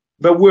actions,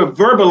 but we're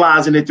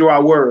verbalizing it through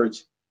our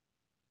words.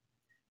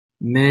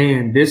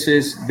 Man, this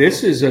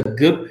is a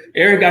good,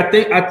 Eric.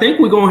 I think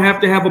we're gonna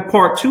have to have a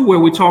part 2 where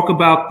we talk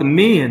about the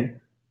men,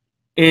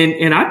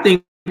 and I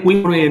think we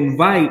want to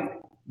invite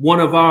one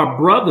of our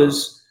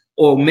brothers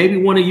or maybe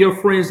one of your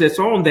friends that's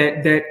on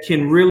that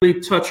can really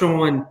touch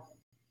on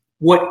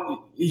what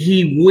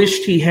he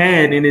wished he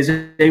had in his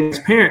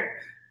parent.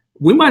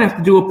 We might have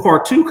to do a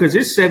part 2 because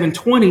it's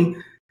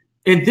 7:20,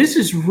 and this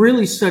is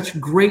really such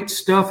great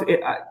stuff.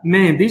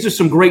 Man, these are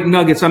some great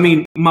nuggets. I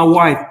mean, my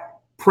wife.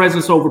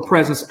 Presence over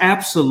presence.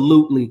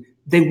 Absolutely.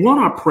 They want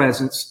our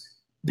presence.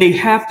 They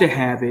have to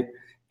have it.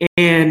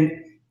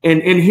 And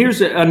here's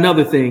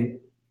another thing.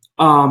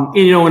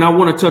 And I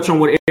want to touch on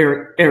what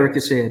Erica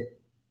said.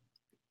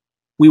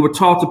 We were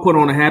taught to put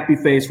on a happy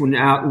face when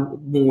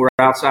we're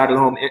outside of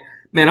the home.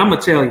 Man, I'm going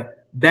to tell you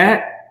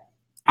that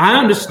I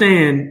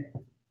understand.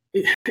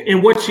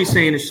 And what she's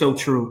saying is so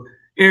true.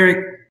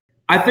 Eric,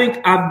 I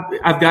think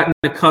I've gotten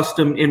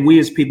accustomed, and we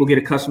as people get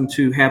accustomed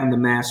to having the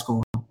mask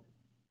on.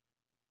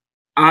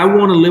 I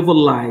want to live a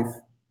life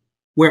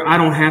where I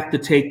don't have to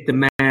take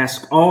the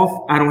mask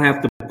off. I don't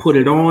have to put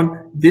it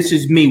on. This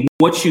is me.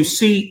 What you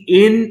see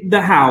in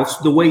the house,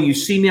 the way you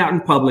see me out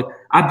in public,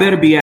 I better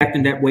be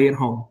acting that way at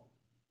home.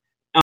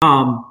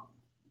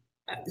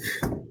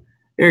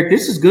 Eric,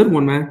 this is a good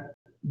one, man.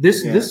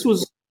 This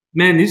was,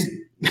 man,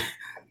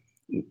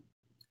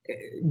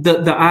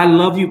 the I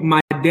love you,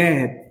 my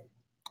dad.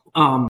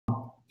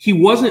 He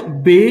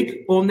wasn't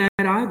big on that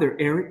either,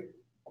 Eric.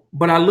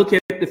 But I look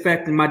at the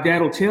fact that my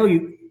dad will tell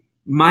you,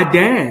 my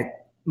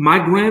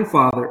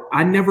grandfather,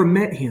 I never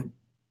met him.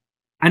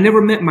 I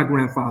never met my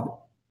grandfather.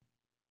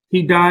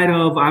 He died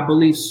of, I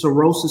believe,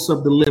 cirrhosis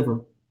of the liver.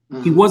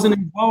 Mm-hmm. He wasn't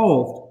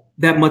involved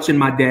that much in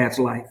my dad's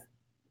life.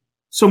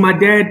 So my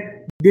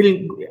dad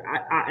didn't,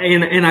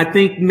 and I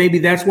think maybe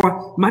that's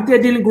why my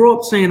dad didn't grow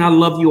up saying, I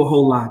love you a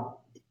whole lot.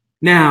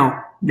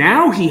 Now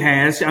he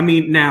has,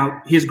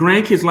 now his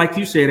grandkids, like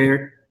you said,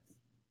 Eric,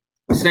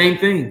 same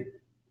thing.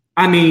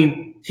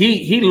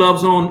 He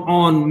loves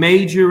on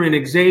Major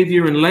and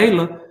Xavier and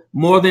Layla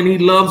more than he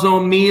loves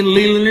on me and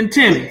Leland and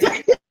Timmy.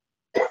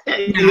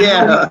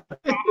 Yeah.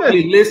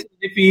 Listen,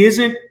 if he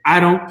isn't, I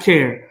don't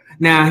care.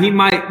 Now he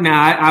might.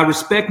 Now I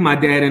respect my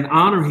dad and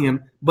honor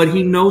him, but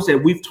he knows that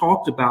we've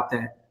talked about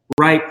that,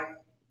 right?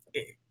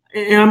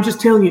 And I'm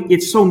just telling you,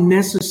 it's so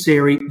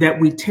necessary that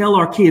we tell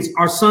our kids,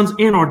 our sons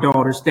and our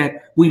daughters,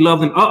 that we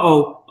love them.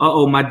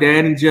 My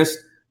dad and just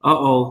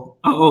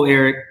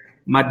Eric,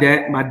 my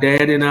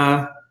dad and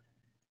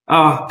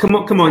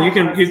come on, you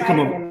can come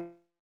on.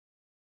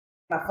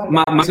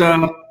 My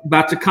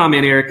about to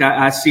comment, Eric.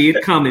 I see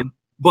it coming,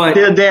 but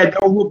Dad,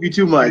 don't whoop you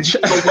too much.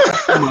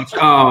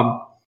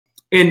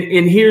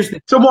 And here's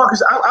so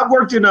Marcus, I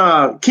worked in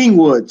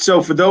Kingwood.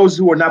 So for those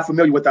who are not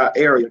familiar with our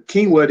area,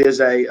 Kingwood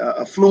is a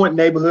affluent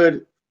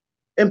neighborhood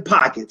in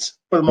pockets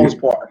for the most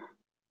part.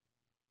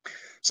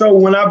 So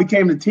when I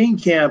became the teen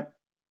camp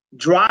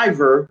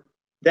driver,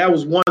 that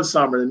was one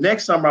summer. The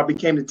next summer, I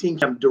became the teen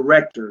camp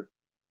director.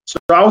 So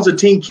I was a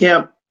teen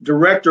camp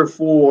director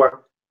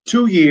for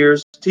 2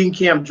 years, teen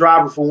camp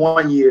driver for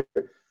 1 year.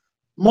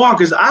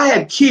 Marcus, I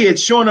had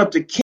kids showing up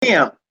to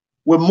camp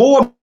with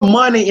more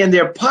money in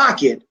their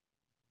pocket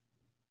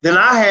than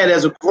I had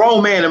as a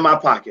grown man in my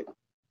pocket.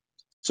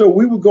 So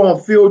we would go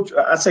on field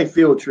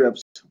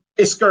trips,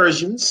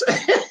 excursions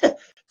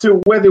to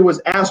whether it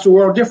was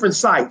Astroworld, different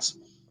sites.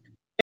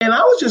 And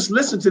I was just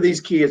listening to these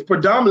kids,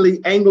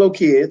 predominantly Anglo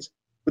kids,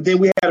 but then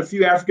we had a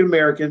few African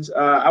Americans,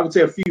 I would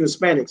say a few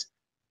Hispanics.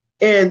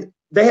 And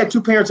they had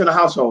 2 parents in the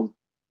household.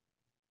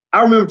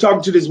 I remember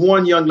talking to this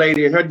one young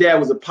lady, and her dad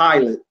was a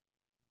pilot,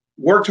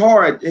 worked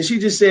hard. And she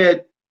just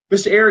said,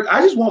 Mr. Eric,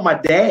 I just want my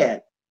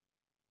dad.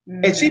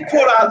 And she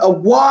pulled out a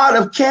wad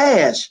of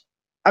cash.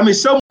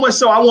 So much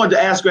so I wanted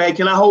to ask her, hey,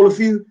 can I hold a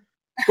few?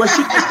 But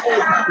she just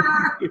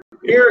said,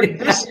 Eric,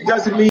 this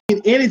doesn't mean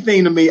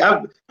anything to me.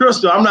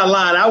 Crystal, I'm not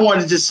lying. I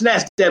wanted to just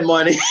snatch that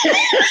money.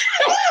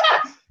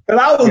 Because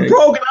I was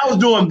broke and I was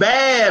doing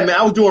bad, man.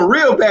 I was doing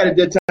real bad at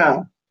that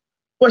time.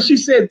 But she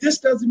said, this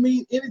doesn't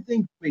mean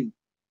anything to me.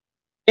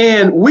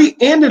 And we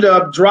ended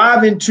up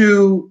driving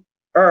to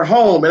her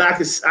home, and I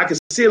could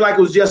see it like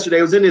it was yesterday.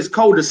 It was in this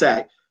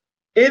cul-de-sac.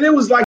 And it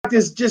was like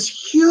this just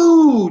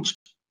huge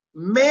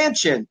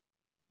mansion.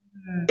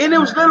 And it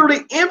was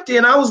literally empty.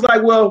 And I was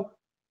like, well,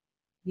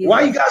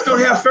 why you guys don't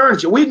have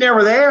furniture? We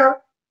never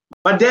there.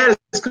 My dad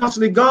is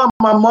constantly gone.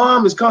 My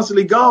mom is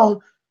constantly gone.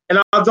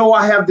 And although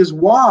I have this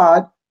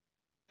wad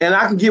and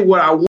I can get what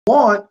I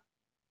want,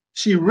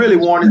 she really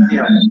wanted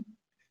them.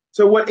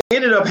 So what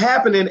ended up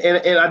happening,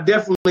 and I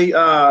definitely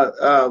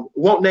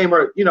won't name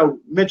her,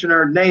 mention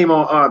her name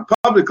on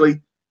publicly.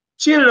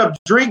 She ended up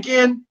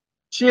drinking.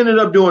 She ended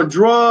up doing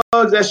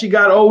drugs as she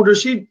got older.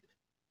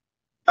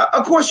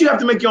 Of course, you have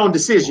to make your own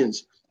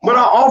decisions. But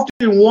I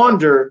often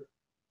wonder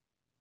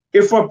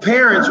if her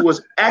parents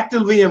was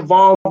actively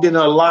involved in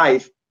her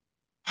life,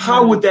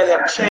 how would that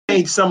have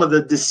changed some of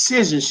the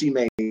decisions she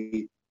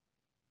made?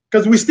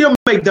 Because we still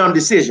make dumb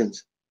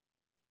decisions.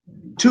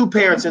 2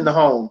 parents in the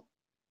home.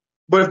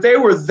 But if they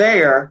were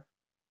there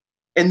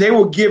and they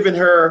were giving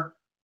her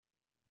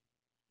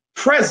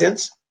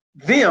presents,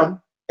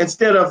 them,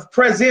 instead of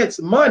presents,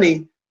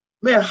 money,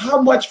 man,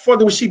 how much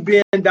further was she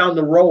being down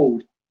the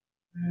road?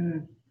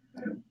 Mm.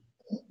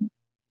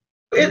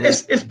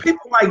 It's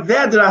people like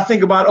that I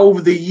think about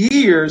over the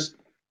years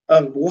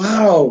of,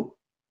 wow,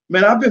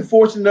 man, I've been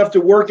fortunate enough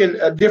to work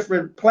in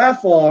different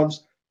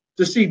platforms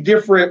to see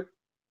different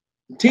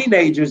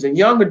teenagers and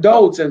young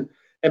adults and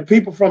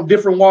people from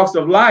different walks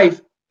of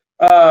life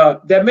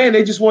that, man,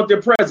 they just want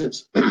their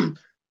presents.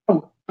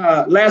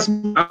 Last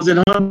month I was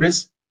in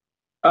Honduras.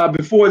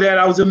 Before that,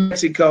 I was in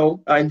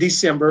Mexico in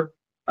December.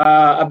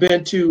 I've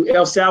been to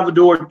El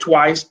Salvador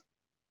twice.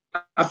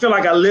 I feel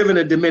like I live in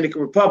the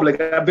Dominican Republic.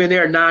 I've been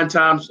there 9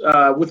 times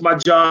with my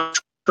job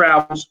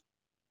travels.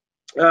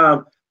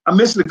 I'm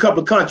missing a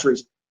couple of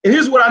countries. And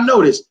here's what I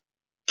noticed.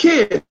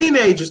 Kids,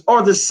 teenagers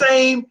are the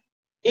same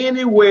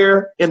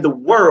anywhere in the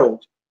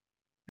world.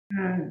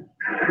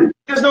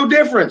 There's no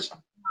difference.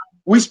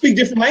 We speak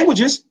different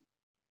languages,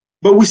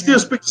 but we still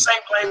speak the same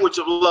language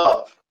of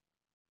love.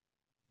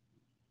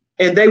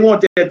 And they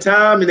want their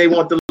time and they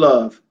want the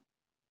love.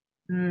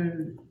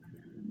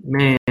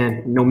 Man,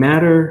 no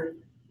matter,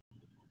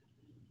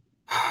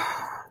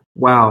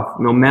 wow,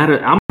 no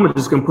matter, I'm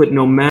just going to put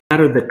no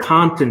matter the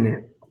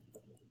continent,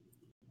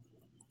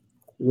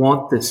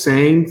 want the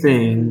same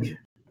thing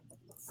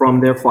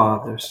from their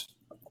fathers.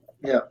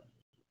 Yeah.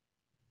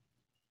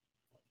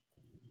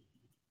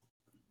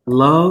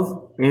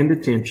 Love and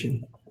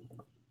attention.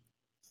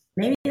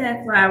 Maybe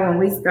that's why when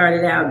we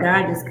started out,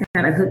 God just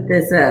kind of hooked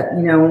us up.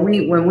 You know,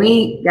 when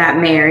we got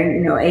married,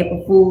 you know,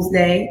 April Fool's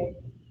Day,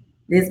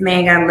 this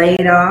man got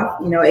laid off.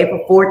 You know,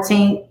 April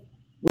 14th,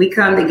 we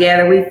come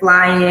together, we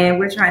fly in,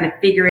 we're trying to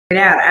figure it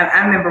out.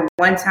 I remember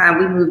one time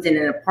we moved in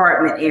an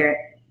apartment area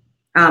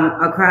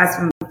across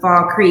from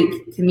Fall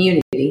Creek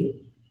community.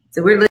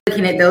 So we're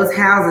looking at those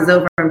houses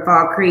over in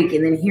Fall Creek,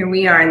 and then here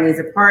we are in these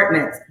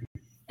apartments.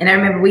 And I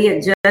remember we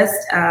had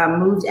just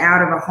moved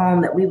out of a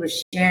home that we were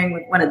sharing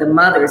with one of the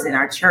mothers in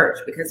our church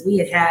because we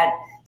had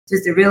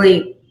just a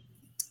really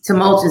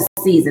tumultuous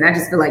season. I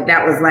just feel like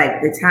that was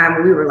like the time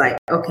where we were like,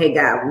 okay,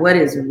 God, what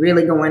is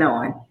really going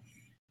on?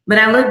 But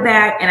I look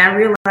back and I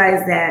realize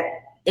that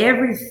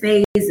every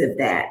phase of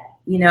that,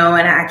 you know,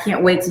 and I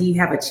can't wait till you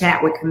have a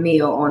chat with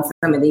Camille on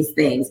some of these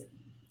things.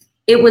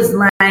 It was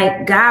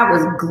like God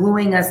was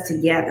gluing us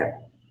together.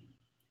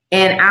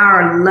 And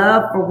our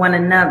love for one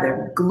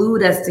another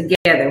glued us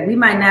together. We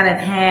might not have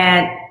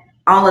had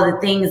all of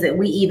the things that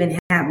we even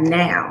have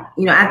now.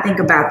 You know, I think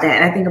about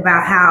that. And I think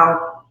about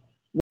how,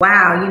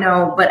 wow, you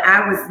know, but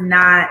I was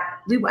not,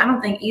 I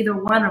don't think either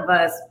one of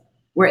us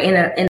were in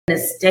a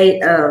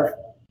state of,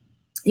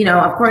 you know,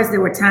 of course, there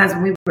were times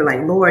when we were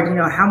like, Lord, you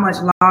know, how much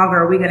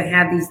longer are we going to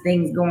have these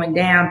things going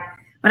down?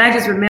 But I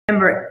just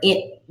remember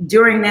it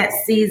during that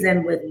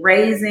season with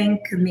raising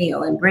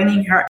Camille and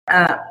bringing her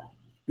up,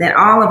 that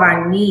all of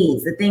our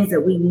needs, the things that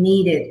we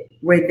needed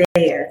were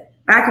there.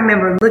 I can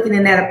remember looking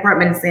in that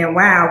apartment and saying,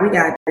 wow, we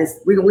got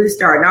this, we're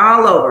starting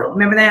all over.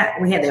 Remember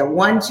that? We had that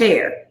one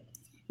chair,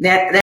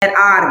 that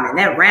ottoman,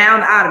 that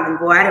round ottoman.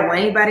 Boy, I didn't want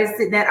anybody to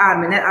sit in that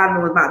ottoman. That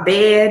ottoman was my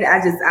bed.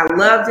 I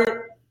loved it.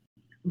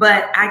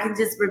 But I can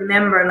just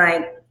remember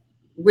like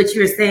what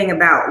you were saying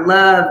about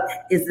love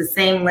is the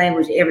same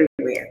language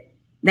everywhere.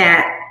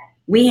 That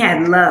we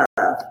had love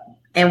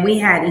and we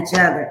had each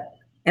other.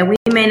 And we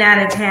may not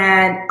have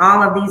had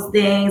all of these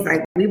things,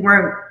 like we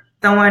weren't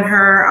throwing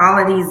her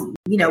all of these,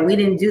 you know, we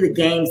didn't do the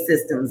game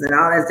systems and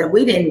all that stuff.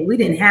 We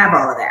didn't have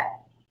all of that.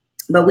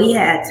 But we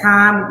had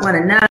time with one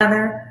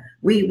another.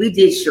 We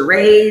did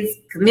charades.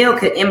 Camille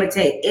could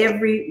imitate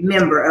every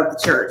member of the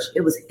church.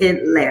 It was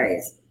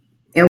hilarious.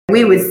 And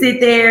we would sit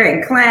there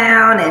and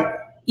clown and,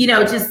 you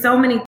know, just so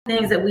many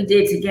things that we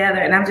did together.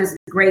 And I'm just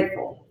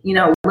grateful, you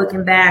know,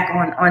 looking back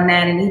on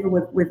that. And even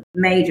with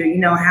Major, you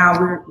know, how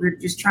we're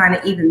just trying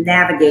to even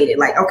navigate it.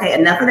 Like, okay,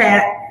 enough of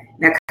that.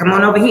 Now come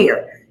on over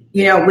here,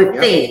 you know, with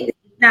things.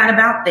 It's not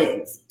about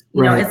things.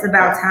 You know, it's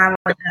about time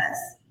with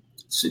us.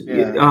 So,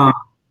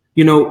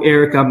 you know,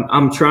 Eric,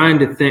 I'm trying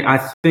to think.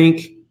 I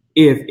think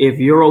if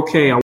you're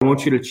okay, I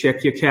want you to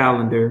check your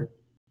calendar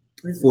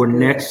for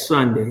next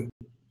Sunday.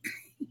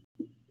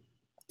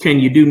 Can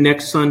you do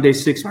next Sunday,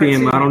 6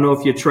 p.m.? I don't know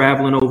if you're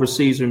traveling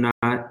overseas or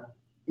not.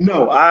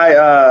 No,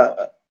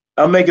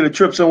 I'm making a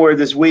trip somewhere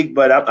this week,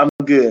 but I'm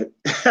good.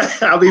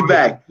 I'll be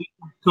back.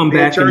 Come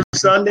back church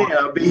Sunday.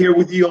 I'll be here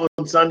with you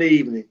on Sunday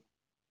evening.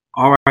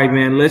 All right,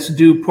 man. Let's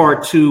do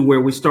part 2 where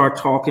we start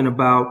talking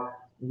about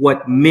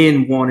what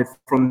men wanted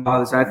from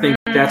others. I think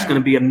that's going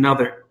to be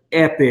another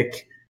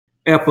epic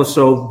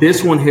episode.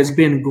 This one has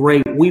been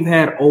great. We've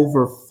had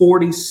over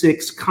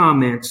 46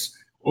 comments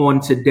on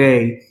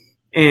today.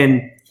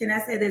 And can I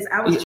say this?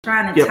 I was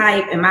trying to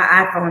type and my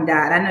iPhone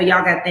died. I know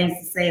y'all got things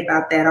to say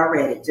about that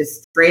already.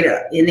 Just straight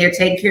up. And they're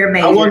taking care of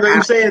Major. I wasn't going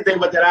to say anything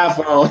about that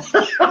iPhone.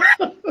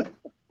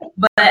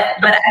 But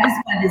I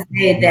just wanted to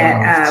say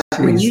that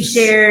when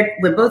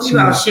both of you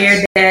all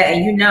shared that,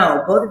 and you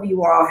know, both of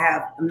you all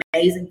have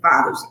amazing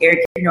fathers.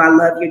 Eric, you know, I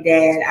love your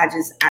dad. I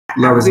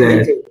love his really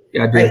dad. do.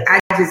 Yeah, I do. Like, I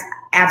just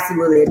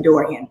absolutely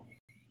adore him.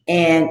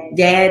 and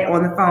dad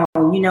on the phone,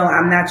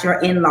 I'm not your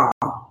in-law.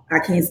 I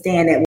can't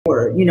stand that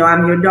word.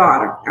 I'm your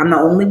daughter. I'm the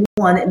only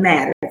one that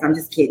matters. I'm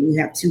just kidding. You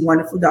have 2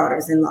 wonderful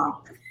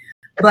daughters-in-law.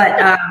 But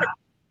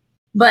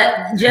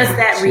just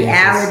that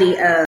reality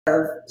of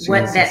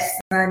what that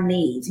son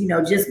needs,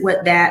 just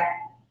what that,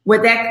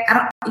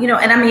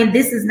 and I mean,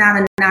 this is not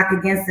a knock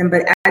against him,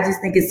 but I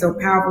just think it's so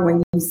powerful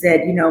when you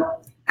said,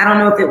 I don't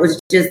know if it was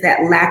just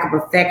that lack of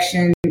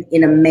affection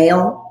in a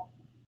male,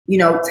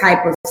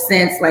 type of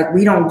sense. Like,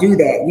 we don't do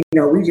that.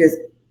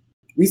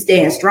 We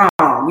stand strong.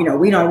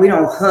 We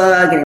don't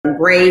hug and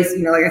embrace,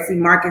 like I see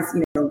Marcus,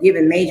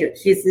 giving major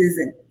kisses,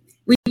 and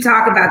we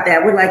talk about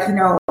that. We're like,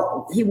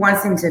 he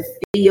wants him to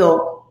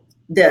feel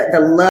the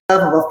love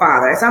of a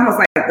father. It's almost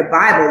like the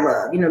Bible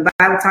love. The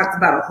Bible talks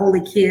about a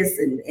holy kiss,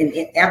 and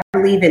I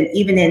believe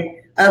even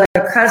in other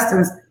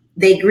customs,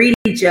 they greet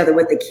each other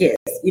with a kiss,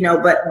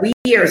 but we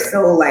are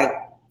so like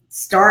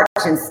starch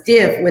and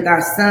stiff with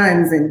our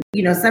sons. And,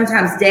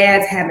 sometimes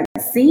dads haven't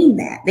seen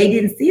that. They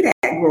didn't see that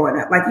growing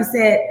up. Like you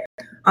said,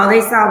 all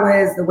they saw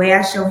was the way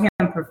I show him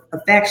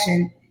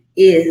affection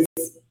is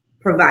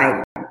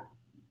providing.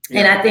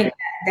 And I think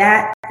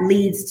that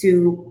leads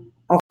to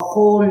a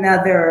whole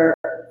nother,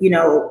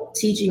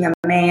 teaching a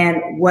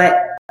man what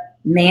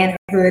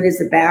manhood is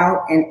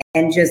about,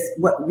 and just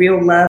what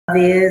real love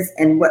is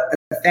and what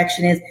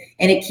affection is.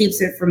 And it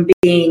keeps it from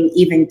being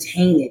even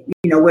tainted,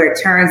 where it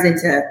turns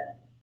into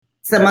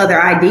some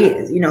other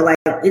ideas, like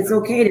it's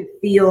okay to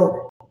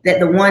feel that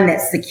the one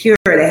that's secure,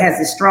 that has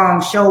the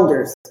strong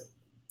shoulders,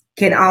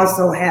 can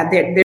also have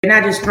they're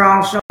not just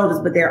strong shoulders,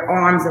 but they're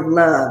arms of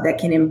love that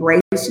can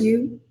embrace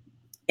you.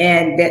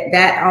 And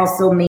that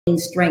also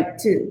means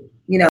strength too,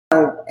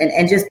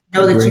 and just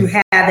know that you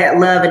have that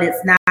love, and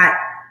it's not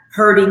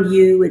hurting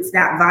you. It's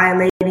not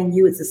violating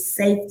you. It's a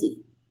safety,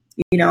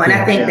 and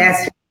I think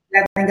I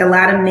think a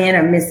lot of men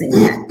are missing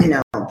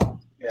that,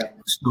 Yeah.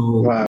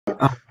 Wow.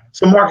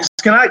 So Marcus,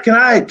 can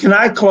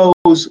I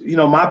close,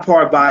 my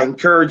part by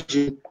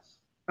encouraging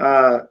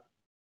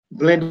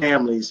blended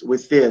families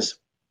with this,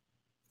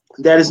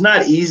 that it's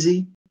not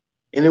easy,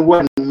 and it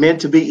wasn't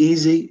meant to be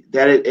easy,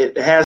 that it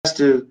has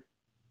to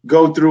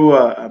go through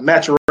a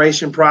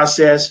maturation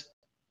process.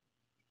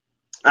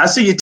 I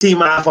see your team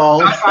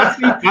iPhone.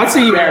 I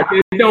see you. It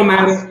don't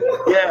matter.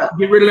 Yeah.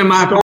 Get rid of them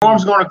iPhones.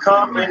 Storm's going to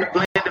come in the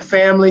blended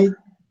family.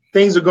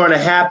 Things are going to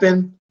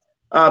happen,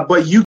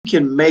 but you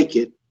can make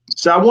it.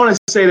 So I want to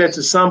say that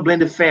to some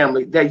blended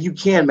family, that you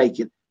can make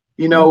it.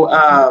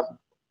 I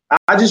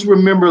just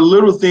remember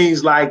little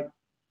things like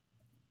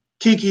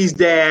Kiki's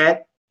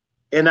dad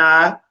and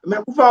a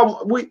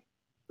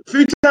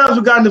few times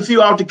we've gotten a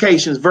few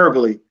altercations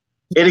verbally,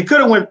 and it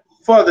could have went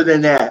further than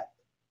that.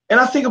 And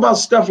I think about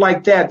stuff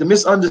like that, the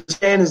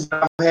misunderstandings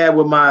that I've had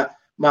with my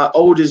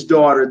oldest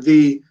daughter,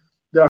 the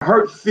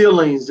hurt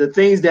feelings, the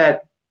things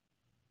that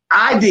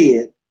I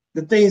did,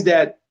 the things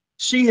that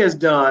she has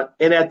done.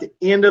 And at the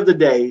end of the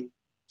day,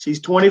 she's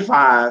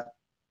 25,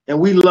 and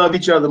we love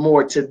each other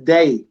more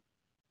today.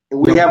 And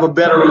we have a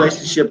better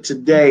relationship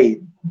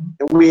today.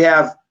 And we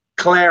have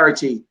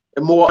clarity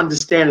and more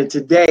understanding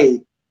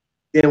today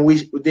than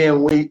we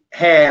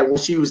had when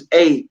she was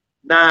 8,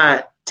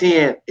 9,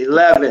 10,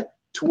 11,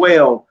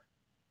 12.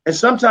 And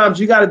sometimes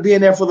you got to be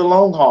in there for the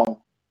long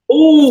haul.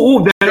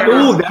 That's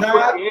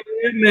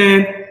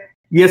man.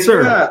 Yes,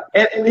 sir. Yeah.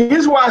 And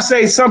here's why I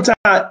say sometimes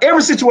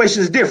every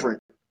situation is different.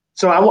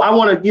 So I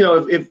want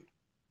to,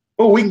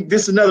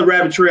 this is another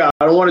rabbit trail.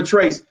 I don't want to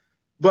trace.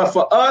 But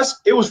for us,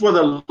 it was for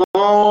the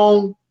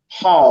long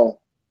haul.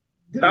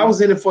 I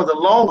was in it for the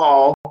long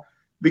haul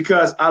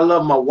because I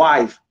love my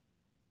wife.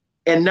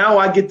 And now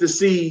I get to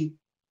see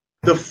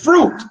the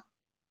fruit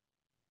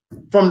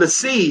from the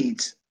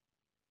seeds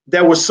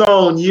that were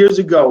sown years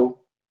ago,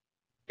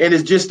 and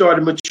it's just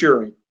started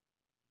maturing.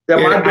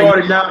 That my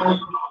daughter now.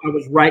 I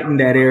was writing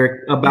that,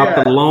 Eric,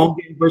 about the long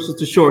game versus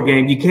the short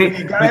game. You can't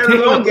have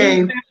the long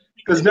game,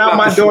 because now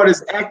my daughter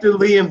is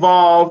actively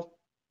involved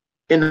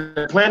in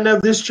the planning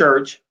of this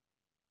church.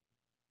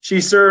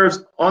 She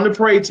serves on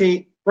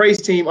the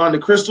praise team under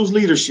Crystal's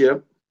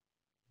leadership,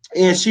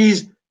 and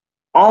she's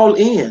all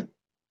in.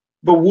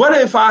 But what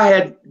if I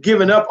had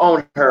given up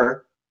on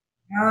her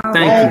a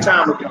long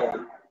time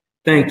ago?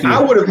 Thank you.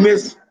 I would have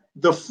missed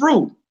the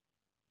fruit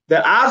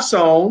that I've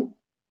sown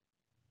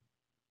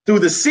through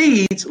the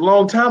seeds a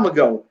long time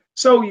ago.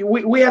 So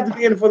we have to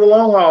be in it for the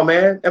long haul,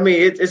 man. I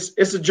mean, it's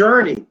a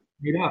journey.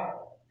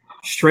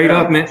 Straight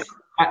up, man.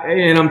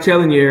 And I'm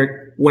telling you,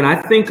 Eric, when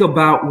I think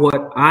about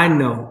what I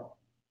know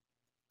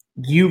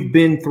you've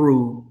been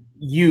through,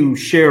 you,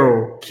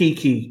 Cheryl,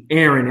 Kiki,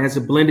 Aaron, as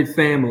a blended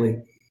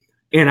family,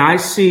 and I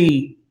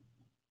see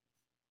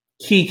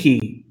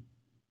Kiki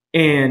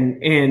and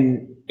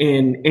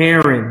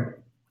Aaron,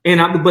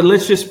 but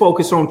let's just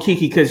focus on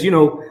Kiki, because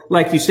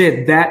like you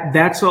said,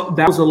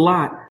 that was a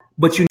lot,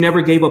 but you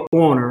never gave up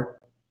on her.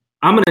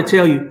 I'm going to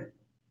tell you,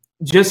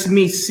 just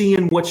me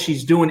seeing what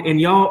she's doing,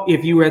 and y'all,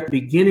 if you were at the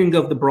beginning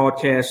of the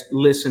broadcast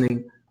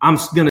listening, I'm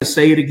going to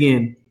say it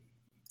again.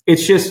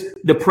 It's just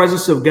the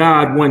presence of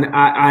God when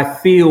I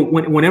feel,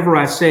 whenever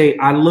I say,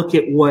 I look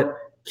at what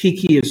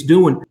Kiki is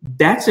doing,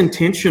 that's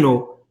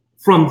intentional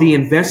from the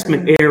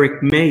investment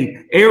Eric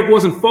made. Eric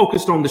wasn't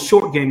focused on the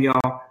short game,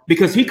 y'all,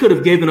 because he could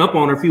have given up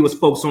on her if he was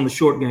focused on the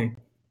short game.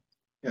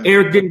 Yeah.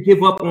 Eric didn't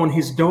give up on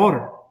his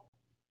daughter.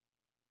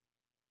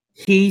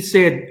 He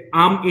said,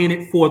 I'm in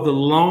it for the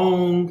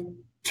long-term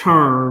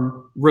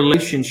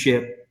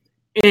relationship.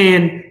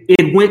 And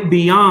it went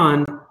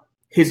beyond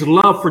his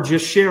love for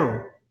just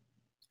Cheryl.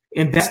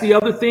 And that's the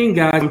other thing,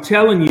 guys. I'm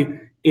telling you,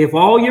 if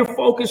all you're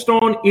focused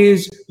on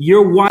is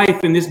your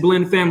wife and this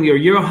blended family or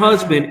your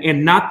husband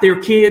and not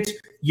their kids,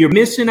 you're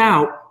missing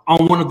out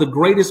on one of the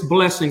greatest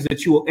blessings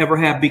that you will ever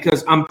have.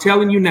 Because I'm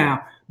telling you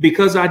now,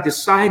 because I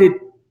decided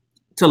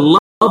to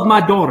love my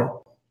daughter,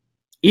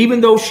 even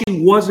though she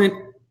wasn't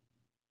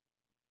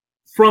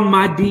from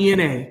my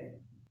DNA,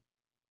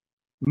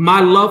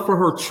 my love for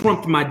her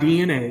trumped my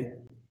DNA.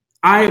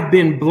 I have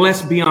been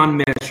blessed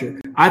beyond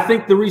measure. I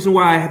think the reason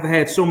why I have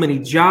had so many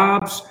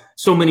jobs,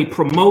 so many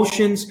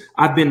promotions,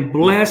 I've been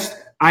blessed.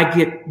 I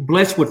get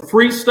blessed with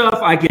free stuff.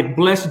 I get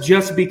blessed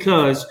just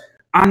because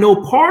I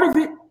know part of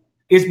it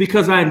is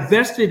because I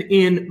invested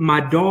in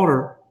my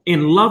daughter,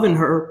 in loving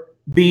her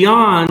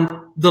beyond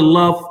the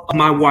love of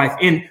my wife.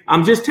 And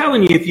I'm just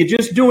telling you, if you're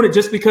just doing it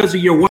just because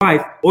of your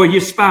wife or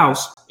your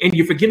spouse and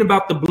you're forgetting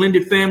about the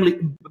blended family,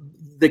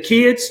 the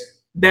kids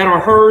that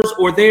are hers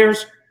or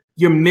theirs,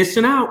 you're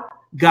missing out.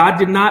 God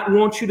did not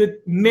want you to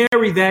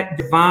marry that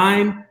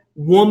divine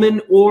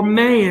woman or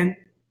man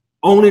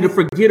only to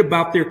forget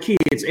about their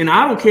kids. And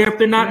I don't care if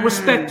they're not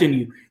respecting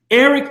you.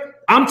 Eric,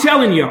 I'm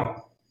telling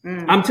y'all,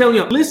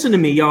 listen to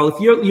me, y'all. If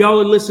y'all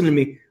are listening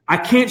to me, I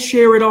can't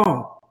share it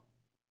all.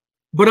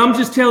 But I'm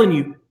just telling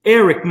you,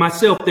 Eric,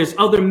 myself, there's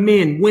other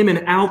men,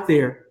 women out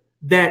there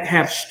that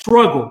have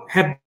struggled,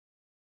 have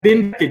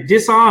been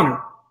dishonored,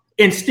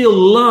 and still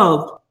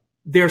loved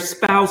their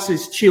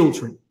spouse's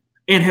children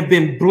and have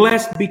been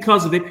blessed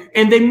because of it.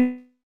 And they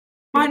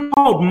might be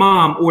called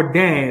mom or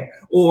dad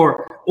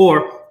or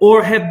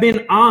have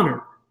been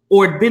honored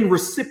or been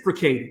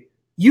reciprocated.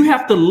 You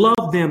have to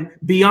love them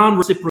beyond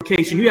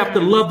reciprocation. You have to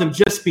love them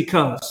just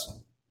because.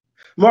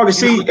 Marcus,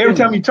 see, every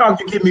time you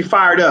talk, you get me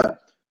fired up.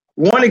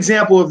 One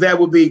example of that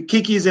would be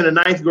Kiki's in the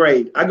 9th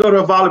grade. I go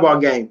to a volleyball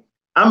game.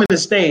 I'm in the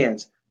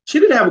stands. She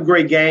didn't have a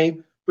great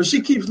game, but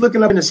she keeps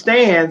looking up in the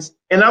stands.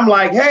 And I'm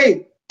like,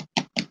 hey,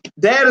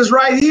 Dad is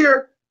right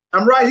here.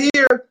 I'm right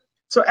here.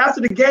 So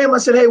after the game, I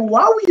said, hey,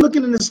 why were you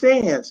looking in the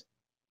stands?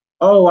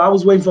 Oh, I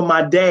was waiting for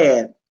my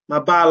dad, my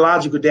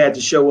biological dad,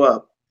 to show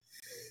up.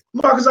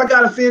 Marcus, I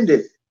got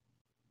offended.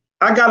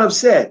 I got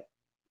upset.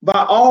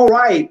 By all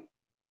right,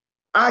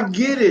 I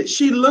get it.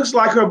 She looks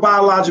like her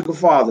biological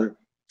father.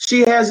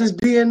 She has his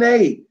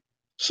DNA.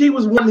 She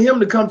was wanting him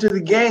to come to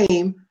the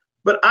game,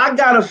 but I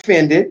got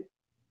offended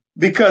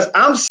because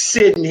I'm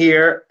sitting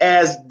here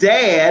as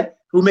dad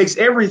who makes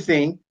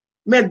everything.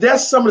 Man,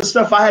 that's some of the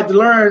stuff I had to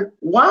learn.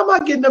 Why am I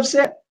getting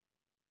upset?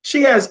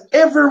 She has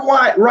every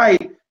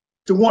right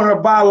to want her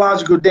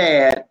biological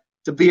dad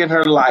to be in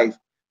her life.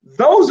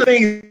 Those are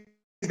things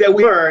that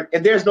we learn,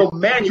 and there's no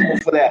manual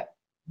for that.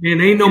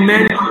 Man, ain't no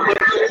manual.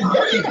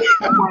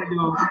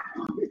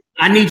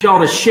 I need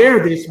y'all to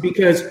share this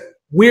because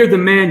we're the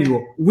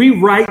manual. We're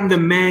writing the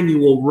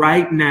manual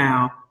right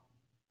now,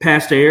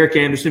 Pastor Eric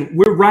Anderson.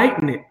 We're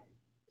writing it.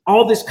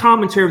 All this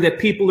commentary that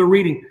people are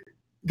reading.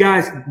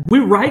 Guys,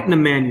 we're writing the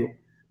manual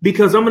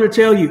because I'm going to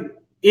tell you,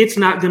 it's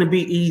not going to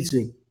be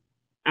easy.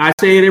 I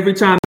say it every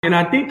time, and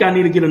I think I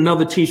need to get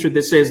another t-shirt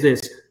that says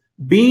this: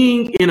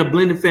 being in a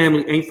blended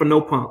family ain't for no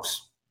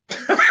punks.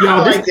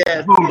 Y'all, like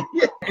that.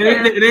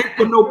 It ain't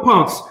for no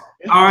punks.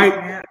 All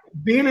right.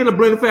 Being in a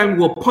blended family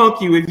will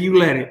punk you if you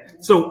let it.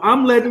 So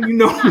I'm letting you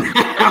know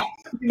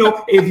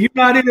now, if you're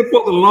not in it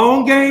for the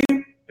long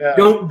game,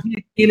 don't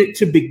get in it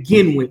to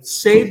begin with.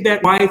 Save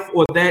that wife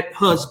or that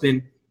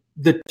husband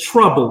the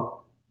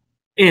trouble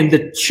and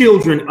the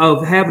children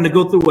of having to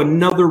go through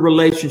another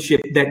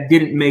relationship that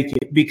didn't make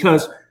it.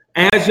 Because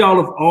as y'all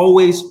have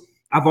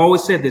I've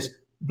always said this,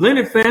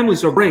 blended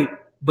families are great,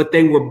 but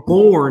they were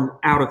born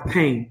out of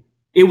pain.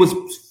 It was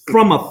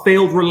from a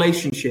failed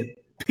relationship.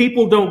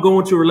 People don't go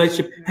into a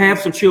relationship, have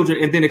some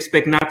children, and then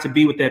expect not to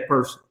be with that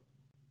person.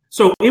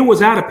 So it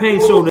was out of pain.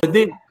 So to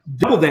then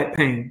double that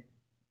pain,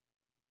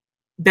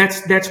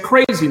 that's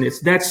craziness.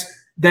 That's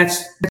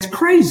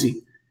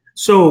crazy.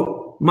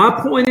 So my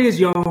point is,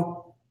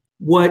 y'all,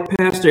 what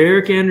Pastor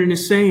Eric Anderson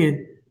is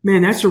saying,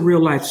 man, that's a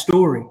real life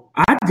story.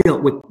 I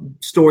dealt with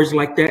stories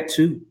like that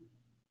too.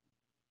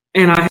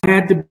 And I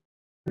had to,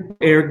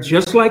 Eric,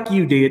 just like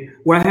you did,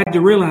 where I had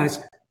to realize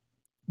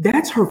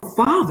that's her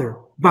father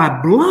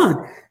by blood.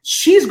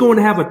 She's going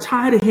to have a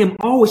tie to him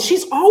always.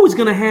 She's always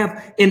going to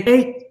have an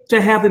ache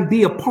to have him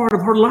be a part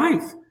of her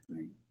life.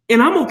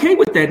 And I'm okay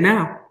with that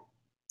now.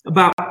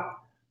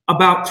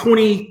 About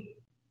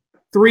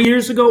 23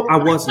 years ago, I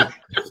wasn't.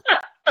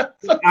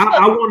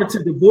 I wanted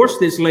to divorce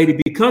this lady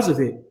because of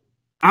it.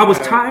 I was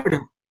tired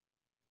of it.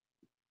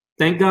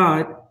 Thank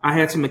God I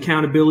had some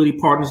accountability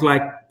partners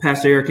like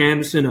Pastor Eric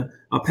Anderson,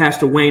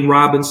 Pastor Wayne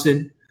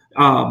Robinson,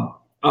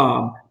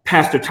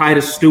 Pastor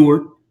Titus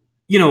Stewart.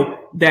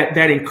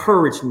 that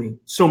encouraged me.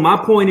 So my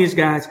point is,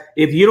 guys,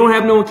 if you don't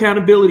have no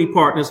accountability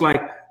partners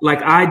like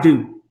I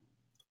do,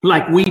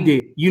 like we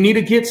did, you need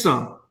to get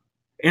some.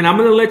 And I'm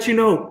going to let you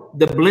know,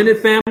 the Blended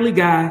Family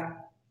guy,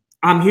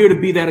 I'm here to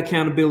be that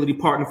accountability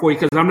partner for you,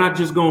 because I'm not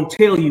just going to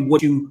tell you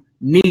what you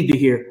need to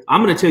hear.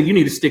 I'm going to tell you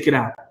need to stick it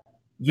out.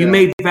 You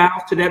made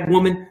vows to that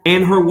woman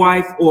and her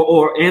wife,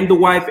 and the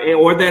wife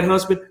or that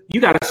husband.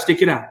 You got to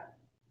stick it out.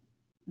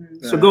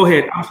 So go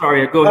ahead. I'm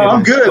sorry. Go ahead.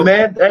 I'm good,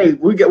 man. Hey,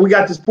 we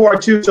got this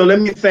part 2. So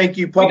let me thank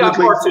you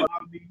publicly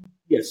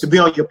to be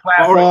on your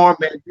platform.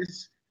 Right. And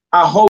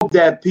I hope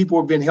that people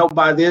have been helped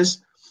by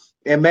this.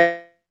 And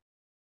maybe,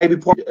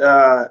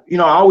 I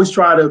always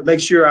try to make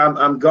sure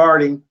I'm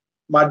guarding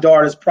my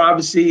daughter's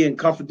privacy and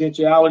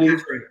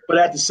confidentiality, but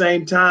at the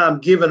same time,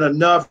 giving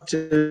enough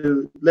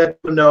to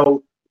let them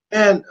know,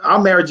 and our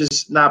marriage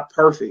is not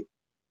perfect.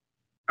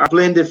 Our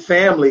blended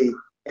family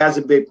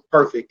hasn't been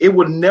perfect. It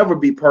would never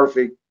be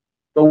perfect,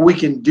 but we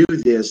can do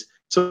this.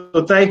 So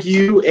thank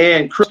you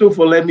and Crystal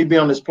for letting me be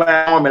on this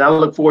platform, and I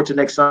look forward to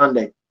next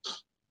Sunday.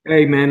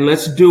 Hey, man,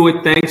 let's do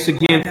it. Thanks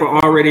again for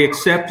already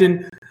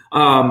accepting.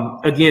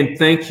 Again,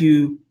 thank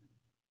you,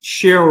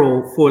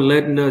 Cheryl, for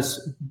letting us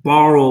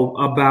borrow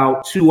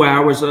about 2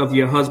 hours of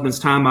your husband's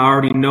time. I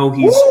already know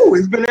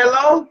it's been that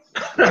long?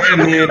 Yeah,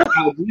 man.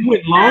 We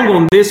went long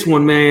on this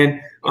one,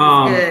 man.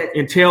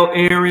 And tell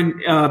Aaron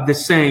the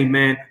same,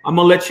 man. I'm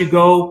going to let you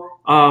go.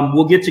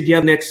 We'll get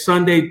together next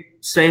Sunday,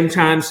 same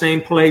time, same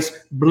place.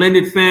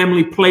 Blended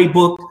Family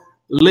Playbook.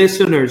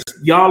 Listeners,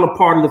 y'all are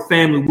part of the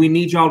family. We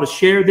need y'all to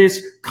share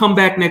this. Come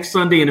back next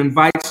Sunday and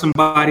invite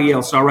somebody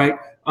else, all right?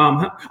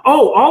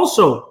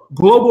 Also,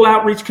 Global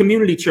Outreach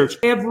Community Church,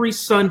 every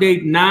Sunday,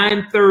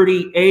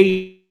 9:30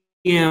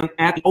 a.m.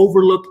 at the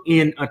Overlook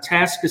in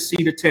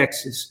Atascocita,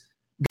 Texas.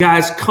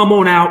 Guys, come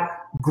on out.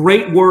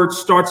 Great word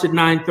starts at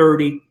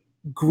 9:30.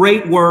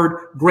 Great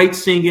word, great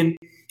singing.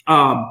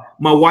 My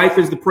wife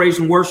is the praise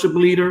and worship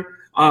leader.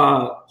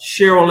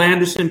 Cheryl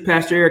Anderson,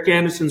 Pastor Eric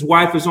Anderson's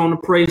wife, is on the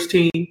praise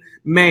team.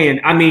 Man,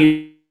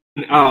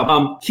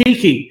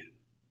 Kiki,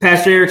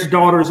 Pastor Eric's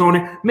daughter, is on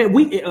it. Man,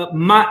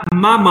 my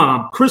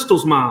mom,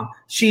 Crystal's mom,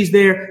 she's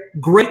there.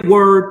 Great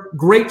word,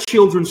 great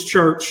children's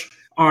church.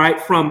 All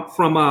right, from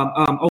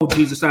oh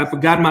Jesus, I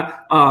forgot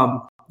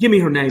give me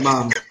her name.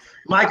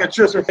 Mike and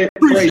Trisha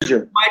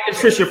Frazier. Mike and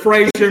Trisha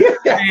Frazier.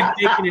 Man,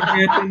 making it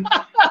happen.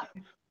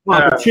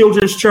 The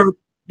children's church.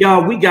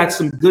 Y'all, we got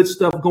some good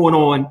stuff going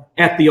on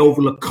at the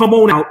Overlook. Come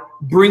on out,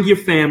 bring your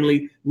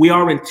family. We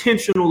are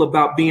intentional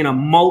about being a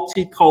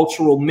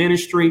multicultural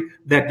ministry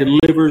that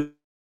delivers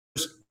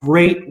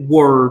great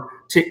word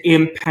to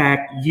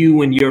impact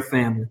you and your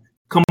family.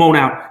 Come on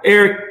out.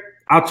 Eric,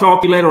 I'll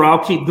talk to you later.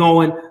 I'll keep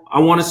going. I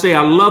want to say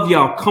I love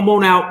y'all. Come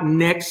on out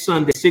next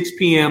Sunday, 6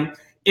 p.m.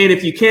 And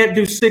if you can't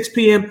do 6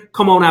 p.m.,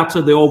 come on out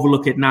to the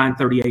Overlook at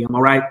 9:30 a.m.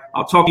 All right.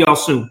 I'll talk to y'all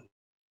soon.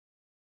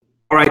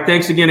 All right.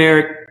 Thanks again,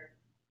 Eric.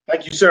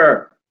 Thank you,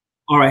 sir.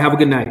 All right. Have a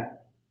good night.